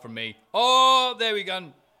 Apart from me. Oh, there we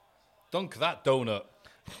go. Dunk that donut.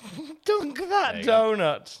 Dunk that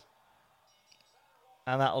donut.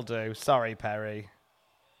 And that'll do. Sorry, Perry.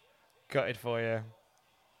 Gutted for you.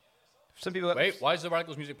 Some people. Wait, why is the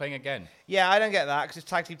Radicals music playing again? Yeah, I don't get that because it's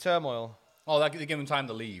Tag Team Turmoil. Oh, they're giving time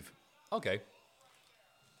to leave. Okay.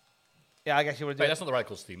 Yeah, I guess you would do. Wait, that's not the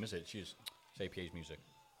Radicals theme, is it? Jeez. It's APA's music.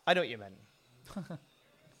 I know what you meant.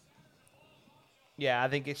 Yeah, I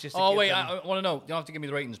think it's just. Oh, wait, I want to know. You don't have to give me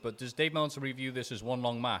the ratings, but does Dave Meltzer review this as one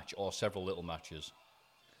long match or several little matches?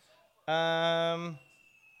 I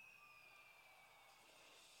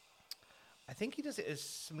think he does it as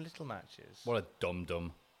some little matches. What a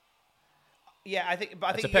dum-dum. Yeah, I think. But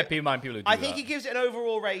I think it's a pet peeve of mine, people who do that. I think he gives it an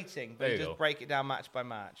overall rating, but There he you does go. break it down match by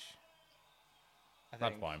match.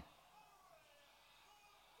 That's fine.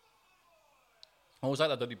 I always like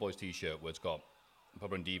that Dudley Boys t-shirt where it's got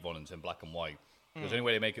Pepper and Devon and it's in black and white. Because the only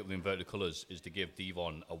way to make it with inverted colours is to give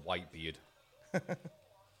Devon a white beard.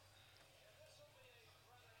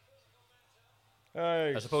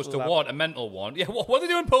 As opposed to what? A mental one? Yeah, what are they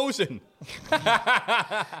doing posing?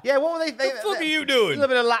 Yeah, what were they? What the fuck are you doing? A little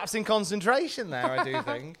bit of lapse in concentration there, I do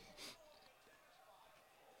think.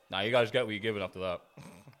 Nah, you guys get what you're giving after that.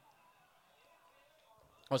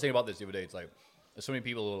 I was thinking about this the other day. It's like, there's so many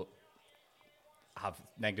people who have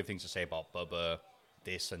negative things to say about Bubba,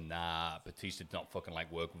 this and that. Batista did not fucking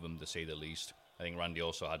like work with him, to say the least. I think Randy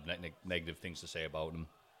also had negative things to say about him,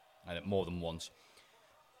 and more than once.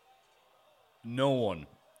 No one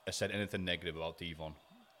has said anything negative about Devon.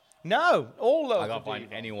 No, all love. I can't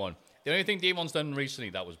find anyone. The only thing Devon's done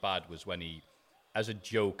recently that was bad was when he, as a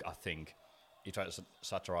joke, I think, he tried to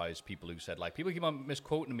satirize people who said, like, people keep on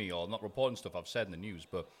misquoting me or not reporting stuff I've said in the news,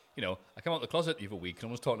 but, you know, I came out of the closet the other week and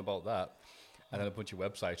I was talking about that. And then a bunch of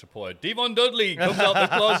websites reported, Devon Dudley comes out the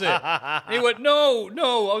closet. And he went, no,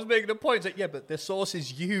 I was making a point. He's like, yeah, but the source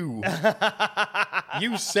is you.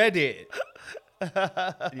 You said it.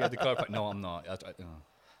 And you had to clarify, no, I'm not.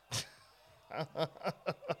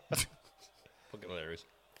 Fucking hilarious.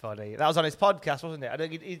 Funny. That was on his podcast, wasn't it? I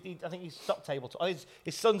think he stopped Table Talk.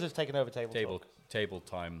 His sons have taken over Table Talk. Table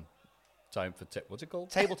time for, what's it called?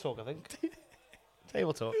 Table Talk, I think.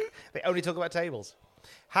 Table Talk. They only talk about tables.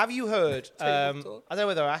 Have you heard, I don't know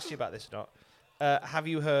whether I asked you about this or not, have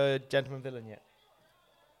you heard Gentleman Villain yet?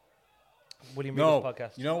 William Regal's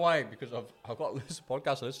podcast. You know why? Because I've got this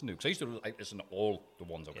podcast to listen to. Because I used to listen to all the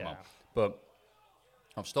ones that come out. But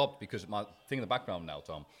I've stopped because my thing in the background now,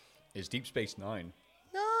 Tom, is Deep Space Nine.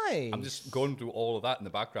 Nice. I'm just going through all of that in the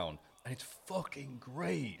background. And it's fucking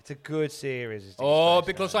great. It's a good series.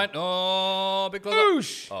 Because I...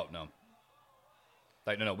 Boosh! Oh, no.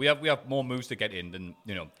 Like, no. We have more moves to get in than,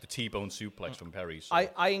 the T-bone suplex from Perry. So.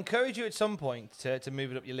 I encourage you at some point to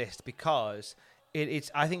move it up your list because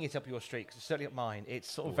I think it's up your street. It's certainly up mine.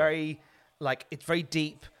 It's sort of very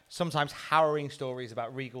deep, sometimes harrowing stories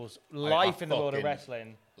about Regal's life in the world of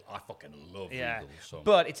wrestling. I fucking love Regal. So.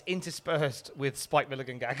 But it's interspersed with Spike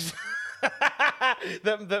Milligan gags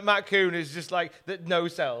that Matt Coon is just like that no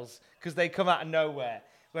sells because they come out of nowhere.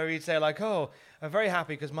 Where he'd say like, "Oh, I'm very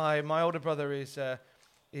happy because my older brother is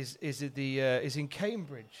in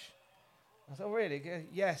Cambridge." I thought, "Oh, really?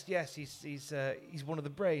 Yes. He's one of the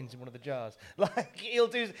brains in one of the jars." Like he'll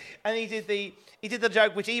do, and he did the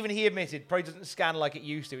joke which even he admitted probably doesn't scan like it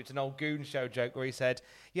used to. It's an old Goon Show joke where he said,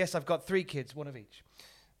 "Yes, I've got 3 kids, one of each."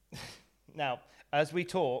 Now, as we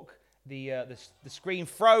talk, the screen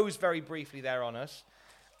froze very briefly there on us.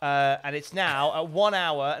 And it's now at 1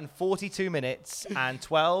 hour and 42 minutes and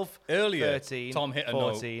 12, earlier, 13, Tom hit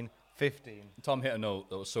 14, 15. Tom hit a note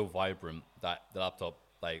that was so vibrant that the laptop,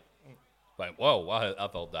 like whoa, I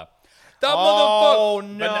felt that. That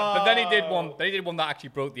motherfucker! No! But then he did one. Then he did one that actually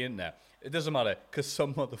broke the internet. It doesn't matter because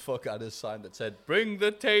some motherfucker had a sign that said, "Bring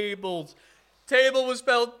the tables." Table was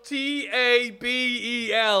spelled Tabel.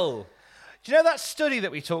 Do you know that study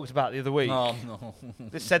that we talked about the other week? Oh, no.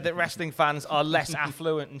 That said that wrestling fans are less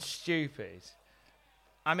affluent and stupid.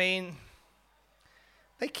 I mean,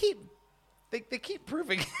 they keep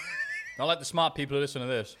proving. Not like the smart people who listen to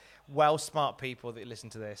this. Well, smart people that listen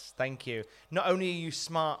to this. Thank you. Not only are you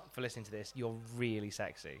smart for listening to this, you're really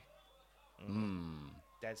sexy.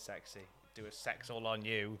 Dead sexy. Do a sex all on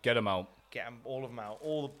you. Get them out. Get them, all of them out.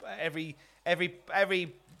 Every.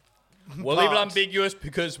 We'll leave it ambiguous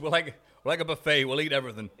because we're like a buffet. We'll eat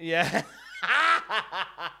everything. Yeah.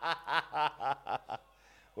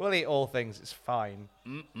 We'll eat all things. It's fine.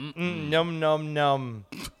 Num num num.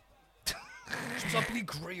 Stubbly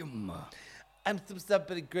Graham. I'm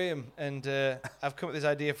Stubbly Graham, and I've come up with this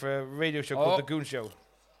idea for a radio show called The Goon Show.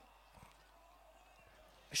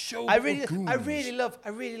 I really love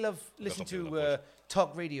listening to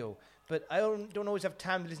talk radio, but I don't always have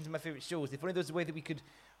time to listen to my favorite shows. If only there was a way that we could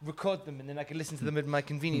record them and then I could listen to them at my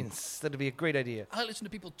convenience. That'd be a great idea. I listen to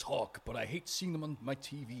people talk, but I hate seeing them on my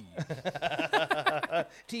TV.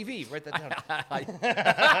 TV, write that down.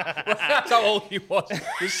 That's how old he was.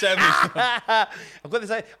 He's 70. I've got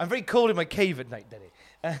this. I'm very cold in my cave at night, Daddy.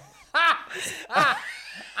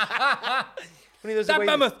 That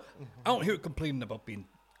mammoth. I don't hear it complaining about being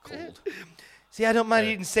cold. See, I don't mind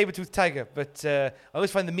eating saber-toothed tiger, but I always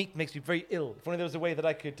find the meat makes me very ill. If only there was a way that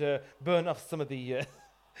I could burn off some of the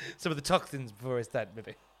toxins before it's dead,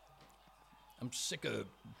 maybe. I'm sick of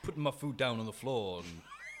putting my food down on the floor and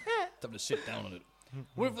having to sit down on it.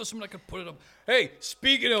 What if there's something I could put it up? Hey,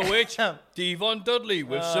 speaking of which, Devon Dudley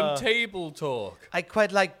with some table talk. I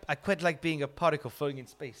quite like being a particle floating in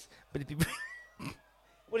space, but it'd be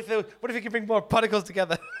what if you could bring more particles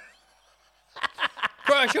together?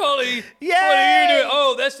 Crash Holly! Yeah! What are you doing?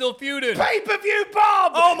 Oh, they're still feuding. Pay-per-view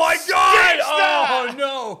Bob! Oh my God! Oh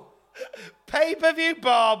no! Pay-per-view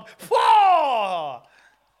Bob! 4!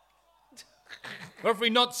 Referee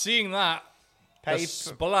not seeing that.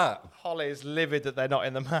 Splat. Holly is livid that they're not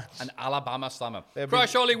in the match. An Alabama slammer.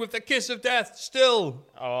 Crash Holly with the kiss of death still.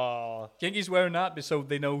 Oh. Think he's wearing that so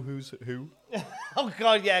they know who's who? Oh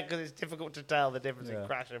God, yeah, because it's difficult to tell the difference in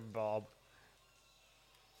Crash and Bob.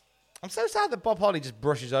 I'm so sad that Bob Holly just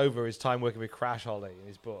brushes over his time working with Crash Holly in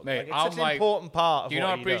his book. Mate, it's such an important part of do you what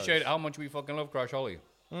not he appreciate does. how much we fucking love Crash Holly?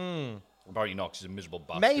 Apparently not, 'cause he's a miserable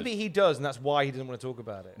bastard. Maybe he does, and that's why he doesn't want to talk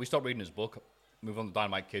about it. We stopped reading his book, moved on to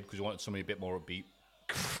Dynamite Kid, because we wanted somebody a bit more upbeat.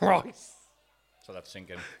 Christ. So that's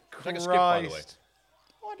sinking. It's like a skip, by the way.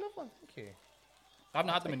 Oh, I'd love one. Thank you. I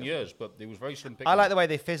haven't had them in years, but it was very slim. I like the way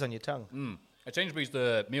they fizz on your tongue. At Sainsbury's,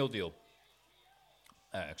 the meal deal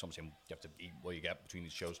 'cause obviously you have to eat what you get between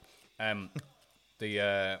these shows.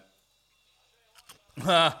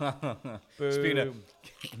 Speaking of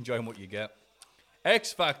enjoying what you get,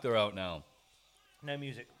 X Factor out now. No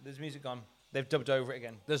music. There's music gone. They've dubbed over it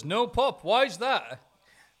again. There's no pop. Why is that?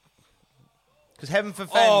 Because Heaven for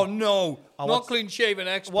Fen. Oh no! Not clean shaven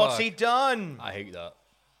X Pac. What's he done? I hate that.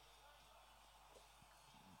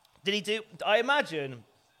 Did he do? I imagine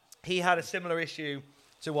he had a similar issue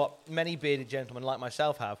to what many bearded gentlemen like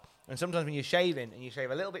myself have. And sometimes when you're shaving and you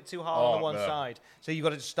shave a little bit too hard on the one side, so you've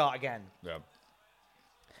got to just start again. Yeah.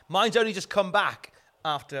 Mine's only just come back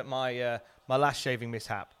after my my last shaving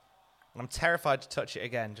mishap. And I'm terrified to touch it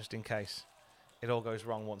again just in case it all goes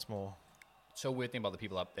wrong once more. So weird thing about the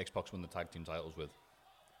people that Xbox won the tag team titles with.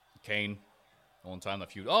 Kane, one time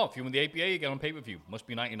that feud. Oh, if you win the APA, you get on pay-per-view. Must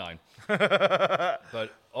be 99.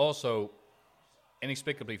 But also,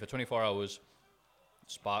 inexplicably, for 24 hours,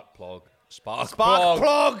 Spark Plug.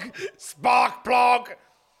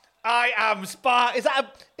 I am Spark. Is that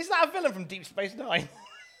a villain from Deep Space Nine?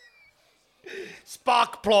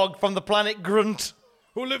 Spark Plug from the planet Grunt.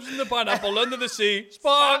 Who lives in the pineapple under the sea?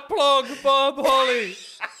 Spark Plug, Bob Holly.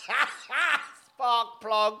 Spark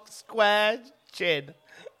Plug, square chin.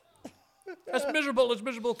 As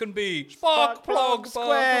miserable can be. Spark Plug,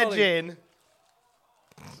 square Bob chin.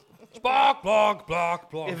 Spark Plug,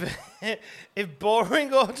 plug. If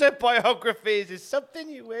boring autobiographies is something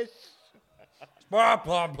you wish, Spark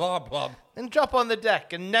Plug. then drop on the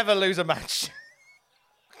deck and never lose a match.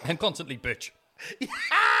 And constantly bitch.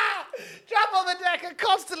 Drop on the deck and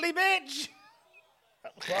constantly bitch.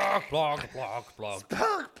 Spark Plug. Spark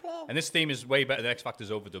Plug. And this theme is way better than X Factor's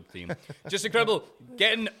overdub theme. Just incredible.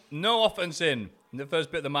 Getting no offense in the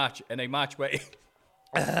first bit of the match, in a match where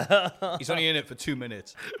he's only in it for 2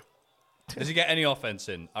 minutes. Does he get any offense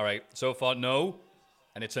in? All right. So far, no.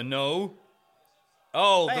 And it's a no.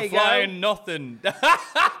 Oh, There the you flying go. nothing.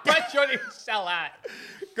 Bradshaw didn't even sell that.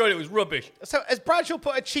 God, it was rubbish. So has Bradshaw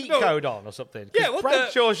put a cheat code on or something? 'Cause Yeah, what the-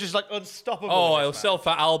 Bradshaw's just like unstoppable. Oh, in he'll this sell match. for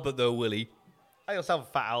Albert, though, Willie. He'll sell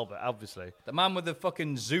for Fat Albert, obviously. The man with the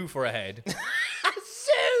fucking zoo for a head.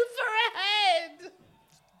 Sue for a head.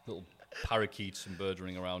 Little parakeets and birds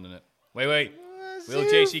running around in it. Wait. Will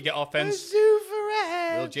JC get offense? Sue for a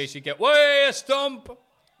head. Will JC get... Way a stomp!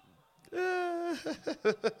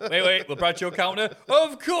 Wait. Will Bradshaw counter?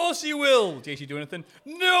 Of course he will. Will JC do anything?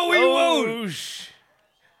 No, he won't. Oosh.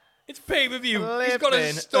 It's pay-per-view. He's got a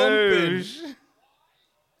Flippin' stomping. oosh.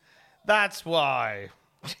 That's why.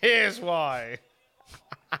 Here's why.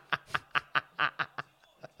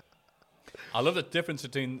 I love the difference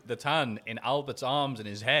between the tan in Albert's arms and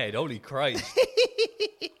his head. Holy Christ.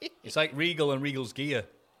 It's like Regal and Regal's gear.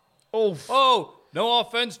 Oh, no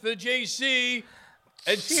offense for JC.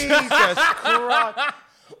 And Jesus Christ.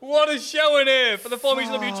 What a show in here for the former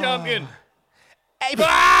ECW champion.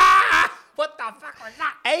 What the fuck was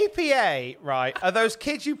that? APA, right, are those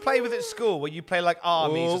kids you play with at school where you play like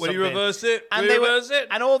armies or Oh, when you something. reverse it, And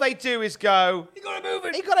and all they do is go, You gotta move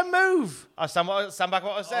it. you gotta move. I'll stand back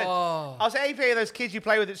what I said. Oh. I was APA are those kids you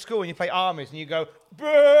play with at school and you play armies and you go,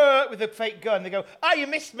 "Brrr," with a fake gun. They go, you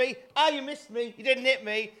missed me. You missed me. You didn't hit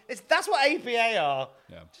me. That's what APA are.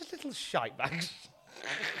 Yeah. Just little shite bags.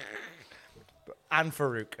 And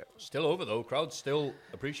Farouk. Still over though. Crowd's still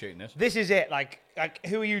appreciating this. This is it. Like,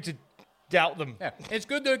 who are you to doubt them? Yeah, it's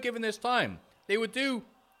good they're given this time. They would do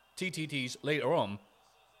TTTs later on,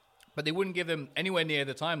 but they wouldn't give them anywhere near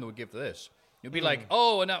the time they would give to this. You'd be like,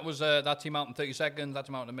 and that was that team out in 30 seconds, that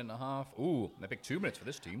team out in a minute and a half. Ooh, they picked 2 minutes for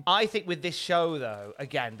this team. I think with this show, though,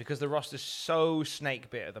 again, because the roster's so snake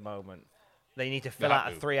bit at the moment, they need to fill They out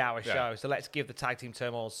have a to. 3-hour Yeah. show. So let's give the tag team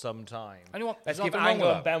turmoil some time. And you know what? Let's There's give nothing wrong Angle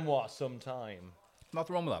with and Benoit some time.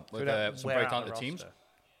 Nothing wrong with that. we With don't some wear very out the talented teams. roster.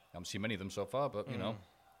 I haven't seen many of them so far, but, you know.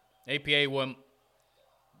 APA weren't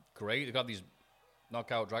great. They got these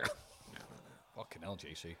knockout drag... Fucking hell,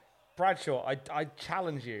 JC. Bradshaw, I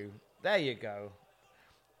challenge you. There you go.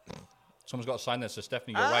 Someone's got to sign this, so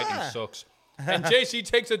Stephanie, your writing sucks. And JC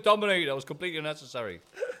takes a dominator. That was completely unnecessary.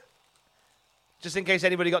 Just in case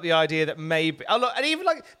anybody got the idea that maybe... Oh, look, and even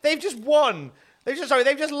like, they've just won. They've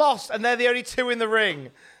just lost, and they're the only two in the ring.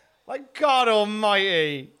 Like, God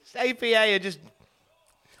almighty. APA are just...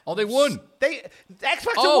 Oh, they won. X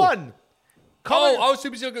Factor won. I was too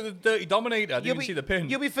busy looking at the dirty dominator. I didn't even see the pin.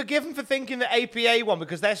 You'll be forgiven for thinking that APA won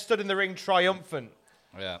because they're stood in the ring triumphant.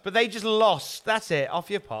 Yeah. But they just lost. That's it. Off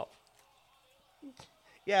your pop.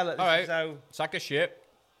 Yeah, look. All right. So, Sack of shit.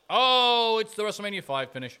 Oh, it's the WrestleMania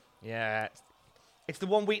 5 finish. yeah. It's the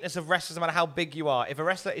one weakness of wrestlers, no matter how big you are. If a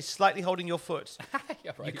wrestler is slightly holding your foot,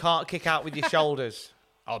 Yeah, right. you can't kick out with your shoulders.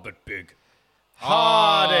 Albert Big.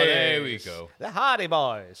 Hardy. There we go. The Hardy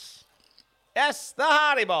Boys. Yes, the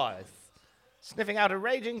Hardy Boys. Sniffing out a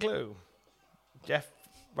raging clue. Jeff,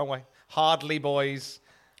 wrong way. Hardly Boys.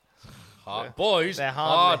 Boys. They're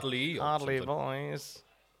Hardly. or Hardly something. Boys.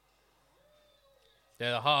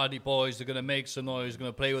 They're the Hardy Boys. They're going to make some noise. They're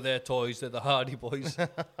going to play with their toys. They're the Hardy Boys.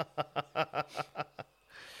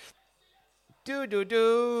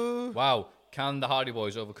 Do. Wow. Can the Hardy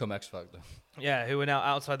Boys overcome X Factor? Yeah, who are now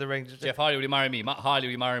outside the ring. Jeff Hardy, will you marry me? Matt Hardy,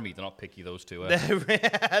 will you marry me? They're not picky, those two.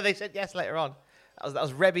 They said yes later on. That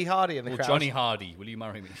was Rebby Hardy in the crowd. Johnny Hardy, will you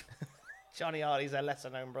marry me? Johnny Hardy's their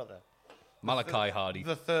lesser-known brother. Malachi Hardy.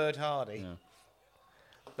 The third Hardy. Yeah.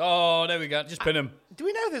 Oh, there we go. Just pin him. Do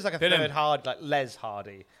we know there's like a Pin him. third Hardy, like Les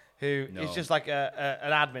Hardy, who is No. just like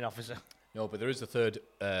an admin officer? No, but there is the third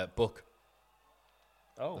book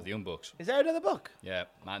Oh. of the Young Bucks. Is there another book? Yeah,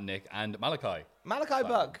 Matt, Nick, and Malachi. Malachi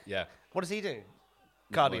Buck. Yeah. What does he do?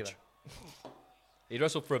 Not Car much. dealer. He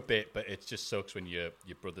wrestled for a bit, but it just sucks when your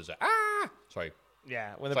brothers are Sorry.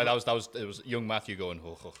 Yeah. When Sorry, it was young Matthew going.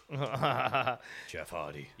 Jeff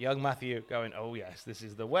Hardy. Young Matthew going, oh yes, this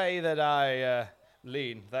is the way that I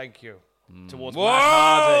lean. Thank you. Towards Matt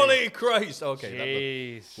Holy Hardy. Christ!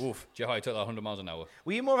 Okay. Jeez. Oof. Jeff Hardy took that 100 miles an hour.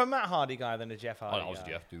 Were you more of a Matt Hardy guy than a Jeff Oh, Hardy? that was guy?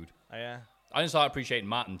 Jeff, dude. Oh yeah. I didn't start appreciating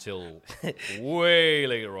Matt until way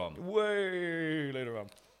later on. Way later on.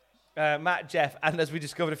 Matt, Jeff, and as we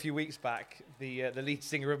discovered a few weeks back, the lead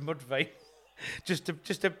singer of Mudvayne, just to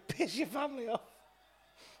piss your family off.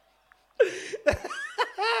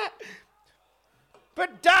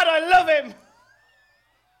 But Dad, I love him.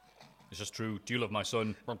 It's just true. Do you love my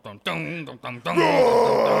son?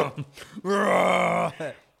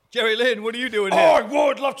 Jerry Lynn, what are you doing here? I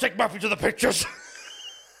would love to take Matthew to the pictures.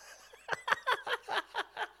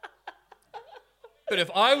 But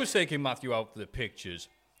if I was taking Matthew out for the pictures,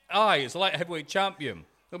 I, as light heavyweight champion,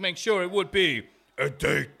 would make sure it would be a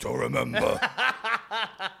date to remember.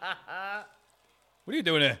 What are you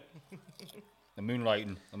doing here? I'm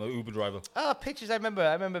moonlighting. I'm an Uber driver. Oh, pictures. I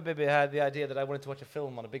remember Bibby had the idea that I wanted to watch a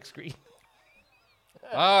film on a big screen.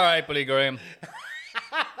 All right, Billy Graham.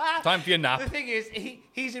 Time for your nap. The thing is,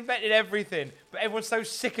 he's invented everything, but everyone's so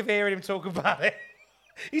sick of hearing him talk about it.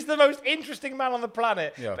 He's the most interesting man on the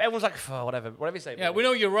planet. Yeah. But everyone's like, oh, whatever you say, Billy. Yeah, we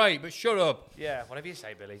know you're right, but shut up. Yeah, whatever you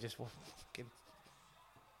say, Billy. Just fucking...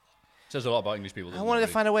 Says a lot about English people. I wanted to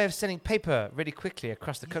find a way of sending paper really quickly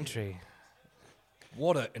across the country.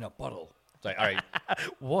 Water in a bottle. It's like, all right.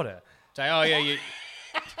 Water? It's like, oh, yeah, you...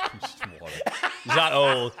 Just water. He's that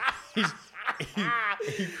old. He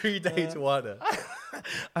predates water.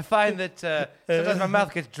 I find that sometimes my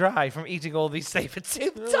mouth gets dry from eating all these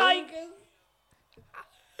saber-toothed tigers.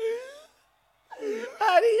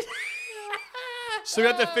 So we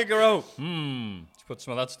had to figure out, let's put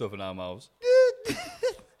some of that stuff in our mouths.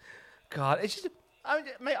 God, it's just...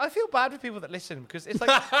 mate, I feel bad for people that listen because it's like...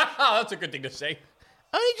 That's a good thing to say.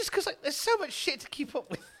 Only just because there's so much shit to keep up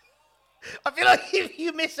with. I feel like if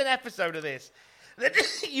you miss an episode of this,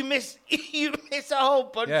 you miss a whole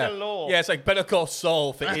bunch of lore. Yeah, it's like Better Call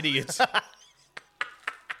Saul for idiots.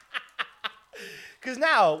 Because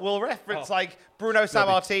now we'll reference like Bruno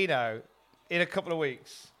Sammartino in a couple of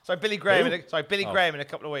weeks. Sorry, Billy Graham. Graham in a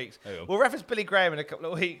couple of weeks. We'll reference Billy Graham in a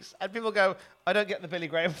couple of weeks, and people go, "I don't get the Billy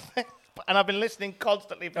Graham thing," and I've been listening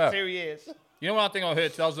constantly for 2 years. You know what I think I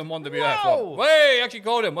heard 2001 WF? Whoa! Hey, actually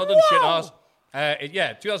called him. Well done, shit Whoa!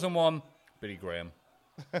 ass. 2001, Billy Graham.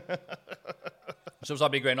 So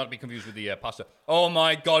Billy Graham, not to be confused with the pastor. Oh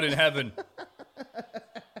my God in heaven.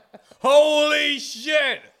 Holy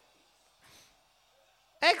shit!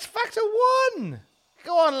 X Factor 1!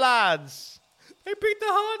 Go on, lads. They beat the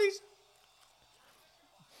Hardys.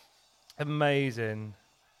 Amazing.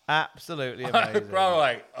 Absolutely amazing.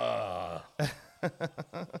 Right.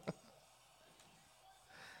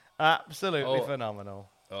 Absolutely phenomenal.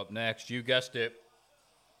 Up next, you guessed it.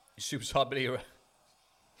 Superstar Billy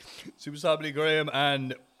Graham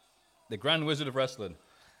and the Grand Wizard of Wrestling.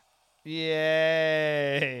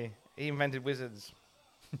 Yay. He invented wizards.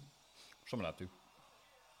 Someone had to.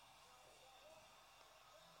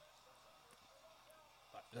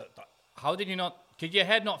 How did you not... Could your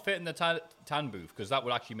head not fit in the tan booth? Because that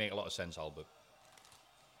would actually make a lot of sense, Albert.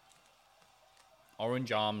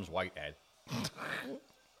 Orange arms, white head.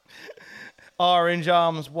 Orange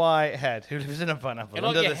arms, white head. Who lives in a pineapple? You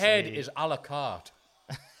know, your head is a la carte.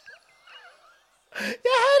 Your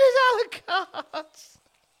head is a la carte.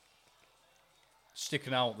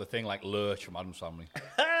 Sticking out the thing like Lurch from Addams Family.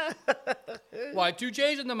 Why, 2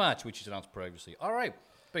 J's in the match, which is announced previously. All right.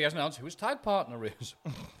 But he hasn't announced who his tag partner is.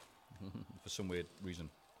 For some weird reason.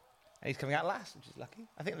 And he's coming out last, which is lucky.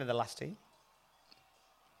 I think they're the last team.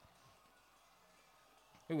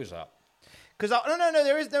 Who was that? Because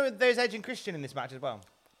there's Edge and Christian in this match as well.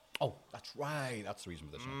 Oh, that's right. That's the reason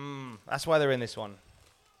for this one. That's why they're in this one.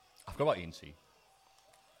 I forgot about ENC.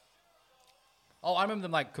 Oh, I remember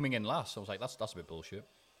them like coming in last. I was like, that's a bit bullshit.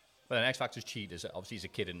 But then X Factor's cheat is obviously he's a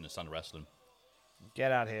kid in the stand of wrestling.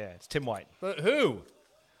 Get out here. It's Tim White. But who?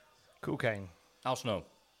 Cool Kane. Al Snow.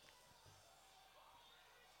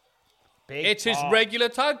 Big His regular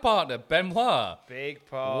tag partner, Benoit. Big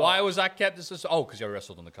part. Why was that kept as a... Oh, because you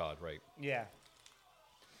wrestled on the card, right. Yeah.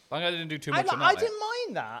 I didn't do too much on that. I didn't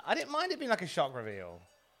mind that. I didn't mind it being like a shock reveal.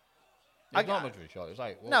 It's not much of a shock. It's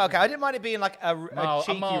like... No, okay. I didn't mind it being like a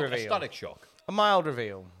cheeky mild, reveal. A static shock. A mild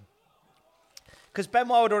reveal. Because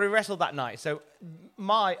Benoit had already wrestled that night. So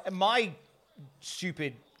my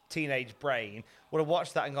stupid teenage brain would have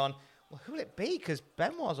watched that and gone, well, who will it be? Because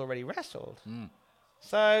Benoit's already wrestled.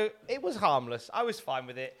 So it was harmless. I was fine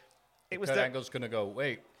with it. It was Kurt Angle's going to go,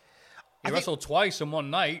 wait, you wrestled twice in one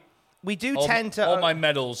night. We do all, tend to... All my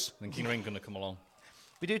medals. And King Ring going to come along.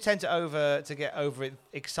 We do tend to get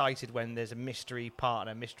excited when there's a mystery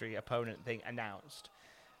partner, mystery opponent thing announced.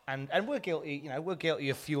 And we're guilty, we're guilty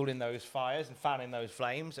of fueling those fires and fanning those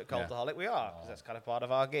flames at Cultaholic. We are, because that's kind of part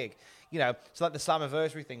of our gig. So like the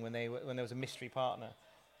Slammiversary thing when there was a mystery partner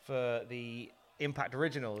for the Impact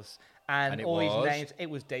Originals, and all these names, it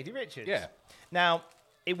was Davey Richards. Yeah. Now,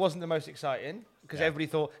 it wasn't the most exciting, because everybody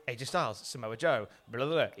thought AJ Styles, Samoa Joe, blah,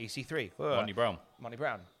 blah, blah, EC3. Monty Brown.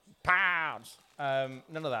 Pounds.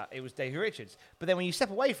 None of that. It was Davey Richards. But then when you step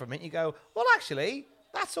away from it, you go, well, actually...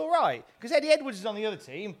 That's all right, because Eddie Edwards is on the other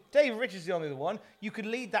team. David Richards is the only one. You could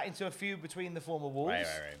lead that into a feud between the former Wolves.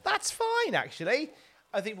 Right. That's fine, actually.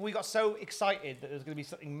 I think we got so excited that there was going to be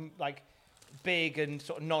something like big and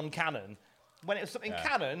sort of non-canon. When it was something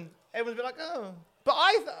canon, everyone's been like, oh. But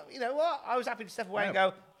I thought, you know what? I was happy to step away and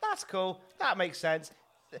go, that's cool. That makes sense.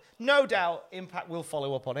 No doubt Impact will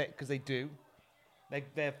follow up on it, because they do.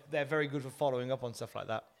 They're very good for following up on stuff like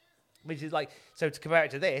that. Which is like, so to compare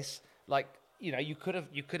it to this, like, you could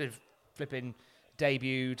have flipping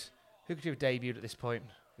debuted. Who could you have debuted at this point?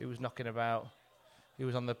 Who was knocking about? Who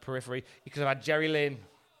was on the periphery? You could have had Jerry Lynn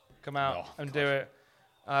come out and do it.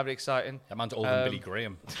 That'd be exciting. That man's older than Billy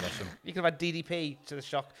Graham. Bless him. You could have had DDP to the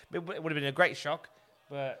shock. It would have been a great shock,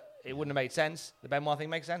 but it wouldn't have made sense. The Benoit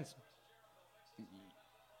thing makes sense.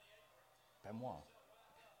 Benoit.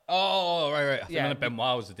 Oh, right. I think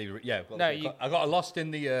Benoit was the David. Yeah. I got lost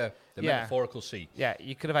in the metaphorical sea. Yeah,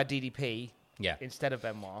 you could have had DDP. Yeah. Instead of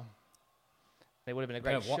Benoit. It would have been a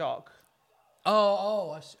great shock.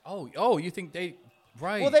 Oh, you think they...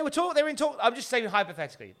 Right. Well, they were in talk... I'm just saying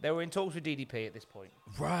hypothetically. They were in talks with DDP at this point.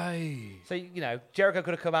 Right. So, Jericho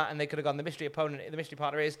could have come out and they could have gone, the mystery opponent, the mystery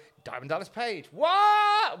partner is Diamond Dallas Page.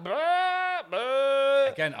 What? Blah, blah.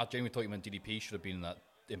 Again, I genuinely thought you meant DDP should have been in that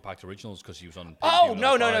Impact Originals because he was on... Oh,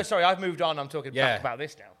 no. Sorry, I've moved on. I'm talking back about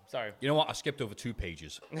this now. Sorry. You know what? I skipped over 2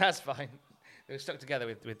 pages. That's fine. They were stuck together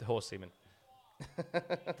with the horse semen.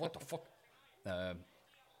 What the fuck?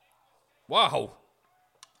 Wow.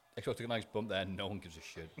 Xbox took a nice bump there. No one gives a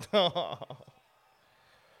shit.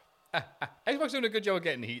 Xbox doing a good job of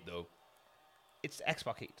getting heat, though. It's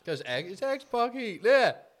Xbox heat. Because it's Xbox heat,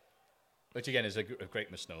 yeah. Which, again, is a great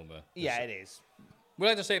misnomer. Yeah, it is. We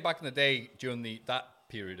like to say back in the day, during that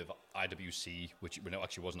period of IWC, which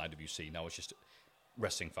actually wasn't IWC, now it's just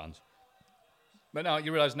wrestling fans. But now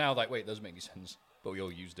you realise now, like, wait, it doesn't make any sense. But we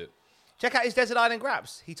all used it. Check out his Desert Island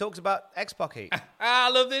Graps. He talks about X-Pac heat.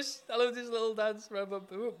 I love this. I love this little dance.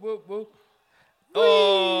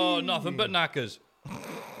 Oh, nothing but knackers.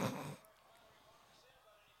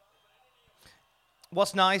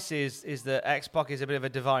 What's nice is that X-Pac is a bit of a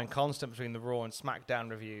divine constant between the Raw and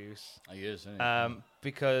SmackDown reviews. He is, isn't he?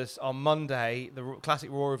 Because on Monday, the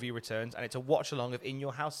classic Raw review returns, and it's a watch-along of In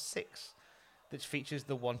Your House 6, that features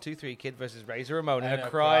the 1, 2, 3 Kid versus Razor Ramon in a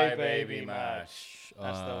crybaby match.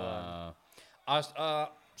 That's the one. I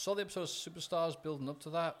saw the episode of Superstars building up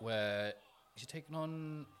to that, where is he taking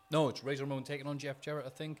on... No, it's Razor Ramon taking on Jeff Jarrett, I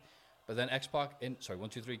think. But then X-Pac, 1,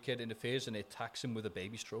 2, 3 Kid interferes and attacks him with a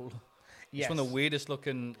baby stroller. It's one of the weirdest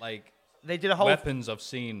looking, they did a whole weapons I've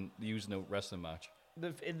seen used in a wrestling match.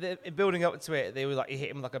 In building up to it, they were he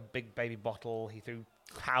hit him with a big baby bottle. He threw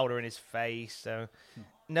powder in his face. So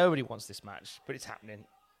nobody wants this match, but it's happening.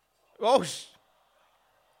 Oh,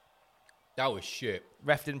 that was shit.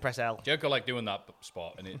 Ref didn't press L. Jericho liked doing that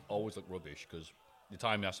spot, and it always looked rubbish because the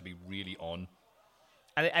timing has to be really on.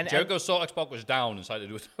 And Jericho saw X-Pac was down and decided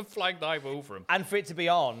to do a flag dive over him. And for it to be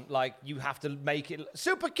on, you have to make it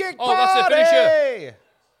super kick. Oh, party! that's the finisher.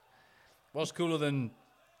 What's cooler than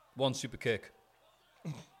one super kick?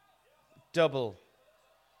 Double.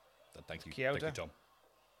 Thank you. Kyoto. Thank you, Tom.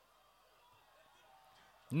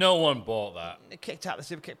 No one bought that. They kicked out the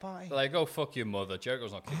super kick party. Like, go fuck your mother.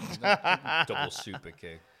 Jericho's not kicking. Double super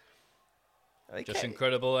kick. Just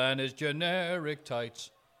incredible and his generic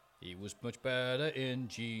tights. He was much better in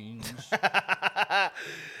jeans.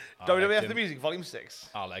 WWF The Music, Volume 6.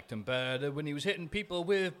 I liked him better when he was hitting people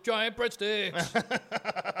with giant breadsticks.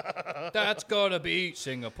 That's gotta be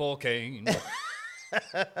Singapore Kane.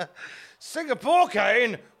 Singapore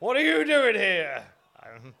Kane? What are you doing here?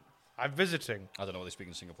 I'm visiting. I don't know what they speak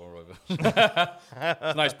in Singapore over. It's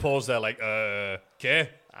a nice pause there, like, okay?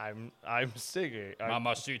 I'm singing.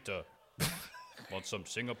 Mamacita. Want some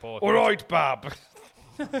Singapore? All right, Bob.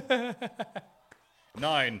 9.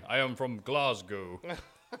 I am from Glasgow.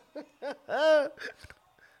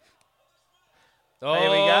 There we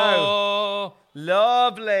go.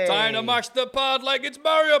 Lovely. Time to mash the pod like it's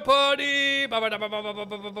Mario Party.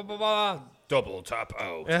 Double tap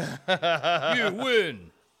out. You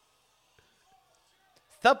win.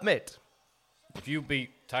 Submit. If you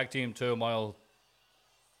beat Tag Team Turmoil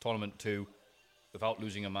Tournament 2 without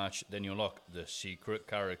losing a match, then you unlock the secret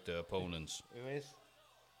character opponents. Who is?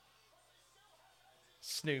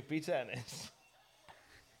 Snoopy Tennis.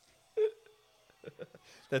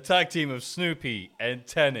 The tag team of Snoopy and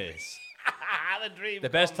Tennis. The dream. The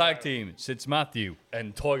best tag team since Matthew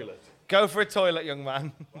and Toilet. Go for a toilet, young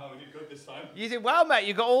man. Wow, you did good this time. You did well, mate.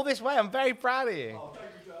 You got all this way. I'm very proud of you. Oh, thank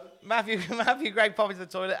you, Dad. Matthew Gregg popped into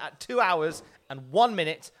the toilet at 2 hours and 1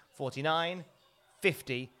 minute, 49,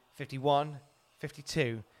 50, 51,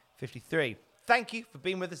 52, 53. Thank you for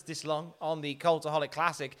being with us this long on the Cultaholic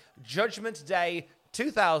Classic Judgment Day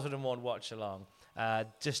 2001 watch along.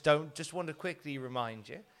 Just want to quickly remind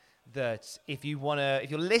you that if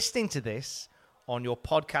you're listening to this on your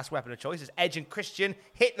podcast weapon of choice, as Edge and Christian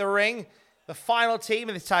hit the ring, the final team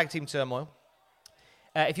in this tag team turmoil.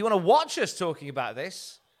 If you want to watch us talking about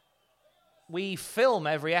this, we film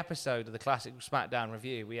every episode of the Classic SmackDown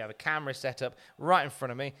review. We have a camera set up right in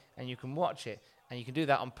front of me, and you can watch it. And you can do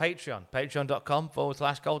that on Patreon,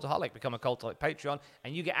 patreon.com/Cultaholic. Become a Cultaholic Patreon,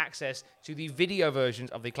 and you get access to the video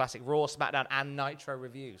versions of the classic Raw, SmackDown, and Nitro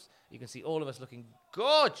reviews. You can see all of us looking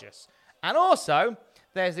gorgeous. And also,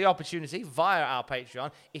 there's the opportunity via our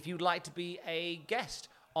Patreon, if you'd like to be a guest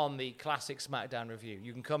on the classic SmackDown review.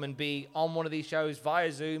 You can come and be on one of these shows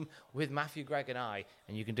via Zoom with Matthew, Greg, and I.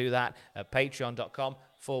 And you can do that at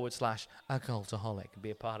patreon.com/Cultaholic.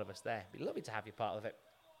 Be a part of us there. It'd be lovely to have you part of it.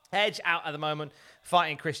 Edge out at the moment,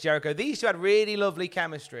 fighting Chris Jericho. These two had really lovely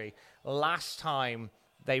chemistry last time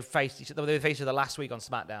they faced each other. They faced each other last week on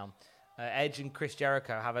SmackDown. Edge and Chris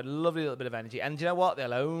Jericho have a lovely little bit of energy. And you know what?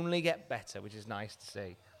 They'll only get better, which is nice to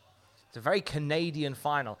see. It's a very Canadian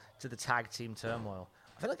final to the tag team turmoil.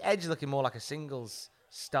 I feel like Edge is looking more like a singles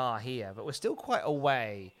star here, but we're still quite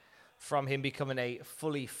away from him becoming a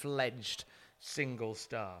fully fledged single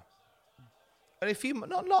star. And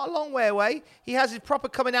not a long way away. He has his proper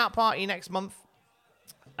coming out party next month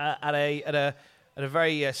at a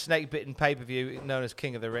very snake-bitten pay-per-view known as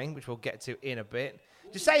King of the Ring, which we'll get to in a bit.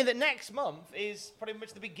 Just saying that next month is pretty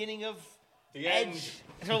much the beginning of the Edge.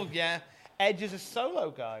 Oh yeah, Edge is a solo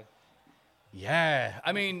guy. Yeah,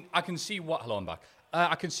 I mean, I can see what. Hello, I'm back.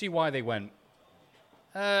 I can see why they went.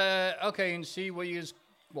 Okay, and see where you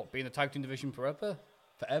be in the tag team division forever,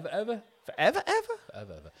 ever.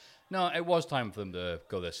 No, it was time for them to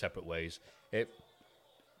go their separate ways. It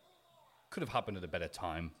could have happened at a better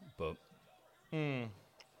time, but I mean,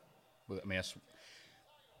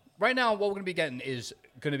 right now, what we're going to be getting is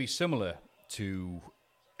going to be similar to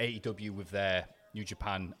AEW with their New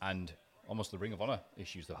Japan and almost the Ring of Honor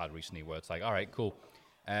issues they've had recently, where it's like, all right, cool.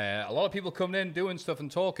 A lot of people coming in, doing stuff and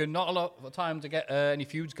talking, not a lot of time to get any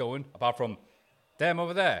feuds going, apart from them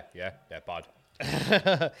over there. Yeah, they're bad.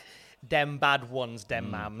 Dem bad ones,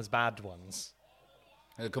 dem mams bad ones.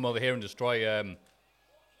 They'll come over here and destroy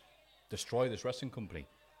this wrestling company.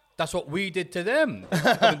 That's what we did to them. They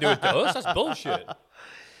come and do it to us. That's bullshit.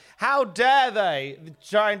 How dare they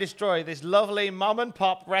try and destroy this lovely mom and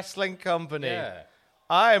pop wrestling company? Yeah.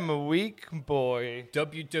 I'm a weak boy.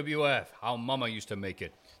 WWF, how Mama used to make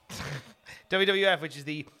it. WWF, which is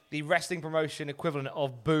the wrestling promotion equivalent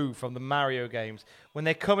of Boo from the Mario games. When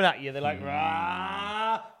they're coming at you, they're like,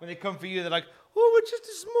 rah. When they come for you, they're like, oh, we're just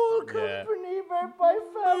a small company made by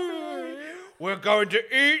family. We're going to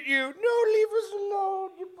eat you. No, leave us alone,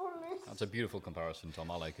 you police. That's a beautiful comparison,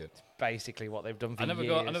 Tom. I like it. Basically what they've done for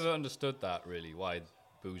years. I never understood that, really, why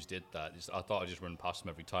Booze did that. I thought I'd just run past them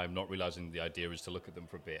every time, not realising the idea is to look at them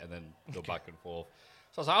for a bit and then go back and forth.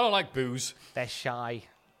 So I was like, I don't like Booze. They're shy.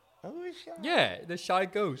 Oh, we're shy. Yeah, they're shy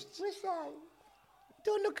ghosts. We're shy.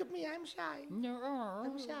 Don't look at me, I'm shy. No,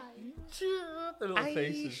 I'm shy. The little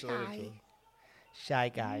faces. Shy. Shy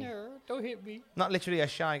guy. No, don't hit me. Not literally a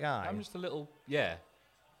shy guy. I'm just a little, yeah.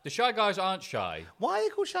 The shy guys aren't shy. Why are they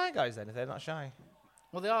called shy guys then if they're not shy?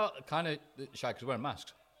 Well, they are kind of shy because they're wearing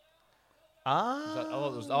masks. Ah. I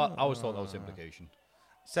always thought that was the implication.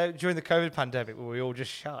 So during the COVID pandemic, were we all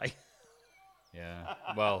just shy? Yeah.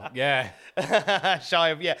 Well, yeah. Shy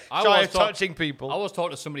of touching people. I was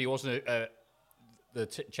talking to somebody who wasn't the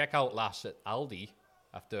checkout lass at Aldi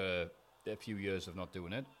after a few years of not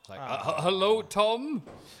doing it. It's like, hello, Tom.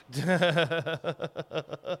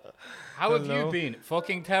 How have you been?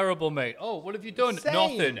 Fucking terrible, mate. Oh, what have you done? Same.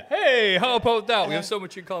 Nothing. Hey, how about that? We have so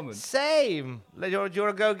much in common. Same. Do you want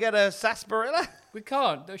to go get a sarsaparilla? We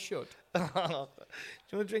can't. They should. Do you want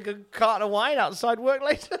to drink a carton of wine outside work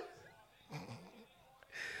later?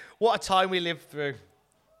 What a time we lived through.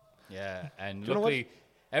 Yeah, and you luckily,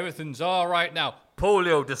 everything's all right now.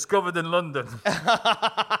 Polio discovered in London. Made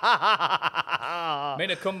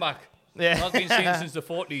a comeback. Yeah. Not been seen since the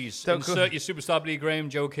 40s. Insert your Superstar Billy Graham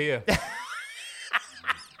joke here.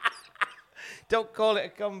 Don't call it a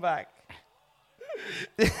comeback.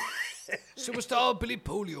 Superstar Billy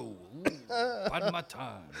Polio. Ooh, pardon my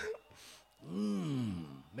time.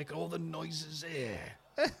 Make all the noises there.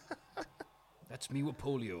 That's me with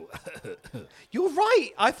polio. You're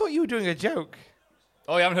right. I thought you were doing a joke.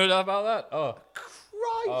 Oh, you haven't heard about that? Oh.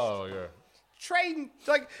 Christ. Oh, yeah. Train,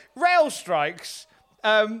 rail strikes.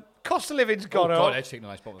 Cost of living's gone Oh, up. God, let's take a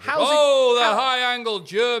nice bump. Housing- The high-angle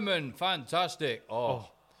German. Fantastic. Oh,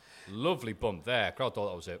 lovely bump there. Crowd thought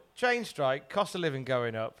that was it. Train strike, cost of living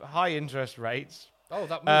going up, high interest rates. Oh,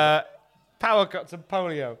 that movie. Power cuts and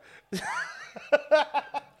polio.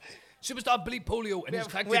 Superstar Billy Polio and his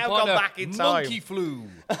tag we team have partner, gone back in time. Monkey Flu.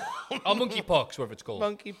 Or Monkeypox, whatever it's called.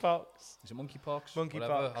 Monkeypox. Is it Monkeypox? Monkeypox.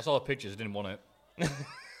 Whatever. I saw the pictures, I didn't want it.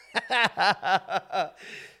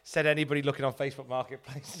 Said anybody looking on Facebook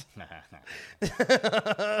Marketplace.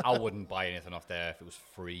 I wouldn't buy anything off there if it was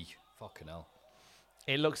free. Fucking hell.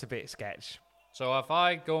 It looks a bit sketch. So if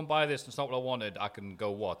I go and buy this and it's not what I wanted, I can go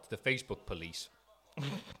what? The Facebook police.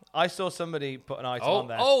 I saw somebody put an item on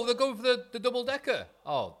there. Oh, they're going for the double-decker.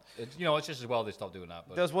 Oh, it's just as well they stopped doing that.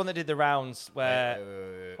 But There was one that did the rounds where...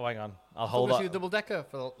 Oh, hang on. I'll hold see up. the double-decker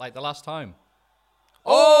for the last time.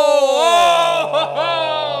 He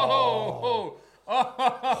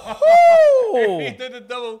did a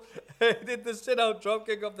double. He did the sit-out drop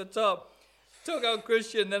kick off the top. Took out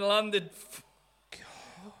Christian, then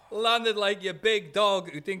landed like your big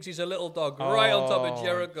dog who thinks he's a little dog, right on top of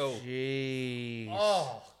Jericho. Jeez.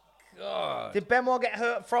 Oh, God. Did Benoit get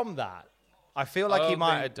hurt from that? I feel like he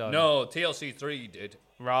might have done. No, TLC 3 did.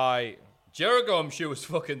 Right. Jericho, I'm sure, was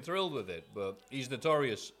fucking thrilled with it, but he's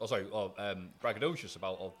notorious, braggadocious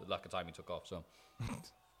about all the lack of time he took off, so.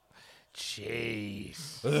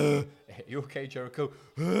 Jeez. You okay, Jericho?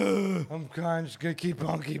 I'm just going to keep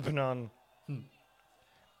on keeping on.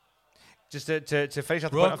 Just to finish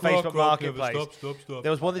off the point on Facebook Marketplace. Stop.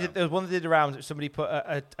 There was one that did the rounds. Somebody put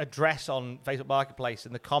a dress on Facebook Marketplace,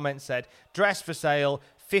 and the comment said, "Dress for sale,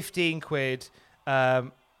 15 quid,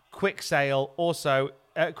 quick sale. Also,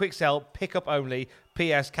 quick sale, pick up only.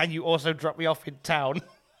 P.S. Can you also drop me off in town?"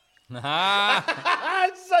 So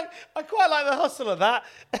I quite like the hustle of that.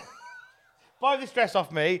 Buy this dress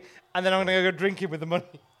off me, and then I'm going to go drinking with the money.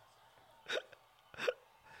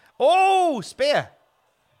 Oh, spear.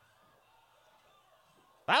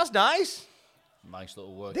 That was nice. Nice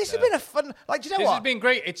little work. This has been a fun. Do you know This what? has been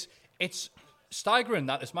great. It's staggering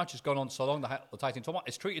that this match has gone on so long. The tag team tournament.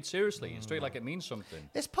 It's treated seriously. It's treated like it means something.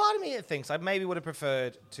 There's part of me that thinks I maybe would have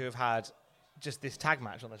preferred to have had just this tag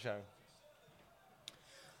match on the show.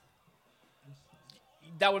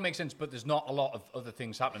 That would make sense, but there's not a lot of other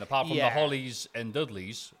things happening apart from the Hollies and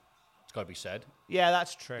Dudleys. It's got to be said. Yeah,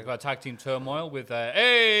 that's true. We've got a tag team turmoil with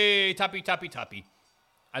hey tappy tappy tappy,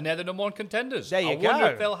 and they're the number one contenders. There you I wonder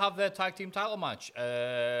go. if they'll have their tag team title match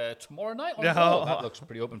tomorrow night. On No. Raw. That looks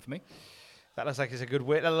pretty open for me. That looks like it's a good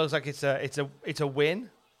win. That looks like it's a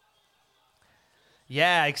win.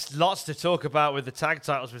 Yeah, it's lots to talk about with the tag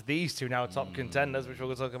titles with these two now top contenders, which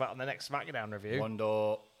we'll talk about on the next SmackDown review. One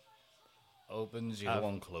door opens, the other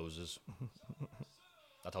one closes.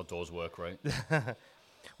 That's how doors work, right?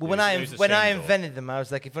 Well, when I invented them, I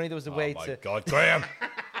was like, if only there was a way Oh to. my God, Graham!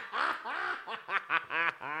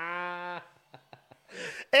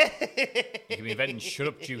 You can be inventing shut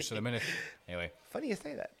up juice in a minute. Anyway, Funny you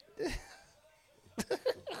say that.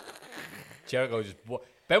 Jericho just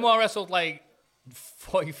Benoit wrestled like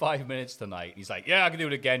 45 minutes tonight. He's like, yeah, I can do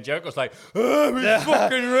it again. Jericho's like, his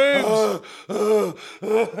fucking ribs.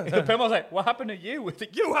 Benoit's like, what happened to you? It's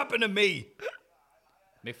like, you happened to me.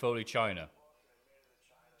 Mick Foley, China.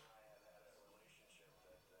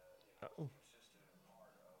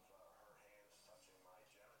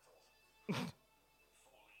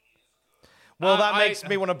 Well, that makes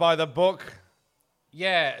me want to buy the book.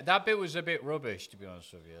 Yeah, that bit was a bit rubbish, to be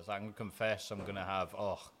honest with you. I'm going to confess I'm going to have...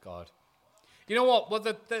 Oh, God. You know what? Well,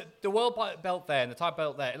 the world belt there and the title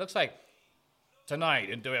belt there, it looks like tonight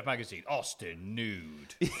in WF Magazine, Austin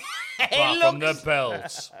nude. Apart from the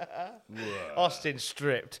belts. Austin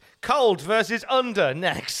stripped. Cold versus under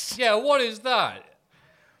next. Yeah, what is that?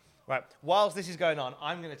 Right, whilst this is going on,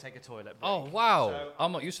 I'm going to take a toilet break. Oh, wow.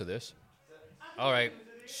 I'm not used to this. All right.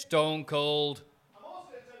 Stone Cold.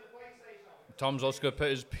 Tom's also going to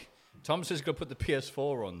put his... Tom says he's going to put the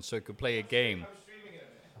PS4 on so he could play a game.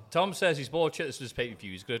 Tom says he's bored shitless with his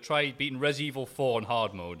pay-per-view. He's going to try beating Res Evil 4 on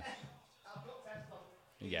hard mode.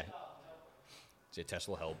 Yeah. So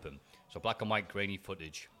Tesla will help him. So black and white grainy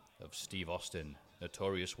footage of Steve Austin,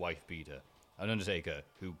 notorious wife beater, and Undertaker,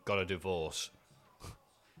 who got a divorce.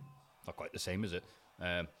 Not quite the same, is it?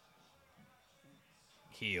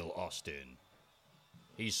 Heel Austin.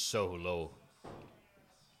 He's so low.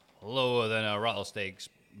 Lower than a rattlesnake's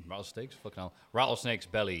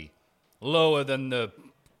belly. Lower than the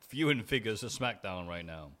viewing figures of SmackDown right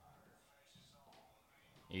now.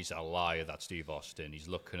 He's a liar, that Steve Austin. He's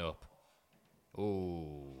looking up.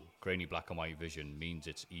 Ooh, grainy black and white vision means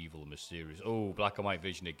it's evil, mysterious. Oh, black and white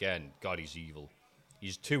vision again. God, he's evil.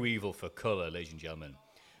 He's too evil for colour, ladies and gentlemen.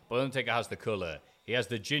 But Undertaker has the colour. He has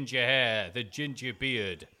the ginger hair, the ginger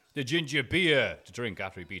beard, the ginger beer to drink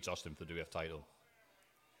after he beats Austin for the WF title.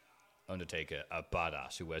 Undertaker, a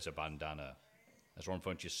badass who wears a bandana. As Ron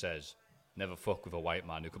Funches says, never fuck with a white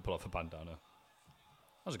man who can pull off a bandana.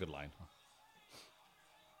 That was a good line.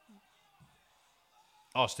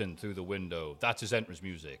 Austin through the window. That's his entrance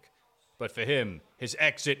music. But for him, his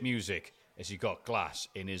exit music is he got glass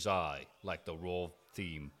in his eye, like the Raw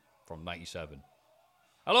theme from 97.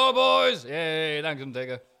 Hello, boys! Yay, thanks,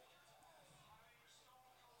 Undertaker.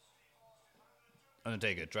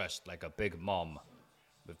 Undertaker dressed like a big mom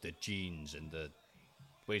with the jeans and the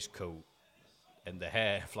waistcoat and the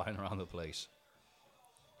hair flying around the place.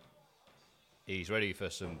 He's ready for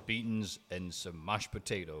some beatings and some mashed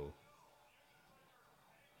potato.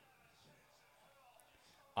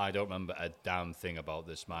 I don't remember a damn thing about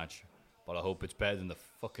this match, but I hope it's better than the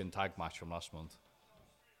fucking tag match from last month.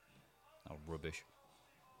 Oh, rubbish.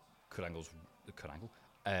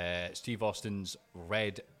 Steve Austin's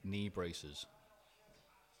red knee braces.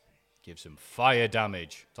 Gives him fire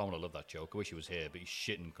damage. Tom would have loved that joke. I wish he was here, but he's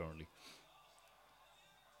shitting currently.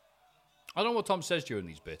 I don't know what Tom says during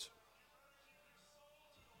these bits.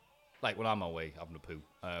 Like when I'm away having a poo.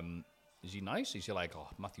 Is he nice? Is he like, oh,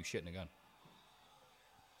 Matthew shitting again?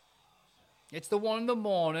 It's the 1 in the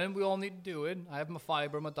morning. We all need to do it. I have my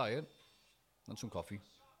fibre in my diet. And some coffee.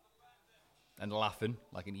 And laughing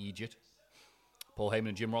like an idiot. Paul Heyman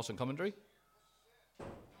and Jim Ross on commentary.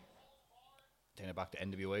 Taking it back to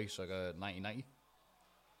NWA, so I got 1990.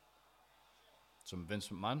 Some Vince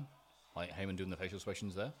McMahon. Like Heyman doing the facial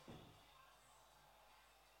expressions there.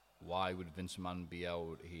 Why would Vince McMahon be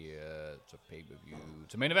out here to pay-per-view?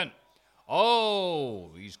 To main event.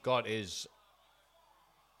 Oh, he's got his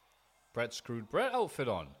Bret Screwed Bret outfit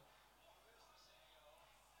on.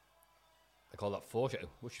 They call that foreshadow.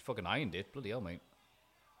 Wish you fucking ironed it. Bloody hell, mate.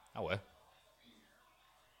 Oh, well.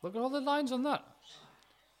 Look at all the lines on that.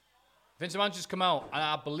 Vince McMahon just come out, and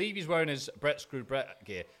I believe he's wearing his Bret Screwed Bret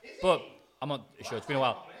gear. But, I'm on sure, it's been a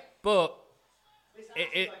while. But,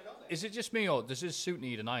 is it just me, or does his suit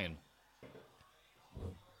need an iron?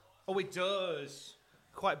 Oh, it does.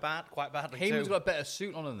 Quite badly, Heyman's too. got a better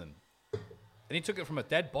suit on than them. And he took it from a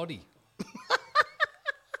dead body.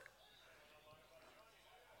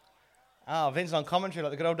 Vince on commentary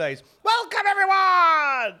like the good old days. Welcome,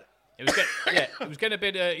 everyone! It was getting a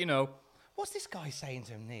bit, you know. What's this guy saying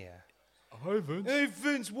to him near? Hi, Vince. Hey,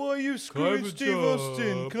 Vince, why are you screwing Steve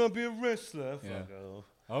Austin? Can I be a wrestler? Yeah. Fuck off.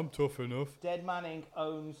 I'm tough enough. Dead Manning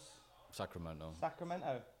owns Sacramento.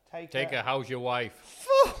 Taker, how's your wife?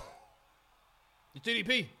 Your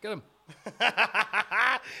DDP, get him.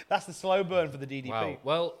 That's the slow burn for the DDP. Wow.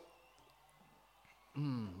 Well,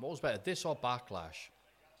 what was better, this or Backlash?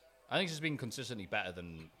 I think this has been consistently better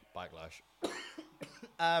than Backlash.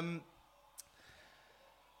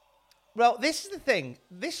 Well, this is the thing.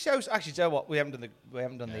 This shows actually. Do you know what? We haven't done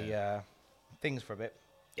the things for a bit.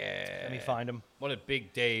 Yeah. Let me find them. What did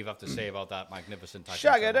Big Dave have to say about that magnificent tag?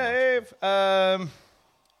 Shagger Dave.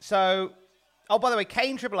 So, oh, by the way,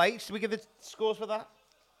 Kane Triple H. Did we give the scores for that?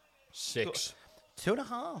 6.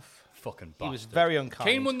 2.5. Fucking bastard. He was very unkind.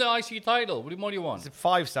 Kane won the IC title. What do you want? It's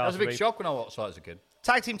 5 stars. That was a big shock when I saw it as a kid.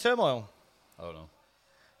 Tag Team Turmoil. I don't know.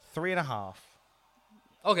 3.5.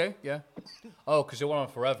 Okay, yeah. Oh, because they went on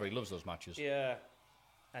forever. He loves those matches. Yeah.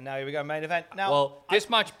 And now here we go, main event. Now, well, this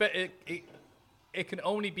match, it can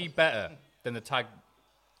only be better than the tag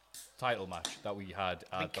title match that we had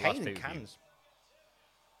at the last pay-per-view.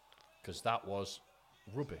 Because that was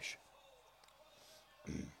rubbish.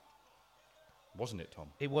 Wasn't it, Tom?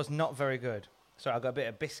 It was not very good. Sorry, I got a bit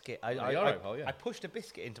of biscuit. I pushed a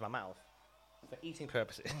biscuit into my mouth for eating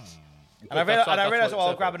purposes. And I realised,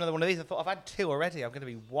 I'll grab another one of these. I thought, I've had 2 already. I'm going to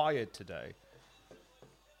be wired today.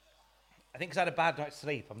 I think because I had a bad night's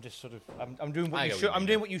sleep, I'm just sort of, I'm doing what I'm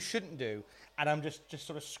doing what you shouldn't do, and I'm just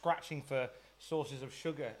sort of scratching for sources of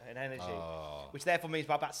sugar and energy, which therefore means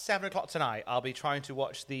by about 7 o'clock tonight, I'll be trying to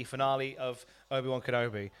watch the finale of Obi-Wan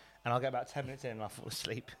Kenobi, and I'll get about 10 minutes in and I'll fall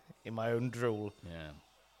asleep in my own drool. Yeah.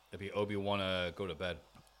 It'll be Obi-Wan go to bed.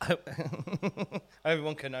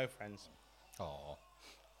 Obi-Wan Kenobi, friends. Oh.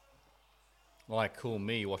 Like cool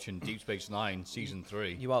me watching Deep Space Nine Season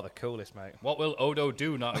 3. You are the coolest, mate. What will Odo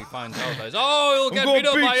do now he finds out that he'll get beat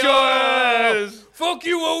up by yours! Fuck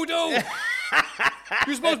you, Odo!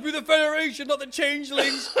 You're supposed to be the Federation, not the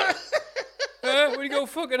Changelings! When you go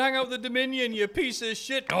fucking hang out with the Dominion, you piece of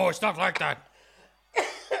shit! No, it's not like that!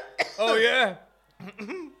 Oh, yeah?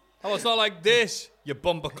 Oh, it's not like this, you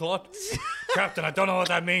bumper clot. Captain, I don't know what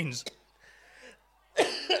that means.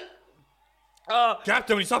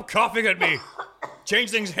 Captain, will you stop coughing at me?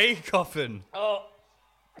 Changelings hate coughing. Oh.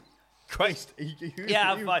 Christ.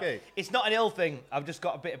 Yeah, I'm fine. Okay? It's not an ill thing. I've just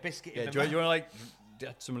got a bit of biscuit in my mouth. Do you want to,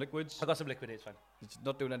 get some liquids? I got some liquid, it's fine. It's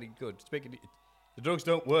not doing any good. It's making the drugs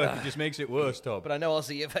don't work, it just makes it worse, Tom. But I know I'll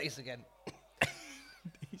see your face again.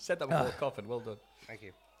 He said that before coughing. Well done. Thank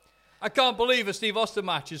you. I can't believe a Steve Austin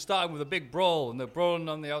match is starting with a big brawl, and they're brawling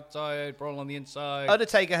on the outside, brawling on the inside.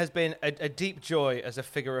 Undertaker has been a deep joy as a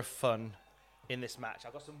figure of fun in this match.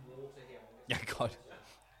 I've got some water here. Yeah, God.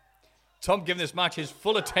 Tom giving this match his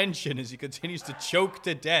full attention as he continues to choke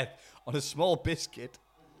to death on a small biscuit.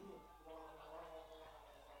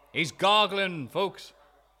 He's gargling, folks.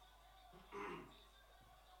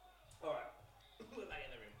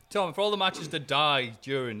 Tom, for all the matches to die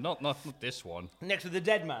during, not this one. Next to the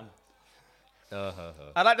dead man.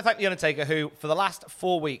 I'd like to thank The Undertaker, who, for the last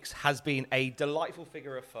 4 weeks, has been a delightful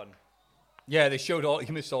figure of fun. Yeah, they showed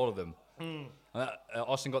he missed all of them.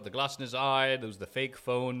 Austin got the glass in his eye. There was the fake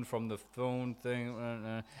phone from the phone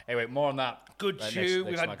thing. Anyway, more on that. Good chew.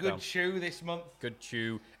 We've had good chew this month. Good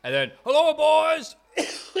chew. And then, hello, boys!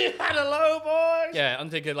 We've had hello, boys! Yeah,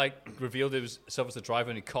 Undertaker, revealed himself as the driver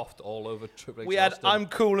and he coughed all over Triple H. We had I'm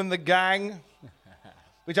Cool and the Gang,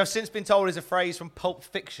 which I've since been told is a phrase from Pulp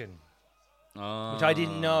Fiction, which I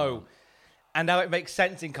didn't know. And now it makes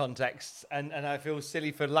sense in context, and I feel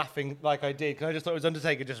silly for laughing like I did, because I just thought it was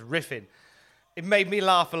Undertaker just riffing. It made me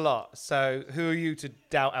laugh a lot, so who are you to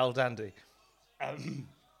doubt El Dandy?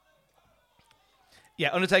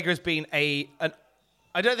 Yeah, Undertaker has been I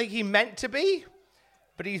don't think he meant to be,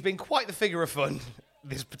 but he's been quite the figure of fun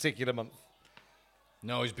this particular month.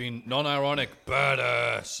 No, he's been non-ironic,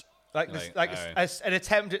 badass. An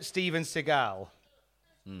attempt at Steven Seagal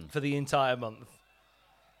for the entire month.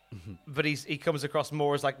 But he comes across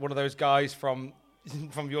more as like one of those guys from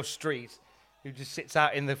your street who just sits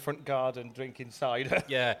out in the front garden drinking cider.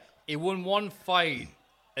 Yeah, he won one fight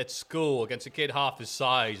at school against a kid half his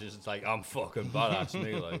size. It's like, I'm fucking badass,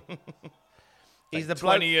 me. Like, he's the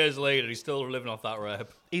 20 years later, he's still living off that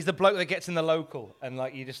rep. He's the bloke that gets in the local, and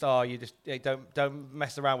like you don't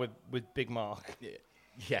mess around with Big Mark.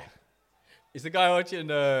 Yeah, he's the guy watching.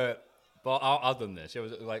 But I've done this. I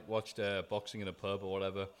was watched boxing in a pub or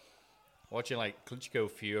whatever. Watching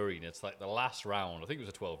Klitschko Fury, and it's the last round. I think it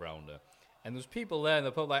was a 12-rounder. And there's people there in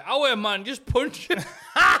the pub oh, man, just punch him.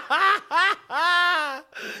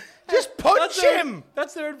 Just punch him.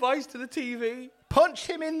 That's their advice to the TV. Punch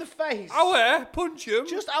him in the face. Aware, punch him.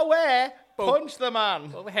 Just aware, punch the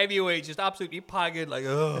man. Well, heavyweight, just absolutely pagged,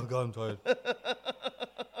 oh, God, I'm tired.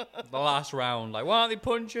 The last round, why aren't they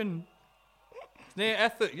punching? It's near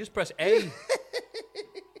effort, you just press A.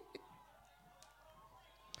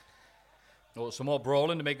 Oh, some more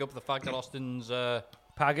brawling to make up for the fact that Austin's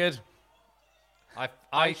pagged.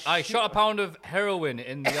 I shot a pound of heroin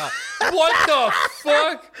in the eye. What the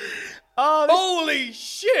fuck? Oh, holy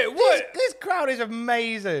shit! What? This crowd is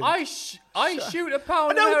amazing. I shoot a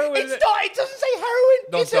pound of heroin. It doesn't say heroin.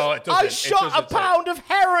 No, it doesn't. I shot a pound of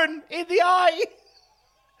heroin in the eye.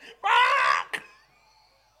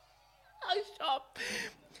 I shot.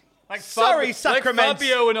 Sorry, Sacramento. Like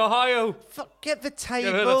Fabio in Ohio. Get the tables. You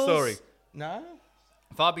ever heard that story? No.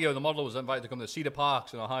 Fabio, the model, was invited to come to Cedar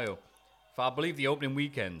Parks in Ohio. For, I believe, the opening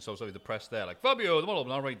weekend. So sorry, the press there. Fabio, the model,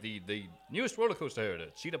 will narrate the newest roller coaster here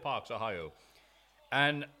at Cedar Parks, Ohio.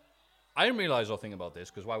 And I didn't realize the thing about this,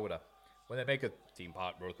 because why would I? When they make a theme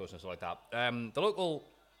park roller coaster and stuff like that, the local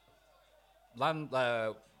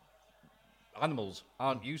animals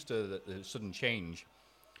aren't used to the sudden change.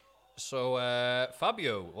 So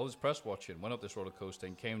Fabio, all his press watching, went up this roller coaster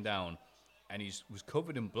and came down, and he was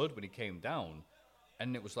covered in blood when he came down,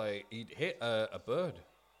 and it was like he'd hit a bird,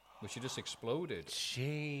 which had just exploded.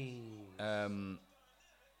 Jeez.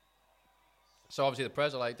 So obviously the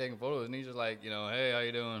press are like taking photos, and he's just like, hey, how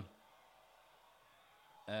you doing?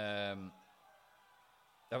 I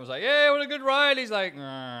was like, yeah, what a good ride. He's like,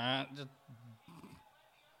 just.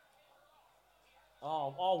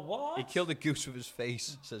 Oh, what? He killed a goose with his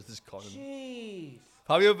face, says this Conan. Jeez.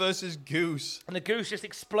 Fabio versus Goose. And the goose just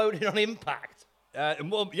exploded on impact.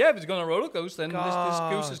 Well, yeah, if it's going on a roller coaster, then this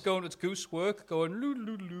goose is going, it's goose work, going, loo,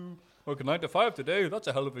 loo, loo. Working 9 to 5 today. That's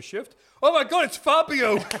a hell of a shift. Oh, my God, it's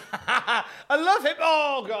Fabio. I love him.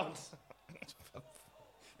 Oh, God.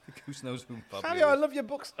 The goose knows who Fabio Fabio, I is. love your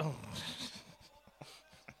books. Oh.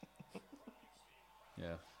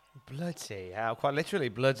 Yeah. Bloody hell. Quite literally,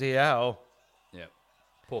 bloody hell. Yeah.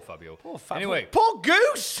 Poor Fabio. Poor Fabio. Anyway. Poor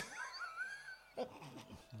goose.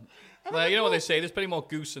 Well, you know what they say? There's plenty more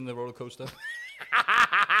goose in the roller coaster.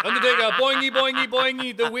 Undertaker, boingy, boingy,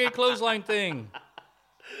 boingy, the weird clothesline thing.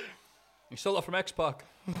 He stole that from X-Pac.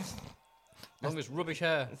 Longest rubbish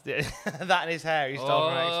hair. That and his hair. He stole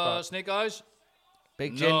from X-Pac. Snake Eyes?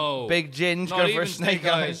 Big No. Ginge Not go for even a snake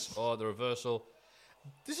eyes. Oh, the reversal.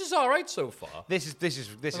 This is all right so far. This is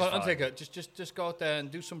fine. Undertaker, just go out there and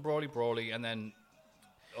do some brawly, and then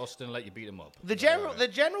Austin let you beat him up. The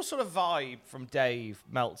general sort of vibe from Dave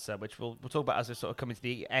Meltzer, which we'll talk about as we're sort of coming to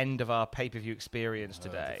the end of our pay-per-view experience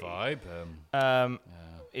today. The vibe.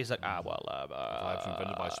 He's like, vibes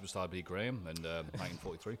invented by superstar Billy Graham in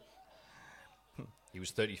 1943. He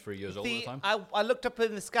was 33 years old at the time. I looked up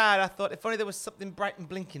in the sky and I thought, if only there was something bright and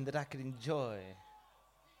blinking that I could enjoy.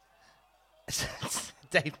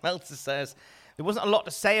 Dave Meltzer says, there wasn't a lot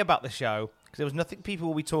to say about the show because there was nothing people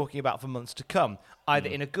will be talking about for months to come, either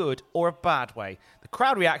in a good or a bad way. The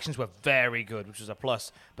crowd reactions were very good, which was a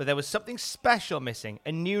plus, but there was something special missing,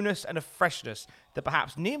 a newness and a freshness that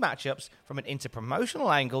perhaps new matchups from an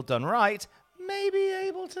interpromotional angle done right may be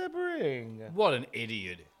able to bring. What an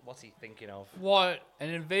idiot. What's he thinking of? What an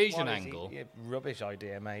invasion angle. Yeah, rubbish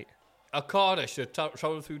idea, mate. Okada should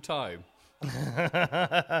travel through time.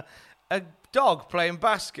 A dog playing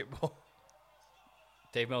basketball.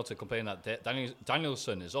 Dave Meltzer complaining that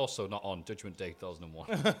Danielson is also not on Judgment Day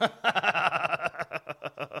 2001.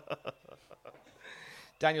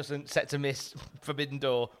 Danielson set to miss Forbidden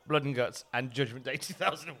Door, Blood and Guts, and Judgment Day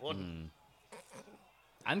 2001.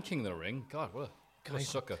 And King of the Ring. God, what a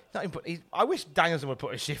sucker. I wish Danielson would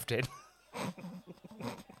put a shift in.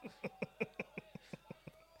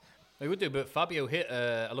 They would do, but Fabio hit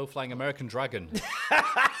a low-flying American Dragon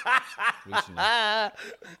recently. I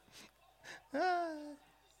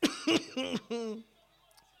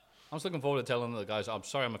was looking forward to telling the guys, I'm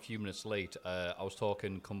sorry I'm a few minutes late. I was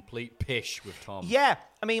talking complete pish with Tom. Yeah,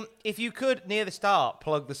 I mean, if you could, near the start,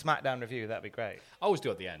 plug the SmackDown review, that'd be great. I always do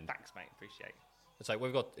at the end. Thanks, mate. Appreciate it.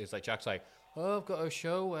 It's like Jack's like, oh, I've got a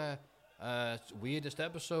show where weirdest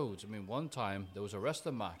episodes. I mean, one time there was a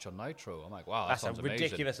wrestling match on Nitro. I'm like, wow, that sounds amazing.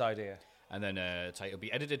 Ridiculous idea. And then it's like, it'll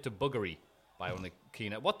be edited to buggery by only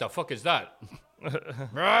Keenan. What the fuck is that?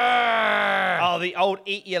 Oh, the old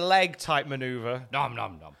eat your leg type maneuver. Nom,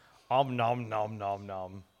 nom, nom. Nom, nom, nom,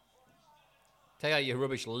 nom. Take out your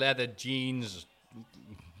rubbish leather jeans.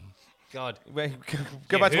 God.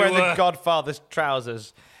 Go back to wearing the Godfather's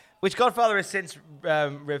trousers. Which Godfather has since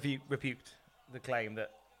rebuked the claim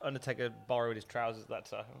that Undertaker borrowed his trousers that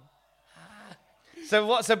time.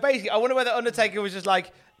 So basically, I wonder whether Undertaker was just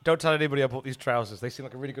like, don't tell anybody I bought these trousers. They seem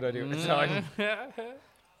like a really good idea at the time.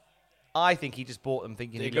 I think he just bought them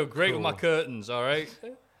thinking they he'd go look great cool. with my curtains, all right?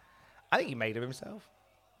 I think he made them himself.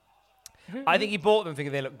 I think he bought them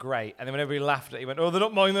thinking they look great, and then when everybody laughed at it, he went, "Oh, they're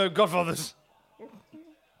not mine, they're Godfather's."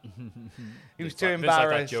 He was too embarrassed. Like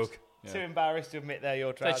that joke. Too embarrassed to admit they're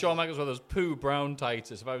your trousers. Like Shawn Michaels with those poo brown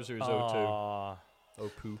tights. If I was Series 02. Oh,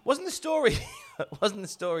 poo. Wasn't the story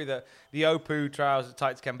that the Opu trouser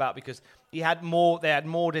tights came back because they had more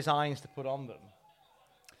designs to put on them.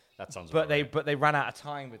 That sounds but right. they ran out of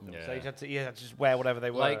time with them. Yeah. So you had to just wear whatever they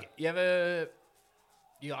were. Like, you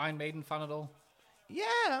Iron Maiden fan at all? Yeah,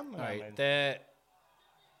 I'm right.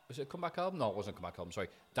 Was it a comeback album? No, it wasn't a comeback album, sorry.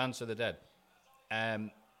 Dance of the Dead. A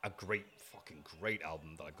fucking great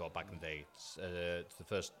album that I got back in the day. It's the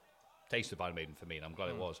first taste of Iron Maiden for me, and I'm glad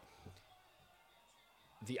it was.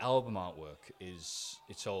 The album artwork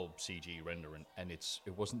it's all CG rendering, and it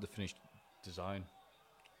wasn't the finished design.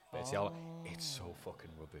 But it's so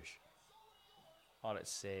fucking rubbish. Oh,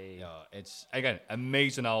 let's see. Yeah, it's again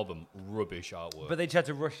amazing album, rubbish artwork. But they tried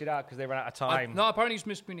to rush it out because they ran out of time. No, apparently it's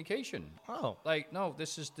miscommunication. Oh, like no,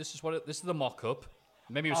 this is the mock-up.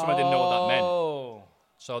 Maybe someone didn't know what that meant. Oh.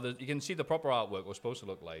 So you can see the proper artwork was supposed to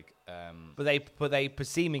look like. But they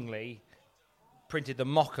seemingly printed the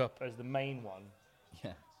mock-up as the main one.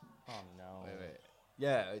 Yeah. Oh no. Wait.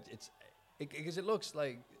 Yeah, because it looks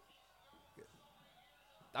like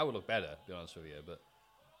that would look better, to be honest with you. But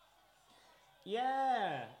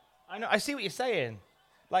yeah, I know. I see what you're saying.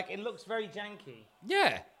 Like it looks very janky.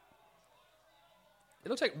 Yeah. It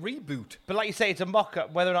looks like Reboot. But like you say, it's a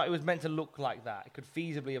mock-up. Whether or not it was meant to look like that, it could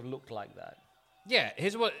feasibly have looked like that. Yeah.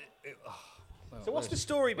 Here's what. So what's the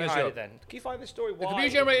story behind it then? Can you find the story? The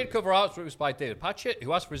computer-generated cover art was by David Patchett,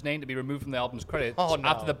 who asked for his name to be removed from the album's credits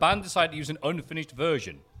after the band decided to use an unfinished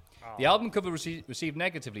version. The album cover received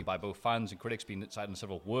negatively by both fans and critics, being cited on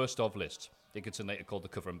several worst-of lists. Dickinson later called the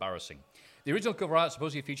cover embarrassing. The original cover art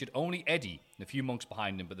supposedly featured only Eddie and a few monks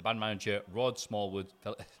behind him, but the band manager, Rod Smallwood,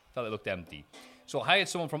 felt it looked empty. So hired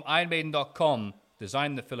someone from IronMaiden.com,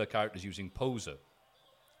 designed the filler characters using Poser.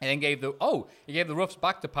 And then gave the roughs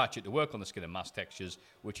back to Patchett to work on the skin and mask textures,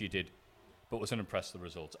 which he did, but was unimpressed with the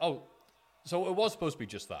results. Oh, so it was supposed to be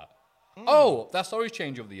just that. Oh, that story's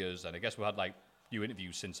changed over the years then. I guess we had like few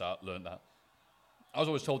interviews since I learned that. I was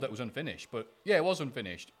always told that it was unfinished, but yeah, it was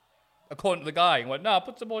unfinished. According to the guy, he went, nah,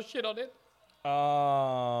 put some more shit on it.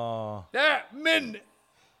 Oh. Yeah, min.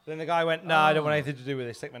 Then the guy went, nah, I don't want anything to do with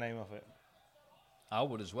this. Take my name off it. I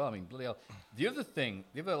would as well. I mean, bloody hell. The other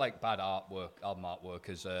like bad album artwork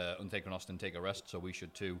is Undertaker and Austin Take a Rest, so we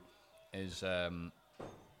should too, is the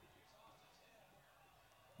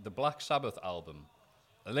Black Sabbath album.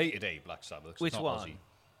 A later day Black Sabbath. Which one?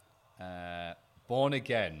 Born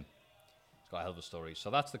Again. It's got a hell of a story. So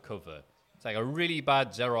that's the cover. It's like a really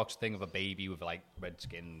bad Xerox thing of a baby with like red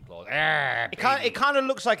skin claws. It kind of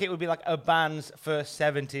looks like it would be like a band's first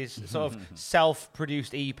 70s sort of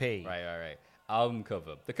self-produced EP. Right. Album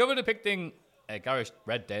cover. The cover depicting a garish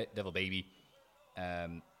red devil baby.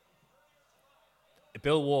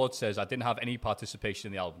 Bill Ward says, I didn't have any participation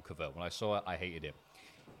in the album cover. When I saw it, I hated it.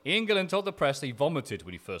 Ian Gillan told the press that he vomited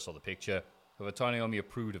when he first saw the picture. However, Tony Iommi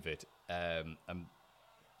approved of it. Oh,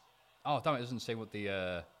 damn it, doesn't say what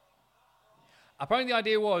the... Apparently the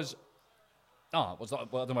idea was... Oh, it's not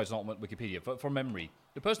on Wikipedia. But from memory,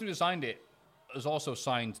 the person who designed it was also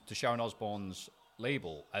signed to Sharon Osbourne's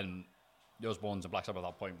label, and the Osbournes and Black Sabbath at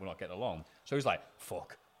that point were not getting along. So he's like,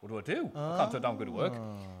 fuck, what do I do? I can't turn down good work.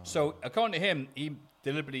 So according to him, he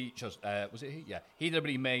deliberately just... was it he? Yeah. He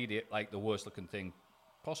deliberately made it like the worst looking thing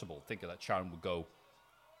possible, thinking that Sharon would go,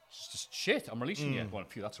 it's just shit, I'm releasing it. Well,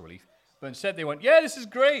 phew, that's a relief. But instead they went, yeah, this is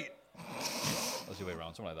great. That's the way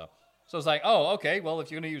around, something like that. So it's like, oh, okay, well,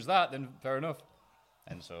 if you're going to use that, then fair enough.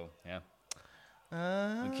 And so, yeah.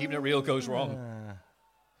 When keeping it real goes wrong.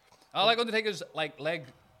 I like Undertaker's like leg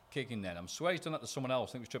kicking then. I'm swear he's done that to someone else.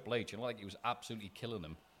 I think it was Triple H. And like he was absolutely killing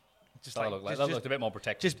him. That looked a bit more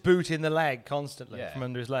protected. Just booting the leg constantly from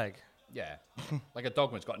under his leg. Yeah. Like a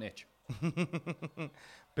dog when it's got an itch.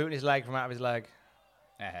 Booting his leg from out of his leg.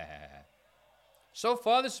 So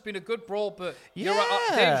far, this has been a good brawl, but you're right.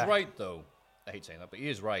 Dave's right, though. I hate saying that, but he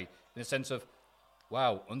is right in the sense of,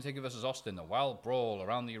 wow, Undertaker versus Austin, a wild brawl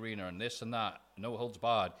around the arena and this and that, no holds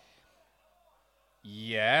barred.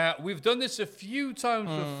 Yeah, we've done this a few times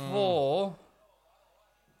before.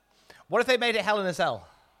 What if they made it Hell in a Cell?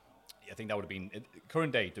 I think that would have been...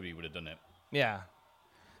 Current day, WWE would have done it. Yeah.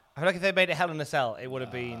 I feel like if they made it Hell in a Cell, it would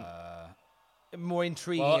have been more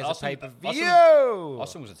intriguing as a pay-per-view.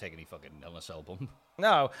 Austin wasn't taking any fucking Hell in a Cell bump.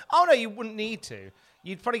 No. Oh, no, you wouldn't need to.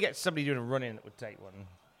 You'd probably get somebody doing a run-in that would take one.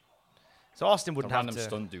 So Austin wouldn't have to... A random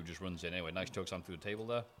stunt dude just runs in anyway. Nice chokeslam through the table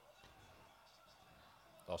there.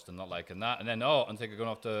 Austin not liking that. And then, Undertaker going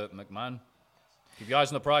off to McMahon. Keep your eyes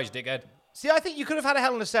on the prize, dickhead. See, I think you could have had a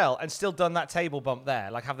Hell in a Cell and still done that table bump there.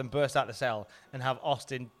 Like, have them burst out the cell and have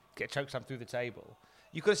Austin get chokeslam through the table.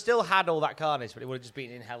 You could have still had all that carnage, but it would have just been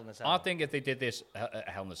in Hell in a Cell. I think if they did this,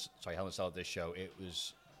 Hell in a Cell at this show, it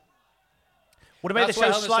was... Would have made the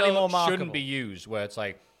show slightly more marketable. Shouldn't be used, where it's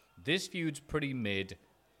like, this feud's pretty mid.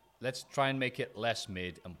 Let's try and make it less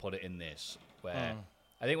mid and put it in this. Where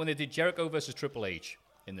I think when they did Jericho versus Triple H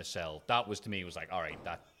in the Cell, that was, to me, was like, all right,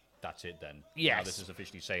 that's it then. Yes. Now this is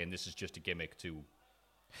officially saying this is just a gimmick to...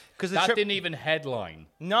 Because that didn't even headline.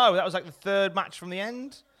 No, that was like the third match from the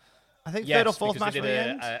end. I think third or fourth match from the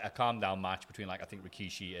end. A calm down match between, like, I think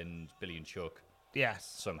Rikishi and Billy and Chuck.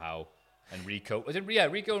 Yes. Somehow. And Rico.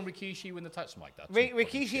 Rico and Rikishi win the tag, something like that.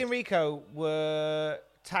 Rikishi and Rico were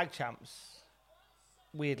tag champs.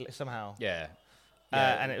 Weirdly, somehow. Yeah.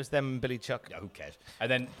 and it was them and Billy Chuck. Yeah, who cares?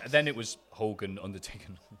 And then it was Hogan,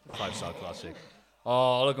 Undertaker, 5-star classic.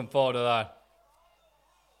 Oh, looking forward to that.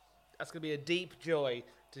 That's going to be a deep joy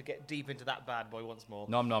to get deep into that bad boy once more.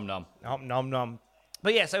 Nom nom nom. Nom nom nom.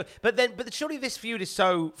 But yeah, but surely this feud is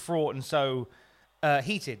so fraught and so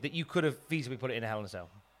heated that you could have feasibly put it in a Hell in a Cell.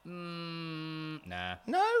 Nah.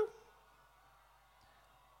 No.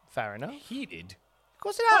 Fair enough. Heated? Of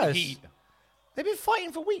course it has. Heat. They've been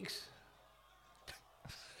fighting for weeks.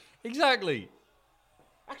 Exactly.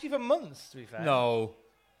 Actually, for months, to be fair. No.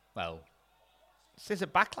 Well. Since a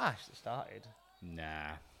Backlash that started.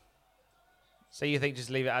 Nah. So you think just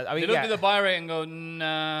leave it? I mean, They look at the buy rate and go,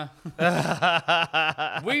 nah.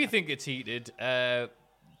 We think it's heated.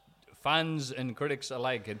 Fans and critics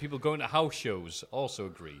alike, and people going to house shows also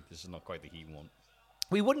agree. This is not quite the heat one.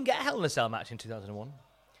 We wouldn't get a Hell in a Cell match in 2001.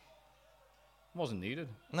 Wasn't needed.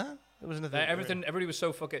 No, it wasn't. Everybody was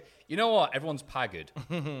so fucking. You know what? Everyone's pagged.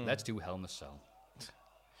 Let's do Hell in a Cell.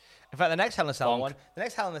 In fact, the next Hell in a Cell one, the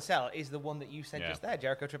next Hell in a Cell is the one that you said just there,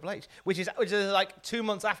 Jericho Triple H, which is like 2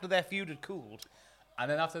 months after their feud had cooled. And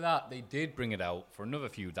then after that, they did bring it out for another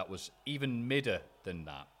feud that was even midder than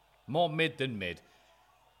that, more mid than mid.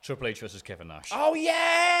 Triple H versus Kevin Nash. Oh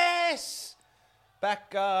yes!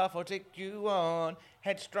 Back off or take you on,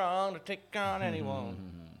 headstrong to take on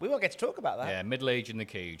anyone. We won't get to talk about that. Yeah, middle age in the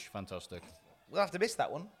cage, fantastic. We'll have to miss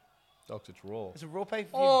that one. Dogs, it's Raw. It's a Raw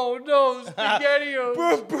pay-per-view. Oh no, SpaghettiOs!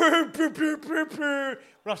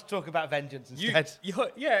 We'll have to talk about Vengeance instead. You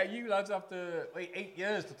lads have to wait 8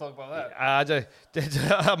 years to talk about that.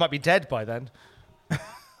 I might be dead by then.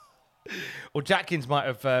 Or Jatkins might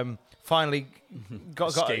have finally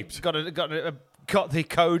got the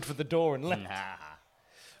code for the door and left. Nah.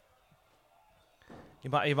 He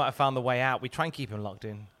might have found the way out. We try and keep him locked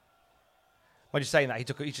in. When you're saying that,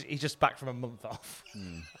 he's just back from a month off.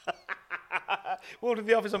 Walked to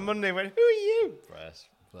the office on Monday and went, "Who are you?" Bless.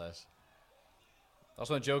 That's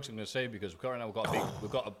one of the jokes I'm going to say because right now we've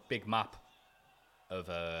got a big map of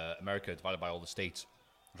America divided by all the states.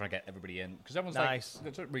 I'm trying to get everybody in because everyone's nice. Like,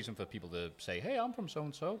 there's a reason for people to say, "Hey, I'm from so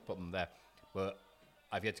and so," put them there. But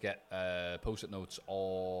I've yet to get post-it notes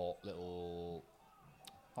or little,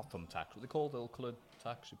 not thumbtacks, what they call little coloured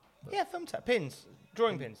tacks. Yeah, thumbtack pins,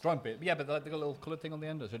 drawing pins. Drawing pins. Yeah, but they got a little coloured thing on the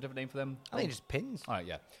end. Is there a different name for them? I think just pins. All right,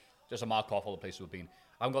 yeah. Just to mark off all the places we've been.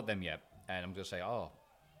 I haven't got them yet. And I'm going to say,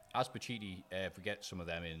 ask Pachiti if we get some of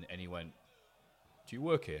them in. And he went, "Do you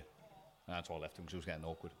work here?" And that's why I left him because it was getting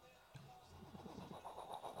awkward.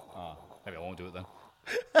 Maybe I won't do it then.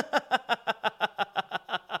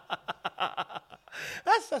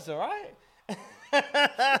 That's all right.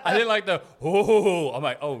 I didn't like the, I'm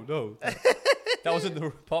like, oh no. That wasn't the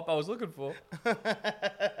pop I was looking for.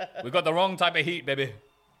 We got the wrong type of heat, baby.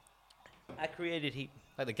 I created heat.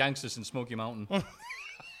 Like the gangsters in Smoky Mountain.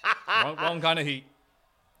 wrong kind of heat.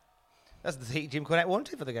 That's the heat Jim Cornette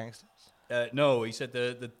wanted for the gangsters. No, he said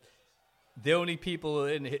the only people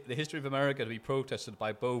in the history of America to be protested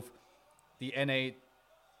by both the NCAAP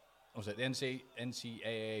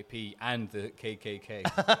and the KKK.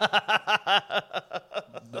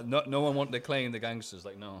 no one wanted to claim the gangsters.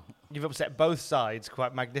 Like, no. You've upset both sides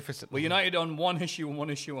quite magnificently. We're united on one issue and one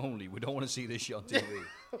issue only. We don't want to see this shit on TV.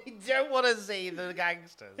 We don't want to see the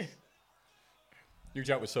gangsters. New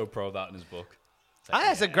Jack was so proud of that in his book.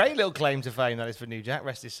 That's a great little claim to fame, that is, for New Jack.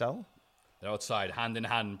 Rest his soul. They're outside, hand in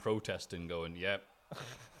hand, protesting, going, yep.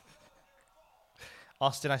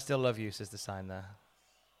 Austin, I still love you, says the sign there.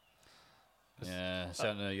 Yeah,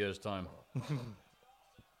 certainly in a year's time.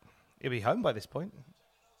 He'll be home by this point.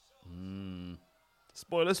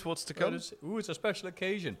 Spoilers for what's to come. It's a special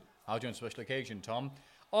occasion. How do you on a special occasion, Tom?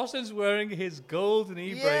 Austin's wearing his gold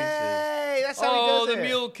knee braces. Yay! That's how he does it. The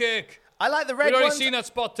mule kick. I like the red We've already ones. seen that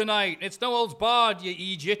spot tonight. It's no holds barred, you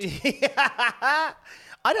Egypt.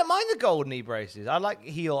 I don't mind the gold knee braces. I like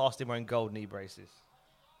heel Austin wearing gold knee braces.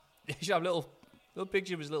 You should have a little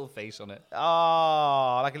picture of his little face on it.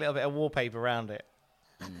 Oh, like a little bit of wallpaper around it.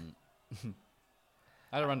 I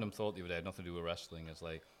had a random thought the other day, nothing to do with wrestling. It's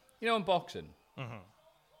like, you know, in boxing, when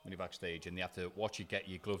you're backstage and you have to watch you get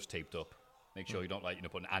your gloves taped up, make sure you don't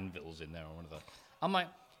putting anvils in there or whatever. I'm like,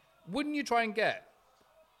 wouldn't you try and get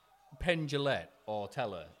Penn Jillette or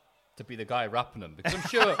Teller to be the guy rapping them? Because I'm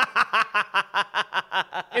sure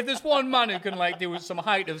if there's one man who can do some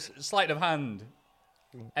sleight of hand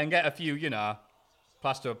and get a few,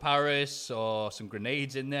 plaster of Paris or some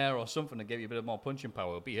grenades in there or something to give you a bit more punching power,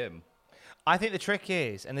 it'll be him. I think the trick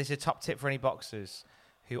is, and this is a top tip for any boxers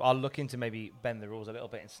who are looking to maybe bend the rules a little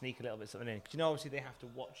bit and sneak a little bit something in, because obviously they have to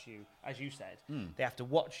watch you, as you said. They have to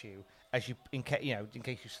watch you as you in case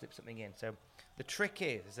you slip something in. So the trick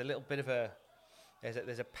is there's a little bit of a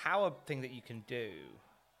There's a power thing that you can do.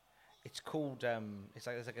 It's called it's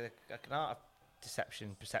like an art of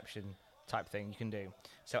perception type thing you can do.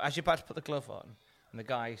 So as you're about to put the glove on, and the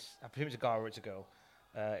guys, I presume it's a guy or it's a girl,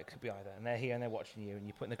 it could be either, and they're here and they're watching you, and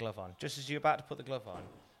you're putting the glove on. Just as you're about to put the glove on,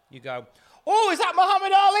 you go, "Oh, is that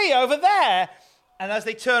Muhammad Ali over there?" And as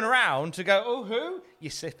they turn around to go, "Oh, who?" You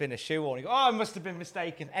slip in a shoe on. You go, "Oh, I must have been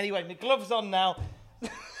mistaken." Anyway, the glove's on now.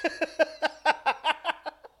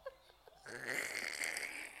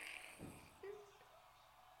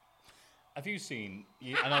 Have you seen?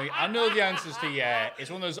 I know the answers to yeah. It's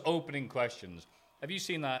one of those opening questions. Have you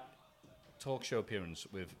seen that talk show appearance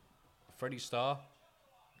with Freddie Starr,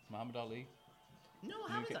 Muhammad Ali? No,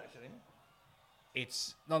 I haven't actually.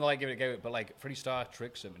 It's not like give it a go, but like Freddie Starr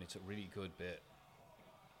tricks him, and it's a really good bit.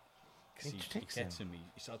 Because he gets him.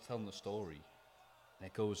 He starts telling the story, and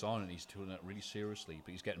it goes on, and he's doing it really seriously,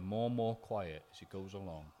 but he's getting more and more quiet as he goes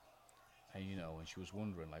along. And and she was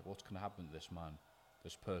wondering like, what's going to happen to this man?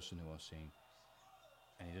 This person who I've seen,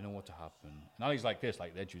 and he didn't know what to happen. Now he's like this,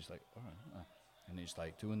 like the edge. He's like, all right, and he's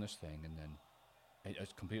like doing this thing, and then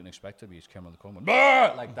it's completely unexpected. He's came around the corner,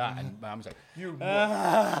 like that, and Mom's like, "You."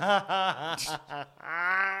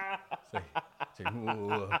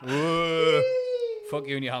 Fuck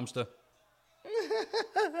you and your hamster,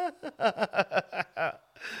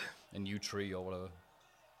 and you tree or whatever.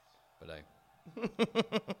 But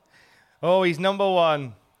Oh, he's number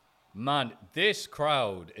one. Man, this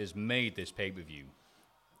crowd has made this pay-per-view.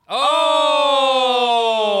 Oh!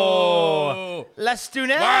 Let's do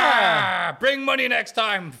now. Bring money next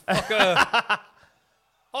time, fucker.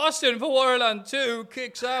 Austin for Warriorland 2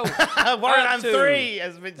 kicks out. Warriorland 3,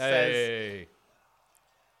 as Vince says.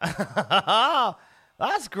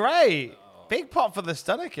 That's great. Big pop for the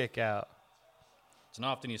stunner kick out. It's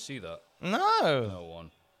not often you see that. No. No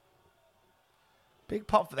one. Big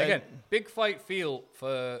pop for that. Again, big fight feel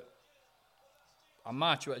for a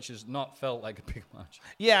match which has not felt like a big match.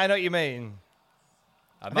 Yeah, I know what you mean.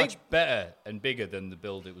 A match better and bigger than the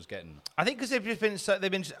build it was getting. I think because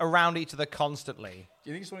they've been around each other constantly.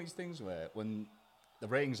 Do you think it's one of these things where when the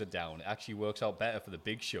ratings are down, it actually works out better for the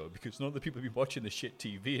big show because none of the people be watching the shit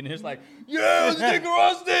TV and it's like, yeah, it's Dick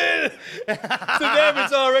Austin! To them,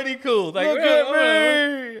 it's already cool. Like, look at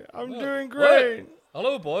me! I'm doing great. What?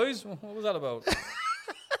 Hello, boys. What was that about?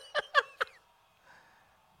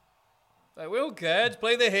 Like, we don't care. Just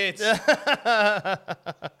play the hits.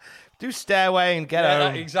 Do Stairway and get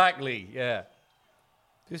home. Exactly, yeah.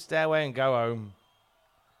 Do Stairway and go home.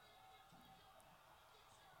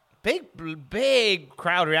 Big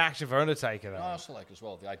crowd reaction for Undertaker, though. I also like as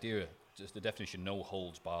well the idea, just the definition, no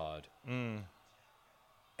holds barred.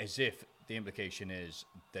 As if the implication is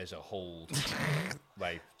there's a hold.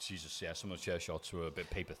 Like, Jesus, yeah, some of the chair shots were a bit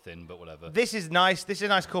paper thin, but whatever. This is nice. This is a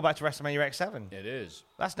nice callback to WrestleMania X7. It is.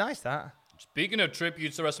 That's nice, that. Speaking of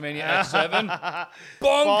tributes to WrestleMania X7,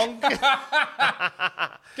 bonk!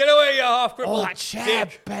 Get away, you half-crippled Oh, that chair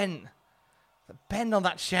dick. bent. The bend on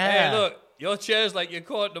that chair. Hey, look, your chair's like your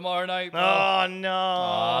court tomorrow night. Bro. Oh, no. Oh,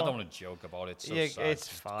 I don't want to joke about it. It's so sad. It's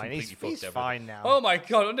fine. He's fine now. Oh, my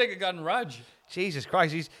God. Undertaker got in Raj. Jesus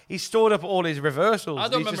Christ. He's stored up all his reversals. I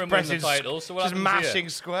don't He's remember him just winning the title, so what just happens mashing here?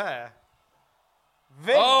 square.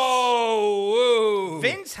 Vince. Oh! Woo.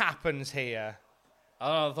 Vince happens here. I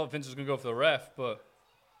don't know. I thought Vince was going to go for the ref, but...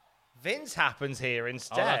 Vince happens here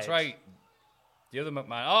instead. Oh, that's right. The other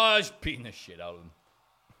McMahon. Oh, he's beating the shit out of him.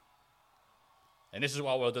 And this is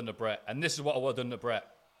what I would have done to Brett. And this is what I would have done to Brett.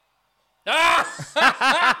 Ah!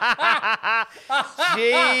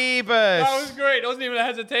 Jeebus. That was great. There wasn't even a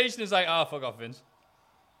hesitation. It's like, fuck off, Vince.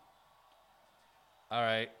 All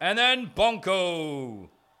right. And then Bonko.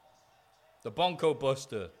 The Bonko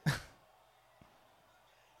Buster.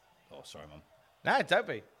 Oh, sorry, Mum. No, don't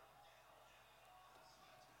be.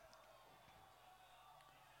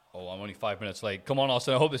 Oh, I'm only 5 minutes late. Come on,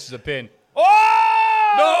 Austin. I hope this is a pin. Oh!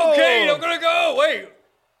 No, Kane, I'm going to go. Wait.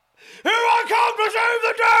 Here I come to save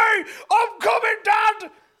the day! I'm coming,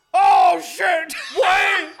 Dad! Oh, shit!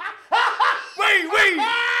 Wait! Wait!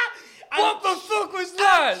 What the fuck was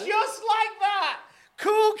that? Just like that!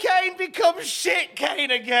 Cool Kane becomes shit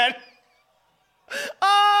Kane again.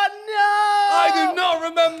 Oh, no! I do not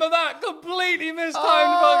remember that. Completely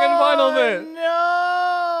mistimed fucking final bit.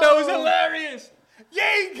 No! That was hilarious.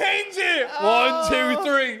 Yay, Kane's here. 1, 2,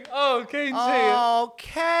 3. Oh, Kane's here. Oh,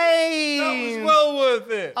 Kane! That was well worth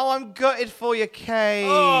it. Oh, I'm gutted for you, Kane.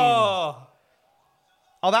 Oh,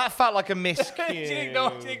 that felt like a do you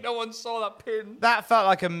miscue. think no one saw that pin? That felt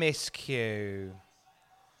like a miscue.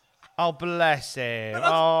 Oh, bless him.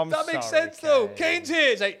 Oh, that makes sense, though. Kane's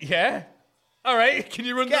here. It's like, yeah. All right. Can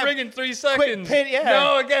you run the ring in 3 seconds? pin, yeah.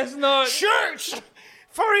 No, I guess not. Shoot!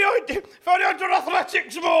 Funny I done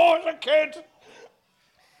athletics more as a kid.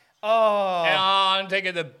 Oh. And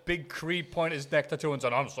taking the big Creed point his neck tattoos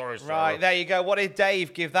on. I'm sorry, sir. Right, there you go. What did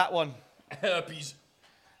Dave give that one? Herpes.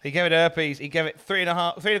 He gave it herpes. He gave it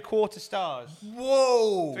 3.25 stars.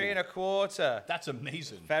 Whoa. 3.25. That's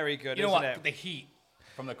amazing. Very good, You know isn't what? it? The heat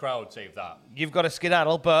from the crowd saved that. You've got a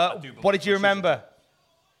skedaddle, but what did you remember?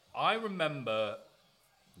 I remember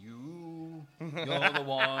you. You're the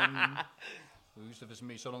one who used to visit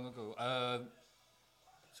me so long ago.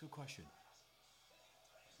 That's a good question.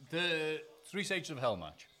 The 3 Stages of Hell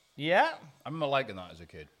match. Yeah. I remember liking that as a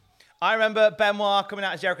kid. I remember Benoit coming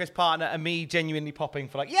out as Jericho's partner and me genuinely popping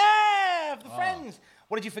for like, yeah, for the friends.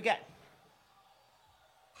 What did you forget?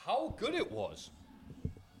 How good it was.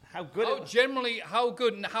 How good it was. Generally, how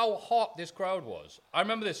good and how hot this crowd was. I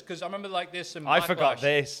remember this because I remember like this in I Backlash. forgot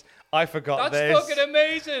this. I forgot this. That's fucking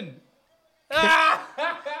amazing.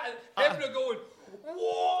 Everyone are going,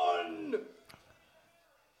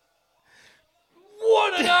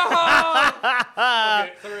 1.5.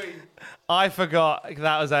 Okay, 3. I forgot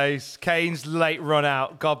that was ace. Kane's late run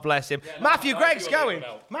out. God bless him. Yeah, no, Matthew Gregg's going.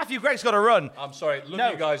 Matthew Gregg's got to run. I'm sorry.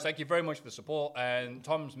 Love you guys. Thank you very much for the support. And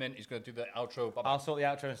Tom's Mint is going to do the outro. Bye-bye. I'll sort the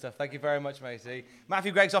outro and stuff. Thank you very much, matey.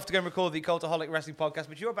 Matthew Gregg's off to go and record the Cultaholic Wrestling Podcast,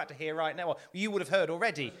 which you're about to hear right now. Well, you would have heard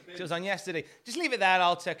already because it was on yesterday. Just leave it there and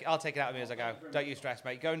I'll take it out of me as I go. Don't you stress,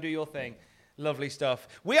 mate. Go and do your thing. Lovely stuff.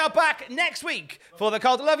 We are back next week for the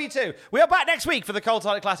Cult. Love you too. We are back next week for the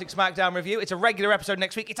Cultaholic Classic SmackDown review. It's a regular episode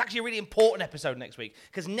next week. It's actually a really important episode next week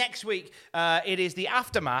because next week it is the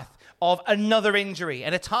aftermath of another injury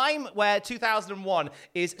and a time where 2001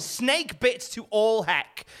 is snake bits to all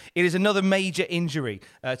heck. It is another major injury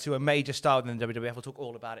to a major star within the WWF. We'll talk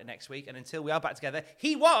all about it next week. And until we are back together,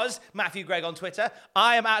 he was Matthew Gregg on Twitter.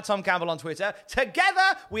 I am at Tom Campbell on Twitter.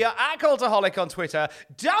 Together, we are at Cultaholic on Twitter.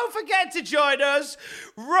 Don't forget to join us,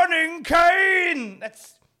 Running Kane.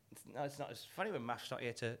 It's not as funny when Math's not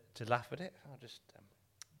here to laugh at it. I'll just.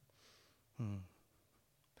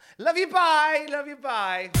 Love you, bye. Love you,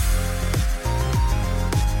 bye.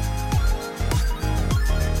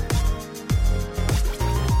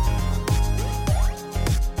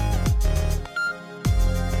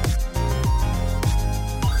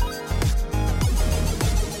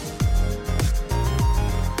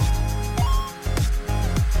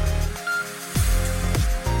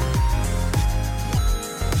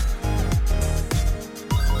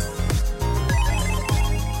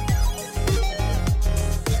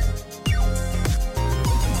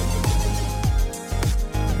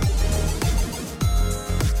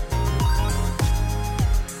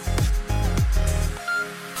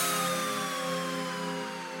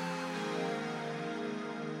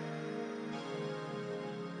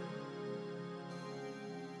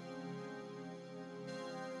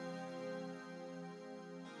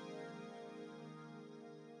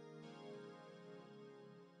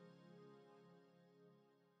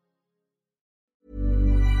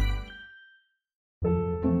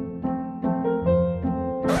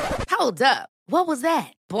 Hold up. What was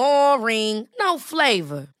that? Boring. No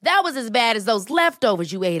flavor. That was as bad as those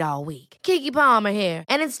leftovers you ate all week. Keke Palmer here.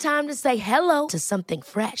 And it's time to say hello to something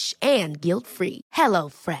fresh and guilt-free. Hello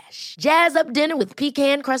Fresh. Jazz up dinner with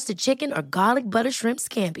pecan-crusted chicken or garlic butter shrimp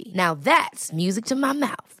scampi. Now that's music to my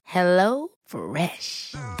mouth. Hello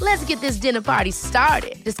Fresh. Let's get this dinner party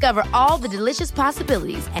started. Discover all the delicious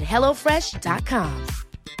possibilities at HelloFresh.com.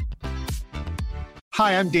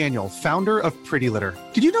 Hi, I'm Daniel, founder of Pretty Litter.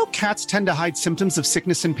 Did you know cats tend to hide symptoms of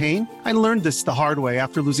sickness and pain? I learned this the hard way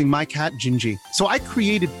after losing my cat, Gingy. So I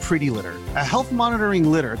created Pretty Litter, a health monitoring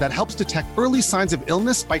litter that helps detect early signs of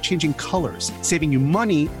illness by changing colors, saving you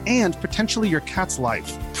money and potentially your cat's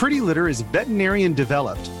life. Pretty Litter is veterinarian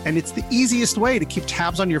developed, and it's the easiest way to keep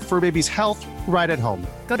tabs on your fur baby's health right at home.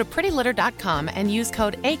 Go to prettylitter.com and use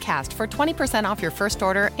code ACAST for 20% off your first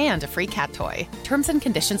order and a free cat toy. Terms and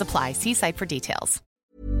conditions apply. See site for details.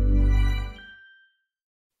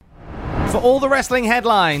 For all the wrestling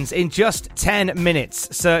headlines in just 10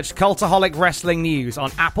 minutes, search Cultaholic Wrestling News on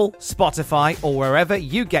Apple, Spotify, or wherever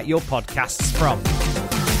you get your podcasts from.